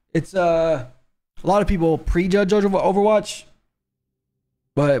 bro. It's a lot of people prejudge Overwatch,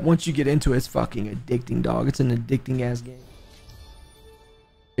 but once you get into it, it's fucking addicting, dog. It's an addicting ass game.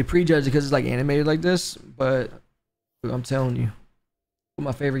 They prejudge it because it's like animated like this, but I'm telling you, one of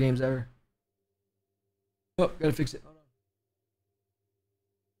my favorite games ever. Oh, gotta fix it. Hold on.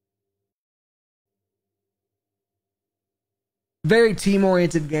 Very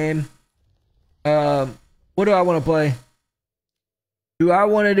team-oriented game. What do I want to play? Do I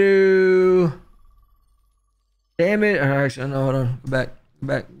want to do? Damn it! Actually, no. Hold on. Go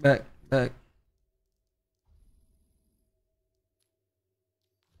back.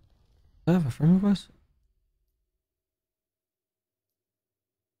 I have a friend request.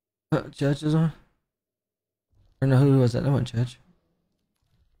 Church is on. Or no, who was that? That wasn't Church.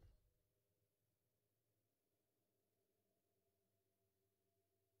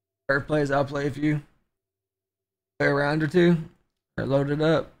 Kurt plays. I'll play a few. Play a round or two. Or load it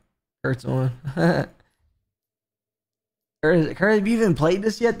up. Kurt's on. Kurt, have you even played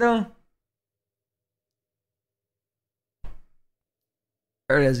this yet, though?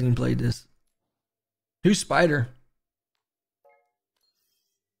 Kurt hasn't even played this. Who's Spider?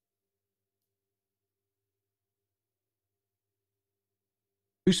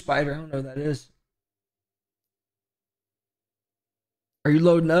 Who's Spider? I don't know who that is. Are you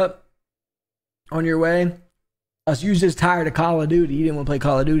loading up? On your way? Us, you just tired of Call of Duty. You didn't want to play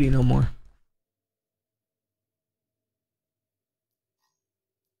Call of Duty no more.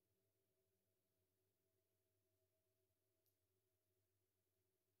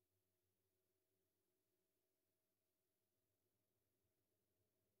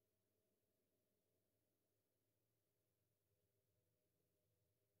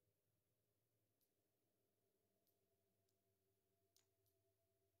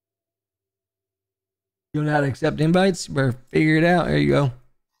 You don't know how to accept invites? You better figure it out. There you go.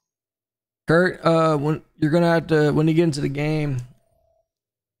 Kurt, when you're gonna have to when you get into the game. I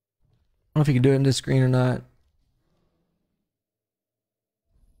don't know if you can do it in this screen or not.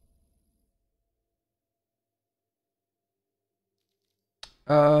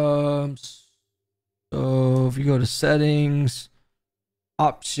 So if you go to settings,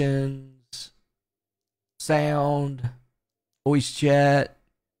 options, sound, voice chat.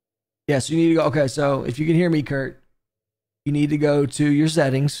 Yeah, so you need to go. Okay, so if you can hear me, Kurt, you need to go to your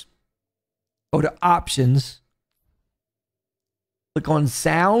settings, go to options, click on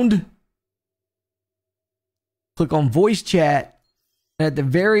sound, click on voice chat, and at the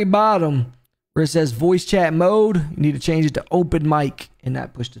very bottom where it says voice chat mode, you need to change it to open mic and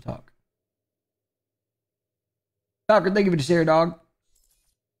not push to talk. Doctor, thank you for the share, dog.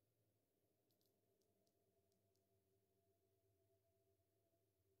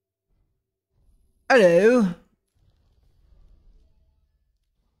 Hello.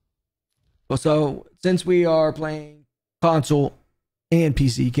 Well, so since we are playing console and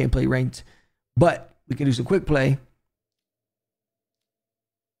PC, you can't play ranked, but we can do some quick play.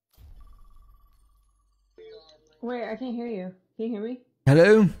 Wait, I can't hear you. Can you hear me?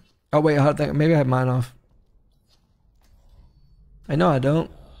 Hello? Oh, wait, maybe I have mine off. I know I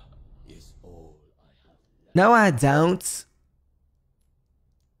don't. No, I don't.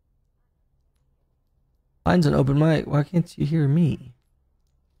 Mine's an open mic. Why can't you hear me?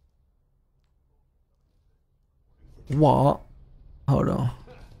 What? Hold on.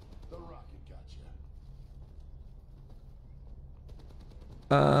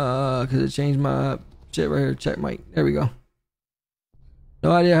 Cause it changed my shit right here. Check mic. There we go.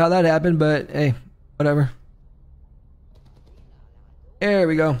 No idea how that happened, but hey, whatever. There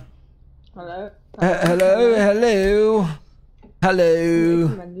we go. Hello? Hello.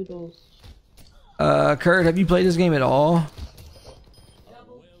 Kurt, have you played this game at all?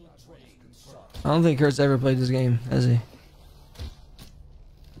 I don't think Kurt's ever played this game, has he? I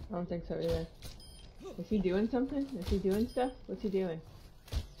don't think so either. Is he doing something? Is he doing stuff? What's he doing?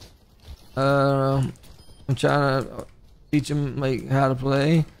 I don't know. I'm trying to teach him like how to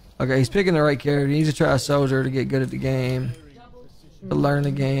play. Okay, he's picking the right character. He needs to try a soldier to get good at the game. To learn the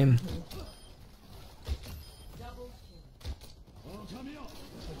game.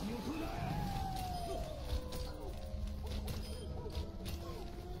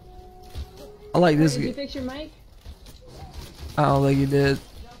 I like this. Did you fix your mic? I don't think he did.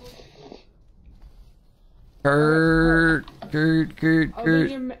 Kurt.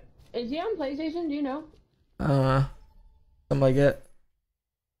 Is he on PlayStation? Do you know? Something like that.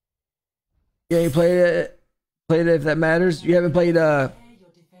 Yeah, you played it. Played it if that matters. You haven't played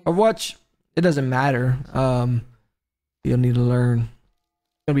Overwatch? It doesn't matter. You'll need to learn.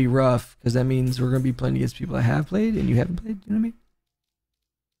 It's gonna be rough because that means we're gonna be playing against people that have played and you haven't played. You know what I mean?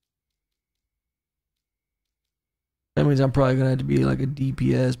 That means I'm probably gonna have to be like a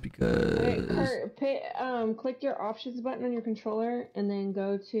DPS because. Wait, Kurt, click your options button on your controller and then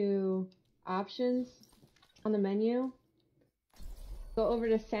go to options on the menu. Go over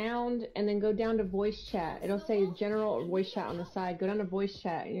to sound and then go down to voice chat. It'll say general voice chat on the side. Go down to voice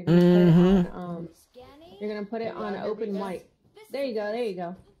chat. And you're gonna put it on open mic. There you go. There you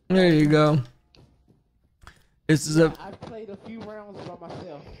go. There you go. This is a. I played a few rounds by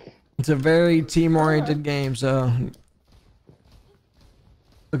myself. It's a very team-oriented game, so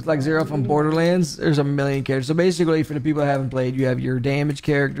looks like Zero from Borderlands. There's a million characters. So basically, for the people that haven't played, you have your damage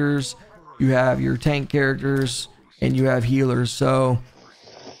characters, you have your tank characters, and you have healers. So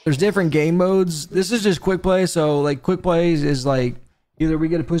there's different game modes. This is just quick play. So like quick plays is like either we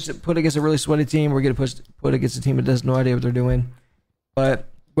get to put against a really sweaty team, or we get to put against a team that has no idea what they're doing. But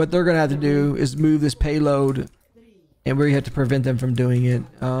what they're gonna have to do is move this payload, and we have to prevent them from doing it.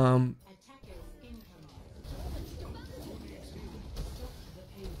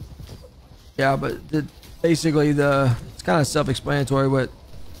 Yeah, but basically it's kind of self-explanatory. What?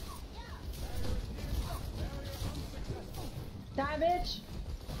 Die, bitch!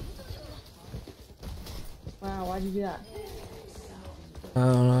 Wow, why'd you do that? I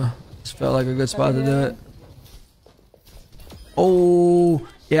don't felt like a good spot to do it. Oh,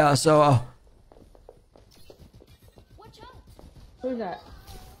 yeah, so... Who's that?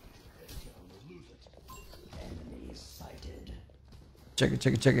 Check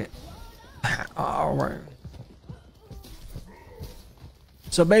it. All right.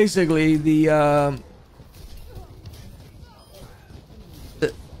 So basically, the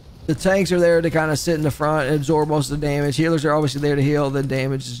tanks are there to kind of sit in the front and absorb most of the damage. Healers are obviously there to heal. The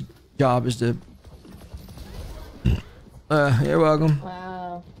damage's job is to... you're welcome.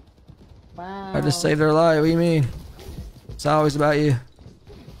 Wow. Wow. I just saved their life. What do you mean? It's always about you.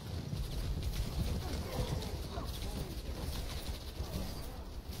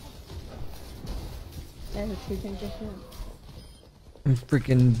 There's a 2 tank different. I'm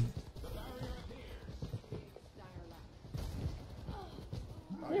freaking...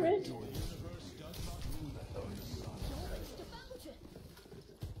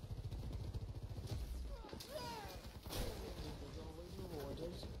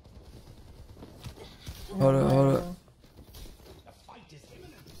 Hold up.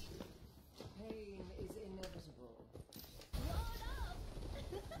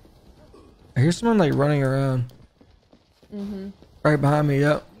 I hear someone like running around. Right behind me,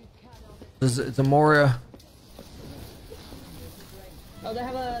 yep. It's a Moria. Oh, they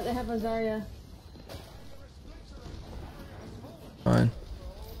have a Zarya. Fine.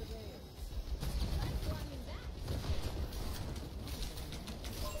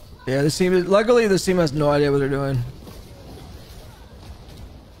 Yeah, luckily this team has no idea what they're doing.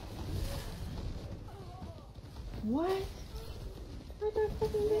 What? What the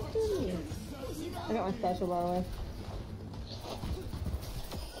fuck is this doing? I got my special, by the way.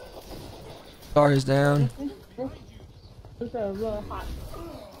 Zarya's down. It's a little hot.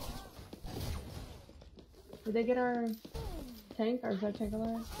 Did they get our tank, or is that tank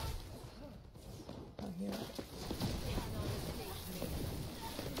alive? Oh, here.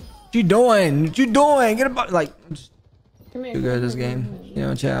 What you doing? What you doing? Get about like. I'm just Come here, too good at this game. You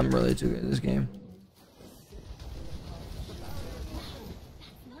know, chat. I'm really too good at this game.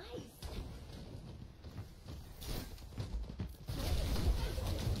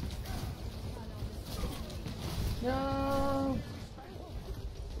 No.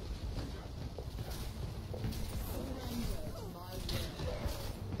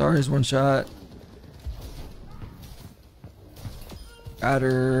 Zarya's one shot. Got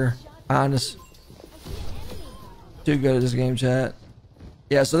her. Behind us. Too good at this game, chat.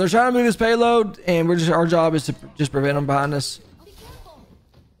 Yeah, so they're trying to move this payload, and our job is to just prevent them behind us.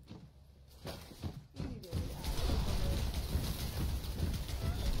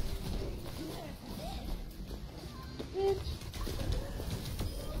 Get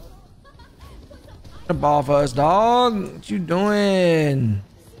up off us, dog. What you doing?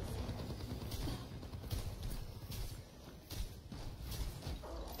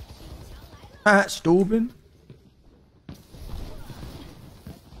 Stupid.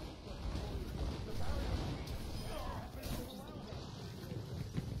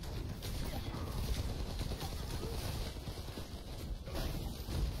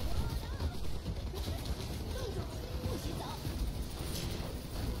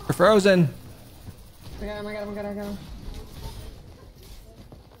 We're frozen. I got him.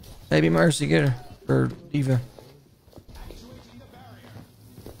 Maybe Mercy, get her. Or Diva.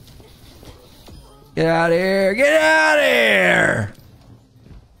 Get out of here! Get out of here!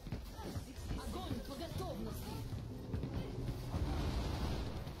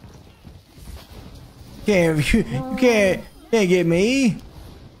 You can't get me.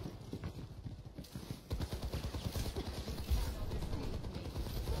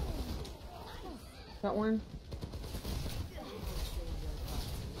 Got one.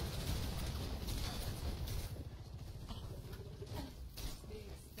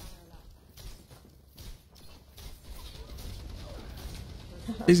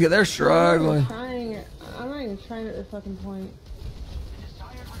 They're struggling. I'm not even trying at this fucking point.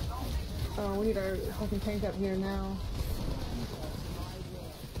 Oh, we need our fucking tank up here now.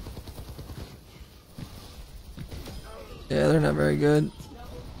 Yeah, they're not very good.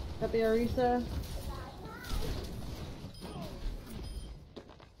 Got the Orisa.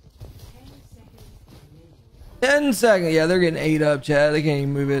 Ten seconds. Yeah, they're getting ate up, Chad. They can't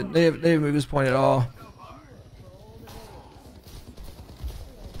even move it. They haven't moved this point at all.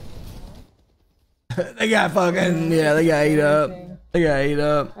 They got fucking, yeah, they got ate up. They got ate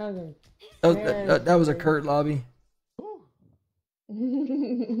up. That was a Kurt lobby.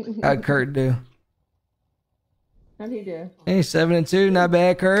 How'd Kurt do? How'd he do? Hey, 7-2, not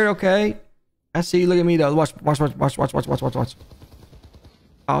bad, Kurt. Okay, I see you. Look at me though. Watch.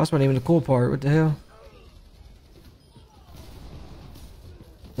 Oh, that's not even the cool part. What the hell?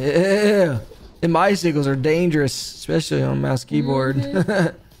 Yeah. And my icicles are dangerous, especially on mouse keyboard.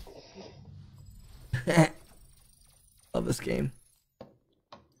 Love this game.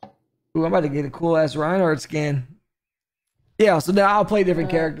 Ooh, I'm about to get a cool ass Reinhardt skin. Yeah, so now I'll play different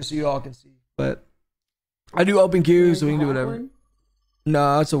characters so you all can see. But I do open queues, so we can do whatever. One?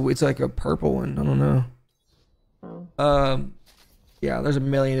 No, it's like a purple one. I don't know. Oh. Yeah, there's a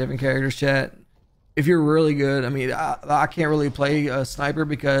million different characters, chat. If you're really good, I mean, I can't really play a sniper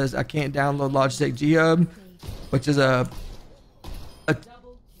because I can't download Logitech G Hub, which is a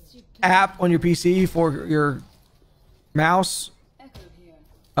app on your PC for your mouse.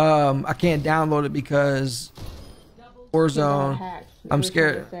 I can't download it because Warzone. I'm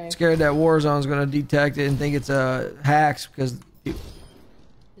scared that Warzone's gonna detect it and think it's hacks because.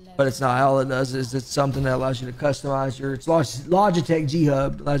 But it's not. All it does is it's something that allows you to customize your. It's Logitech G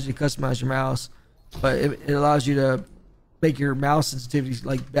Hub allows you to customize your mouse, but it allows you to make your mouse sensitivity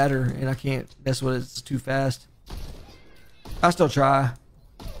like better. And I can't mess with it. It's too fast. I still try.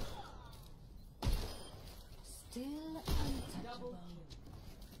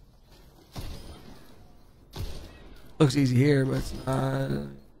 Looks easy here, but it's not.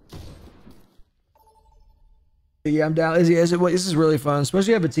 Yeah, I'm down. This is really fun, especially if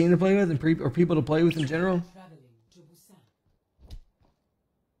you have a team to play with and or people to play with in general.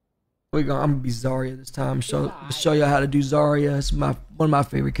 I'm gonna be Zarya this time. Show you how to do Zarya. It's one of my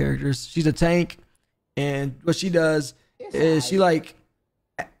favorite characters. She's a tank, and what she does is she like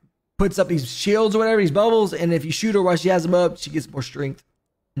puts up these shields or whatever, these bubbles, and if you shoot her while she has them up, she gets more strength,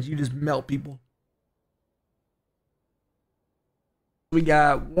 and you just melt people. We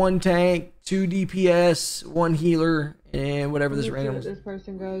got 1 tank, 2 DPS, 1 healer, and whatever this random. This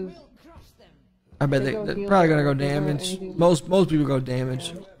person goes. I bet they're probably gonna go damage. Most people go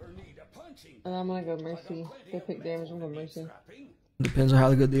damage. And I'm gonna go mercy. If they pick damage, I'm gonna go mercy. Depends on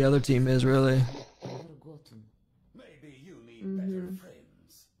how good the other team is, really.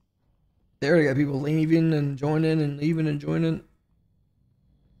 They already got people leaving and joining and leaving and joining.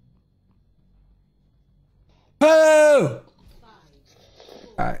 Oh!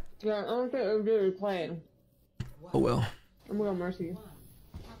 Alright. Yeah, I don't think I'm really playing. Oh well. I'm gonna go mercy.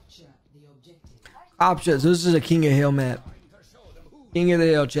 Options. This is a King of Hill map. King of the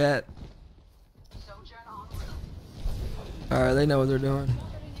Hill, chat. Alright, they know what they're doing.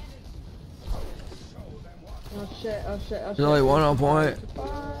 Oh shit, oh shit, oh shit. There's only one on point. I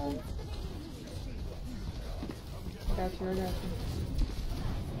got you, I got you.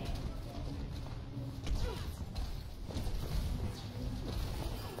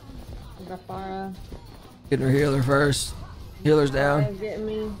 I got Farah. Getting her healer first. Healer's down. Farah's getting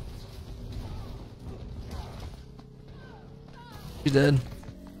me. She's dead.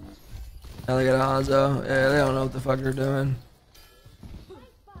 Now they got Hanzo. Yeah, they don't know what the fuck they're doing.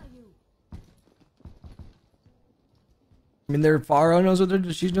 I mean, their Farah knows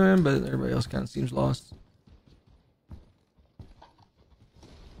what she's doing, but everybody else kind of seems lost.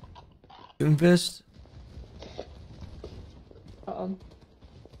 Doomfist.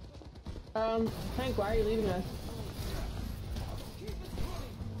 Hank, why are you leaving us?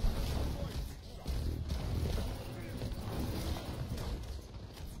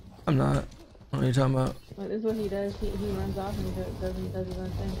 I'm not. What are you talking about? Like, this is what he does. He runs off and he does his own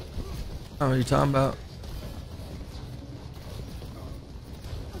thing. Oh, what are you talking about?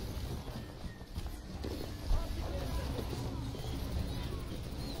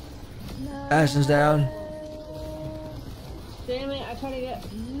 No. Ashton's down. Damn it, I tried to get...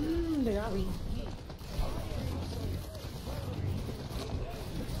 they got me.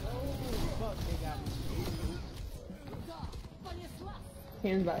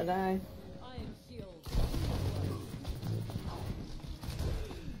 Han's about to die.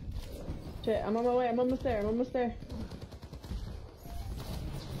 Shit, I'm on my way, I'm almost there, I'm almost there.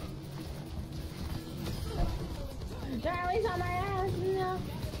 Charlie's on my ass, no.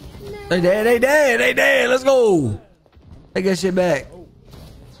 They dead, let's go. Take that shit back.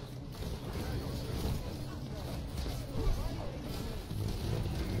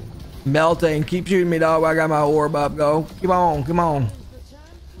 Melting, keep shooting me, dog. I got my orb up, go. Keep on, come on.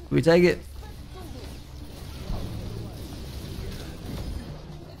 Can we take it?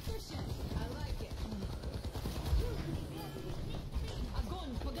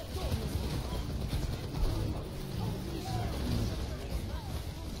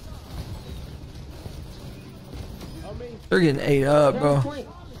 They're getting ate up, bro.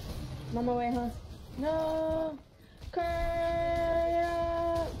 I'm on my way, huh? No!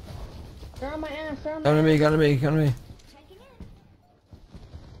 They're on my ass, they're on my ass. Come to me.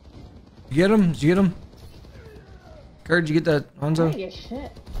 You get him? Did you get him? Kurt, did you get that I Hanzo? didn't get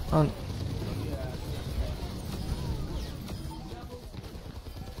shit. On.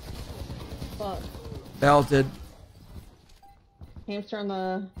 Fuck. Belted. Hamster on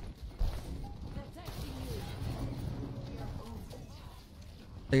the.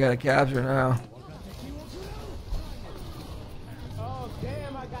 They got a capture now. Oh,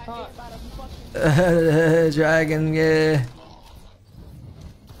 damn, I got hit by the fucking... Dragon, yeah.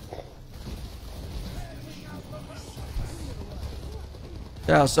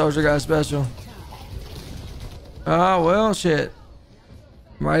 Yeah, Soldier got a special. Oh, well, shit.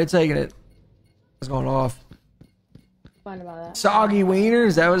 I'm already taking it. It's going off. Fun about that. Soggy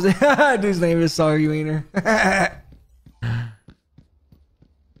Wieners? That was it. Dude's name is Soggy Wiener.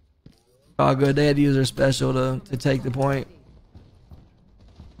 Oh, good. They had to use their special to take the point.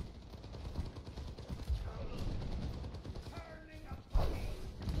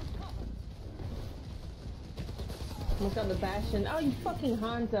 Look on the Bastion. Oh, you fucking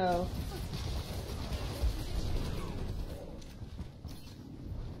Hanzo.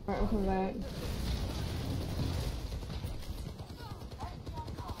 Alright, I'm coming back.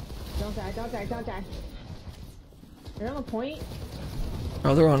 Don't die, don't die, don't die. They're on the point?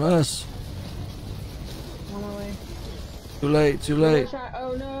 Oh, they're on us. On my way. Too late, too late. Shot.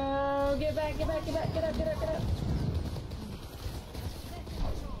 Oh no! Get back, get back, get back, get up, get up, get up.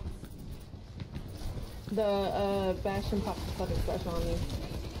 The Bastion popped the fucking special on me.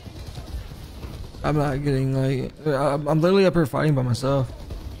 I'm not getting like I'm literally up here fighting by myself.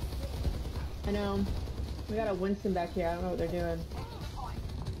 I know. We got a Winston back here. I don't know what they're doing.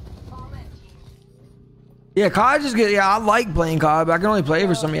 Yeah, COD just get. Yeah, I like playing COD, but I can only play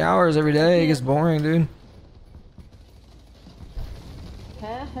for so many hours every day. It gets boring, dude.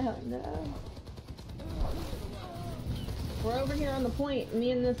 Hell no. We're over here on the point.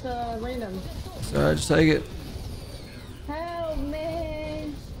 Me and this random. So just take it. Help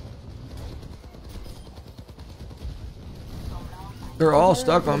me! They're all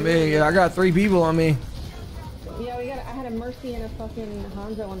stuck on me. Yeah, I got 3 people on me. Yeah, we got. I had a Mercy and a fucking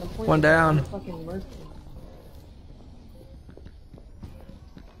Hanzo on the point. One down. Fucking Mercy.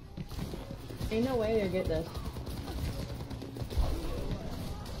 Ain't no way they get this.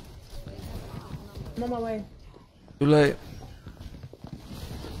 I'm on my way. Too late.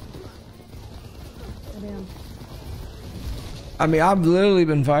 Oh, damn. I mean, I've literally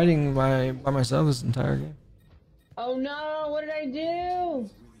been fighting by myself this entire game. Oh no! What did I do?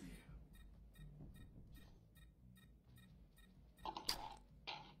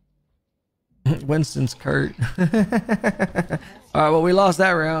 Winston's Kurt. Alright, well, we lost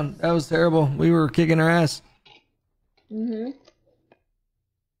that round. That was terrible. We were kicking our ass. Mm-hmm.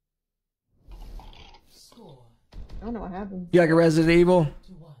 I don't know what happened. You like a Resident Evil?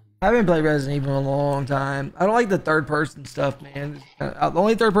 I haven't played Resident Evil in a long time. I don't like the third-person stuff, man. The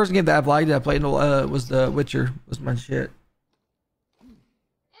only third-person game that I've liked that I played was The Witcher. Was my shit.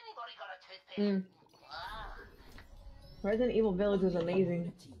 Mm. Resident Evil Village was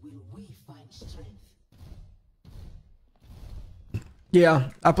amazing.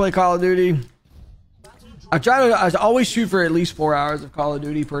 Yeah, I play Call of Duty. I always shoot for at least 4 hours of Call of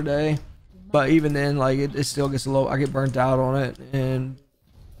Duty per day. But even then, like, it still gets low. I get burnt out on it, and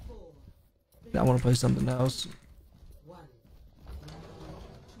I want to play something else.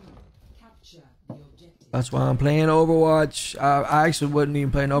 That's why I'm playing Overwatch. I actually wasn't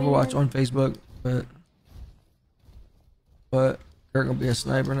even playing Overwatch on Facebook, but they're gonna be a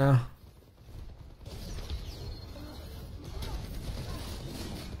sniper now.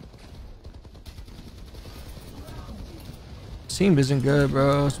 Team isn't good,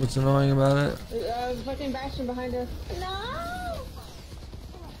 bro. That's what's annoying about it. Fucking Bastion behind us. No!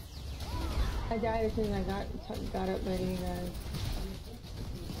 I died as soon as I got up ready, you guys.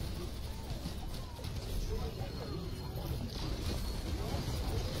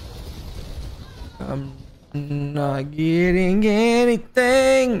 I'm not getting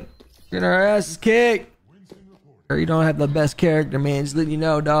anything. Get our asses kicked. Or you don't have the best character, man. Just letting you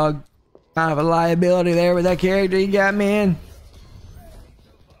know, dog. Kind of a liability there with that character you got, man.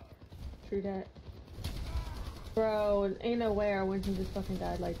 True that. Bro, ain't no way our Winston just fucking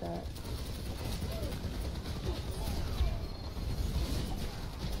died like that.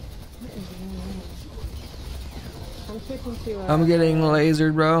 I'm switching to I'm getting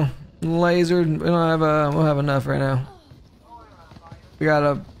lasered, bro. Lasered. We don't have we'll have enough right now. We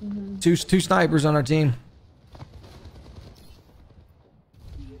got two snipers on our team.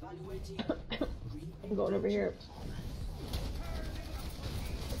 I'm going over here.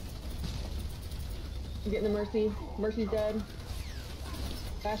 I'm getting the Mercy. Mercy's dead.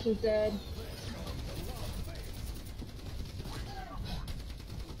 Bastion's dead.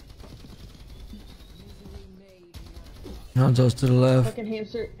 Hanzo's to the left. Fucking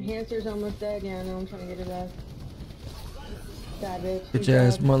hamster's almost dead. Yeah, I know. I'm trying to get his ass. Bad bitch. Bitch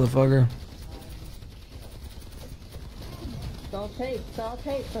ass motherfucker. It's all tape. It's all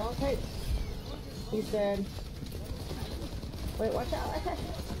tape. It's all tape. He's dead. Wait, watch out. Watch out.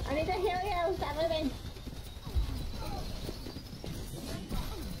 I need to heal you. Stop moving.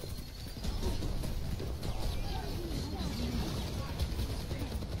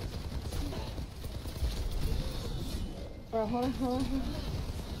 Bro, hold on, hold on.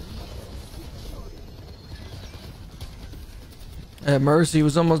 At Mercy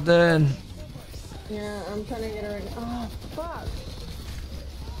was almost dead. Yeah, I'm trying to get her in. Oh, fuck.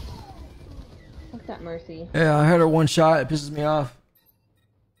 Fuck that Mercy. Yeah, I had her one shot. It pisses me off.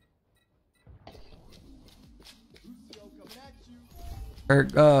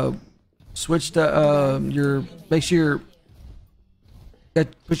 Eric, switch to your. Make sure you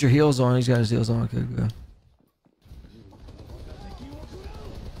put your heels on. He's got his heels on. Okay, good.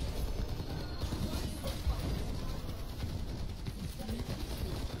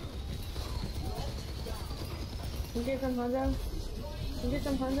 Can you get some Honda? Can you get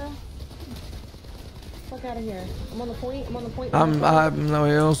some Honda? Fuck out of here. I'm on the point. I'm on the point. I'm no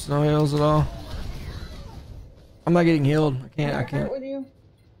heals. No heals at all. I'm not getting healed. I can't. With you.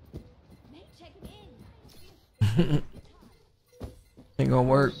 Ain't gonna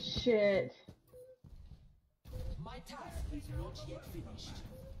work. Shit.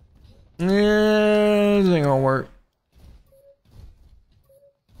 Yeah, this ain't gonna work.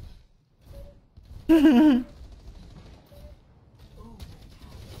 I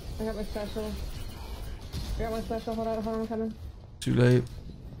got my special. I got my special. Hold on, I'm coming. Too late.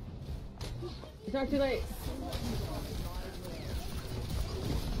 It's not too late.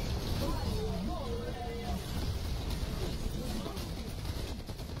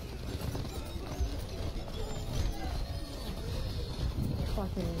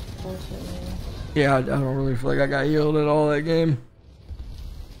 Fucking bullshit, man. Yeah, I don't really feel like I got healed at all that game.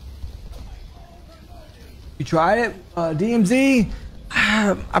 You tried it? DMZ?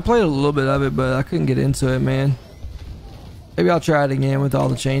 I played a little bit of it, but I couldn't get into it, man. Maybe I'll try it again with all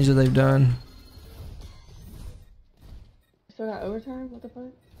the changes they've done. Still got overtime? What the fuck?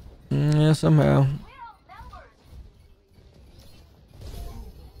 Yeah, somehow.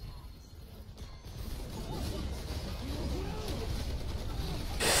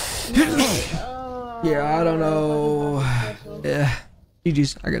 Yeah, I don't know. Yeah.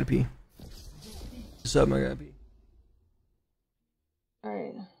 GG's. I gotta pee. What's up? I gotta pee.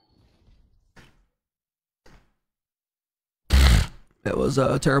 Alright. That was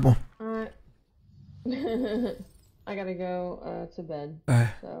terrible. Alright. I gotta go to bed. Alright.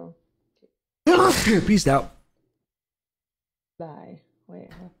 So. Peace out. Bye.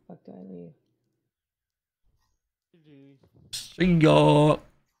 Wait, how the fuck do I leave? See ya.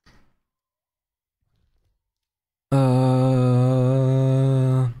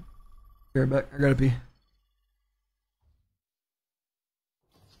 Here, back. I gotta pee.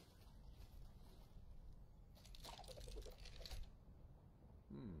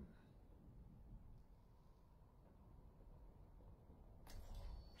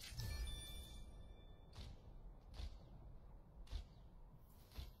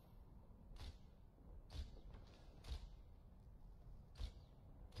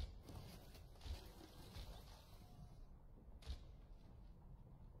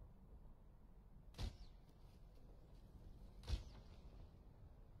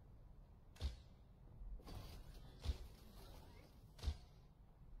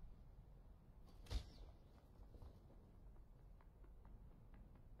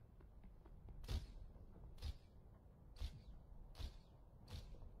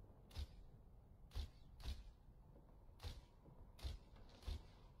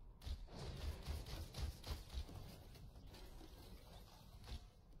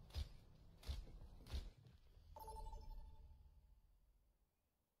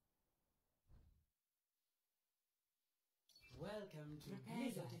 Welcome to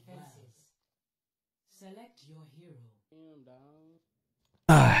Blizzard Defenses. Select your hero.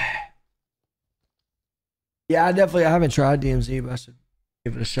 Yeah, I haven't tried DMZ, but I should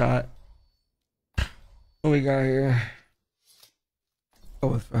give it a shot. What we got here? Go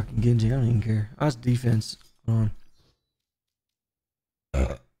with fucking Genji. I don't even care. That's defense. Hold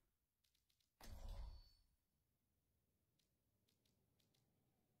on.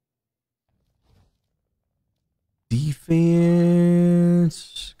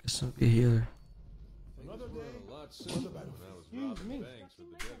 Defense. Guess I'll be a healer. Another day, another battlefield. Excuse me. Thanks for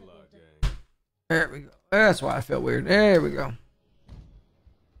the deadlock, gang. There we go. That's why I felt weird. There we go.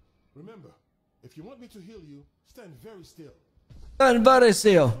 Remember, if you want me to heal you, stand very still. Stand very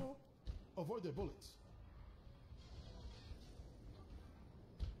still. Avoid the bullets.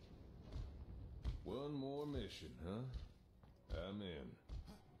 One more mission, huh? I'm in.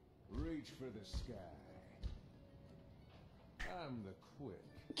 Reach for the sky. I'm the quick.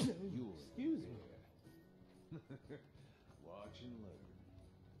 You're Excuse me. Watch and learn.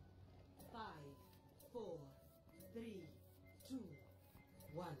 5, 4, 3, 2,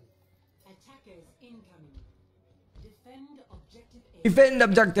 1. Attackers incoming. Defend objective A. Defend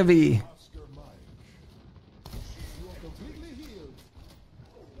objective E. Oscar Mike. You are completely healed.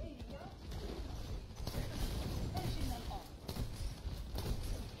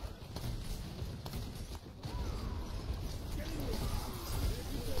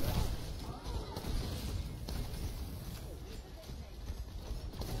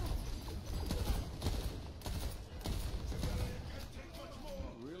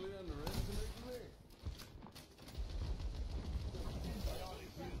 Really underestimating me?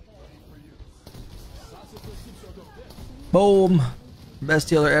 Boom. Best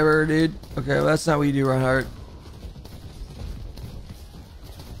healer ever, dude. Okay, well, that's not what you do, Reinhardt.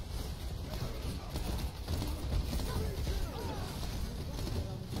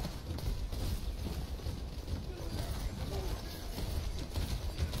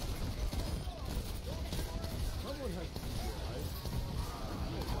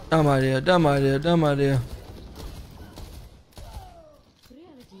 Dumb idea, dumb idea, dumb idea.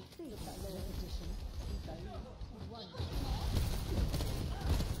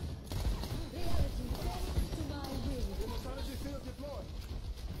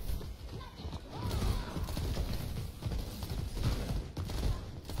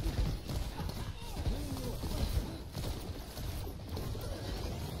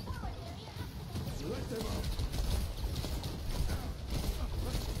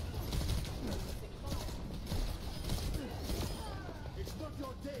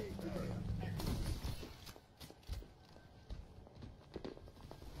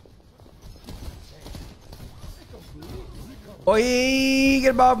 Oi,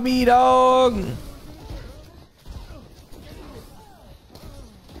 get above me, dog.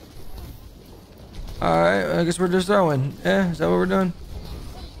 Alright, I guess we're just throwing. Yeah, is that what we're doing?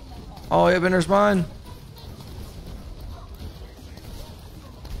 All the way up in her spine.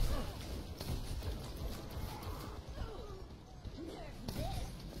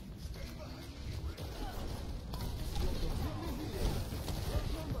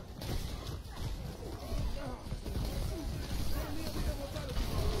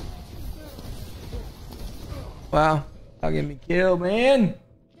 Wow, that'll get me killed, man.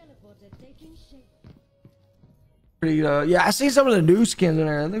 Pretty yeah, I see some of the new skins in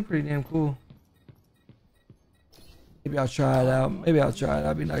there. They look pretty damn cool. Maybe I'll try it out. Maybe I'll try it.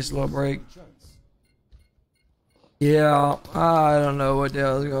 That'd be a nice little break. Yeah, I don't know what the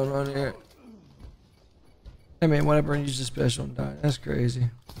hell is going on here. I mean, whatever, use a special and die. That's crazy.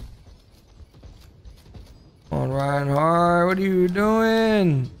 Come on, Reinhardt, what are you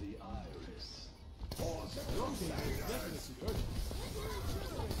doing?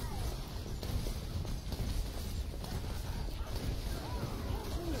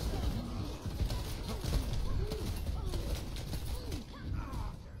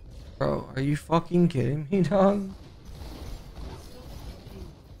 Bro, are you fucking kidding me, dog?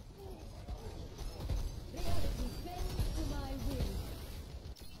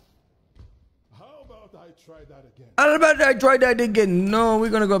 How about I try that again? How about I try that again? No,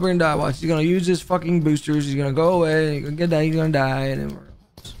 we're gonna go up here and die. Watch, he's gonna use his fucking boosters. He's gonna go away. He's gonna get that. He's gonna die, and then we're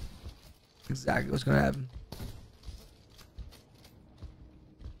exactly what's gonna happen.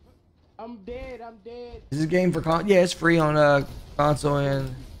 I'm dead. I'm dead. Is this game for yeah, it's free on console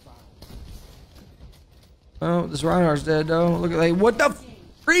and. Oh, this Reinhardt's dead though. Look at like, what the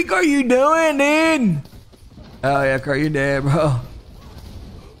freak are you doing, dude? Oh yeah, Kurt, you're dead, bro.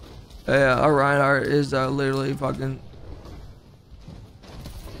 Yeah, our Reinhardt is literally fucking.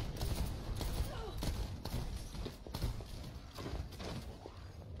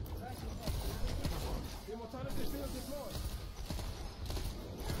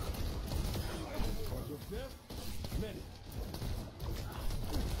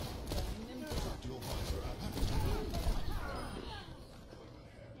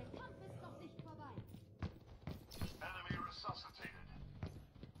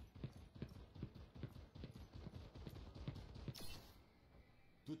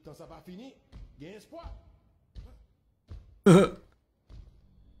 Tout le temps ça va finir. Il y a espoir.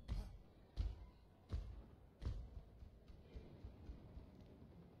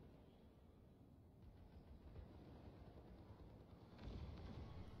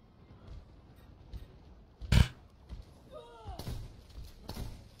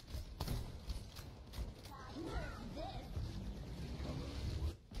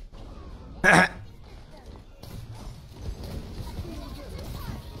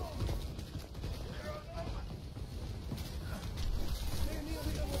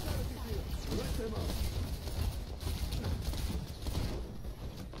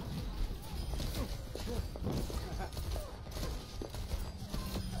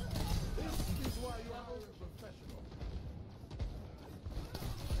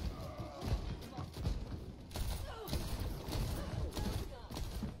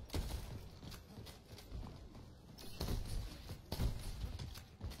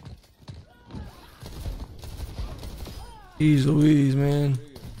 Jeez Louise, man.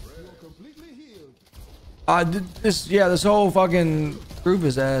 This whole fucking group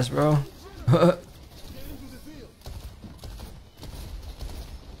is ass, bro.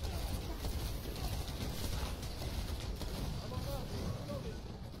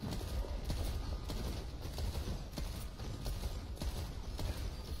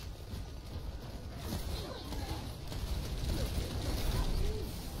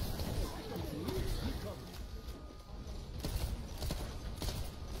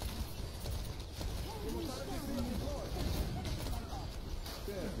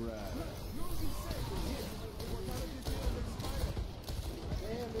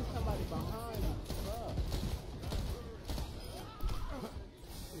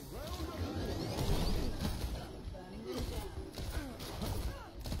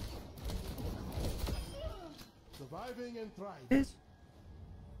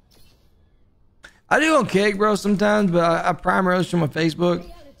 I do on Kick, bro, sometimes, but I primarily stream on Facebook,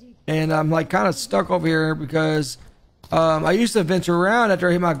 and I'm like kind of stuck over here because I used to venture around after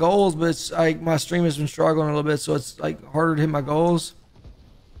I hit my goals, but it's like my stream has been struggling a little bit, so it's like harder to hit my goals.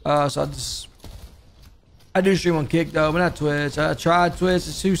 So I do stream on Kick though, but not Twitch. I tried Twitch;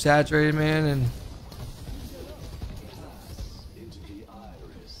 it's too saturated, man, and.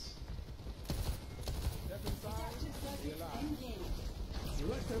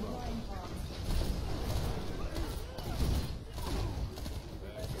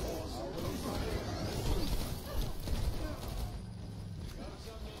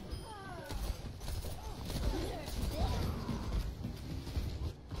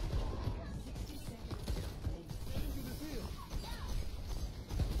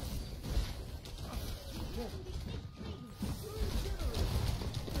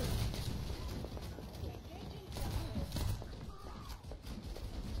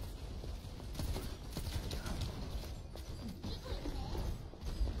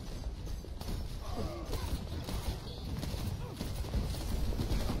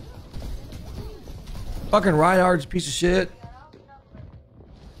 Fucking Reinhardt's a piece of shit.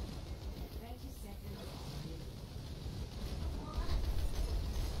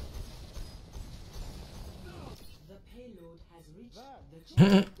 The payload has reached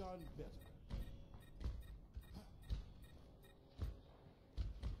the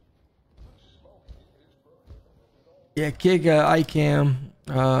Yeah, Kick ICAM.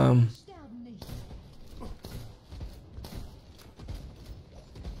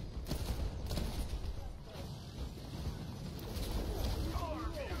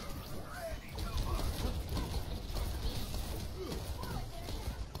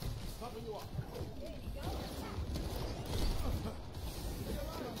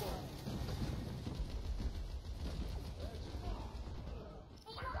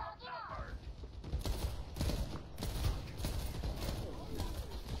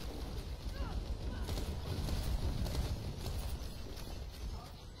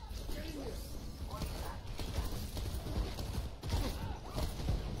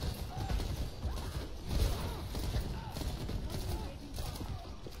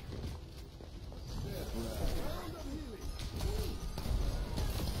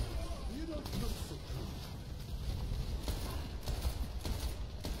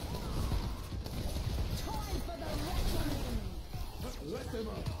 them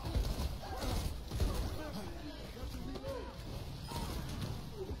up.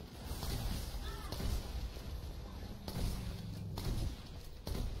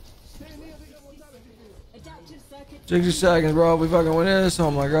 60 seconds, bro. We fucking win this.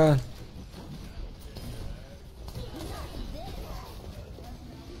 Oh my god.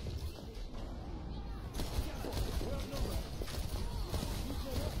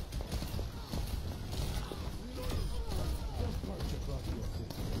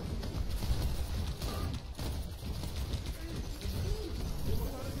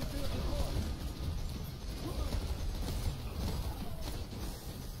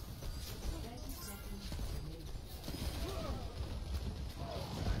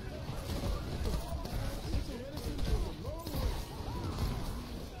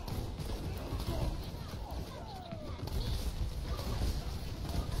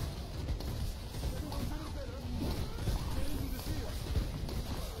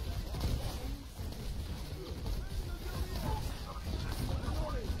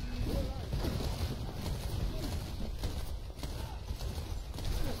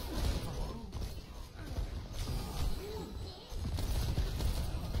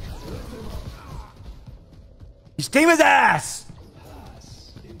 He's team his ass!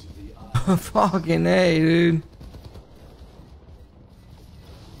 Fucking A, dude.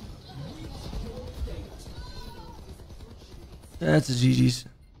 That's a GG's.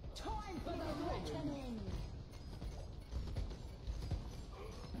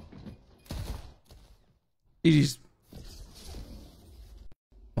 GG's.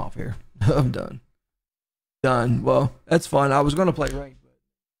 I'm off here. I'm done. Done. Well, that's fun. I was gonna play ranked, but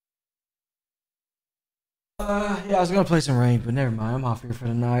yeah, I was gonna play some ranked, but never mind. I'm off here for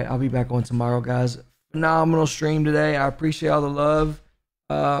the night. I'll be back on tomorrow, guys. Phenomenal stream today. I appreciate all the love.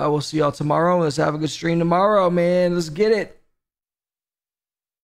 I will see y'all tomorrow. Let's have a good stream tomorrow, man. Let's get it.